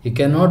 You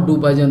cannot do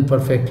bhajan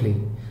perfectly.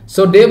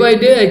 So day by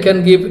day I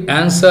can give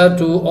answer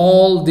to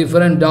all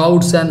different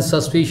doubts and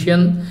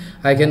suspicion.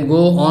 I can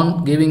go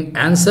on giving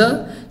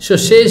answer. So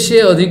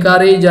Sheshe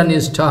Adhikare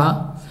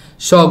Janistha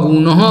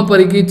Sagunaha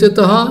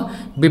Parikitataha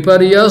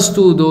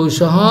Viparyastu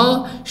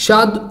Doshaha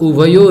Shad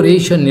Uvayo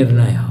Resha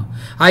Nirnaya.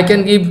 I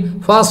can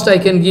give, first I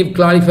can give,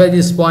 clarify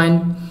this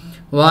point,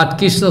 what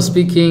Krishna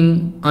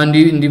speaking, and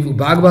in the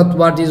Bhagavad,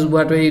 what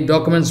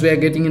documents we are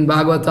getting in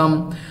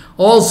Bhagavatam.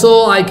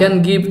 Also, I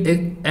can give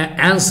an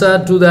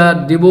answer to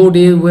the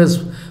devotee who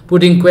is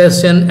putting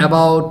question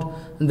about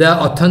the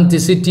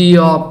authenticity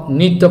of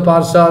Nitya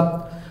Parshad,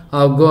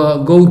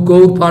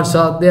 Gaur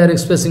Parshad. They are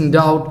expressing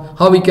doubt.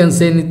 How we can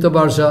say Nitya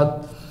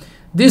Parshad?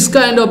 This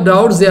kind of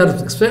doubts they are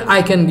expressing.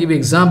 I can give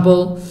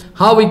example.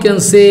 How we can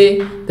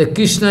say that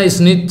Krishna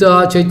is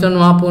Nitya, Chaitanya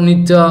Mahaprabhu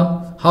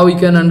Nitya. How we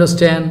can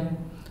understand?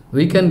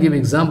 We can give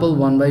example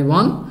one by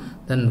one.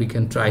 Then we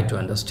can try to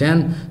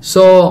understand.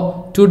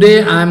 So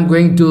today I am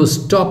going to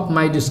stop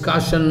my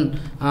discussion,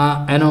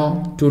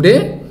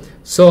 today.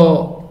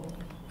 So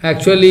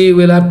actually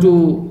we'll have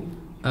to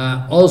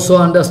also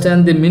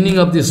understand the meaning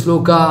of this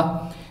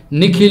sloka.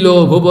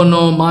 Nikhilo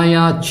bhuvano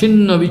maya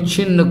chinna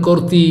vichinna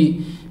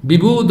korti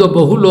vibhuda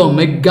bahulo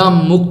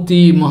meggam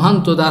mukti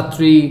mahanto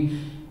datri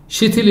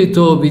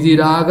shithilito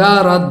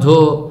vidiraga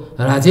radho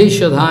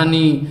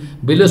rajeshadhani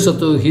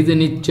Bilasato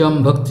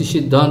hidanityam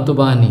Bhaktisiddhanta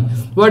bani.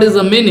 What is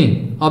the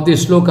meaning of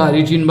this sloka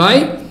written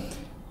by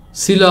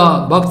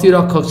Srila Bhakti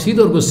Rakhak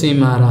Sridhar Goswami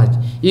Maharaj?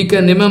 You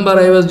can remember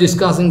I was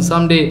discussing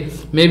someday,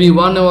 maybe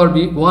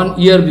 1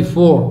 year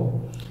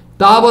before.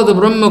 Tavat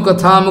Brahma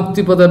Katha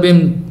Mukti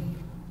Padabim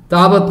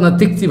Tavat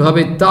Natikti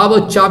Bhavet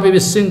Tavat Chapi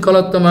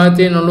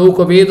Visinkalattamate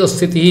Naloka Veda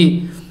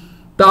Sthiti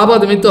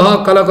Tavat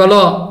Mitaha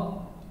Kalakala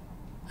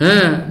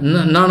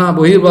Nana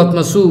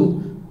Bhirvatmasu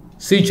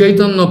Sri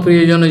Chaitanya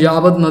Priyajana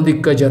Yavad na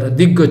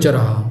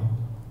Diggachara.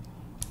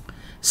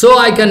 So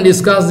I can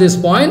discuss this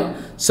point.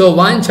 So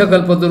Vancha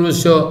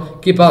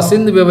Kalpatarusya Kipa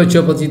Sindhu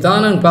Vyavacha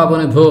Patitanang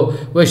Pavanebho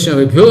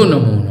Vaishnavibhyo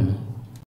Namo.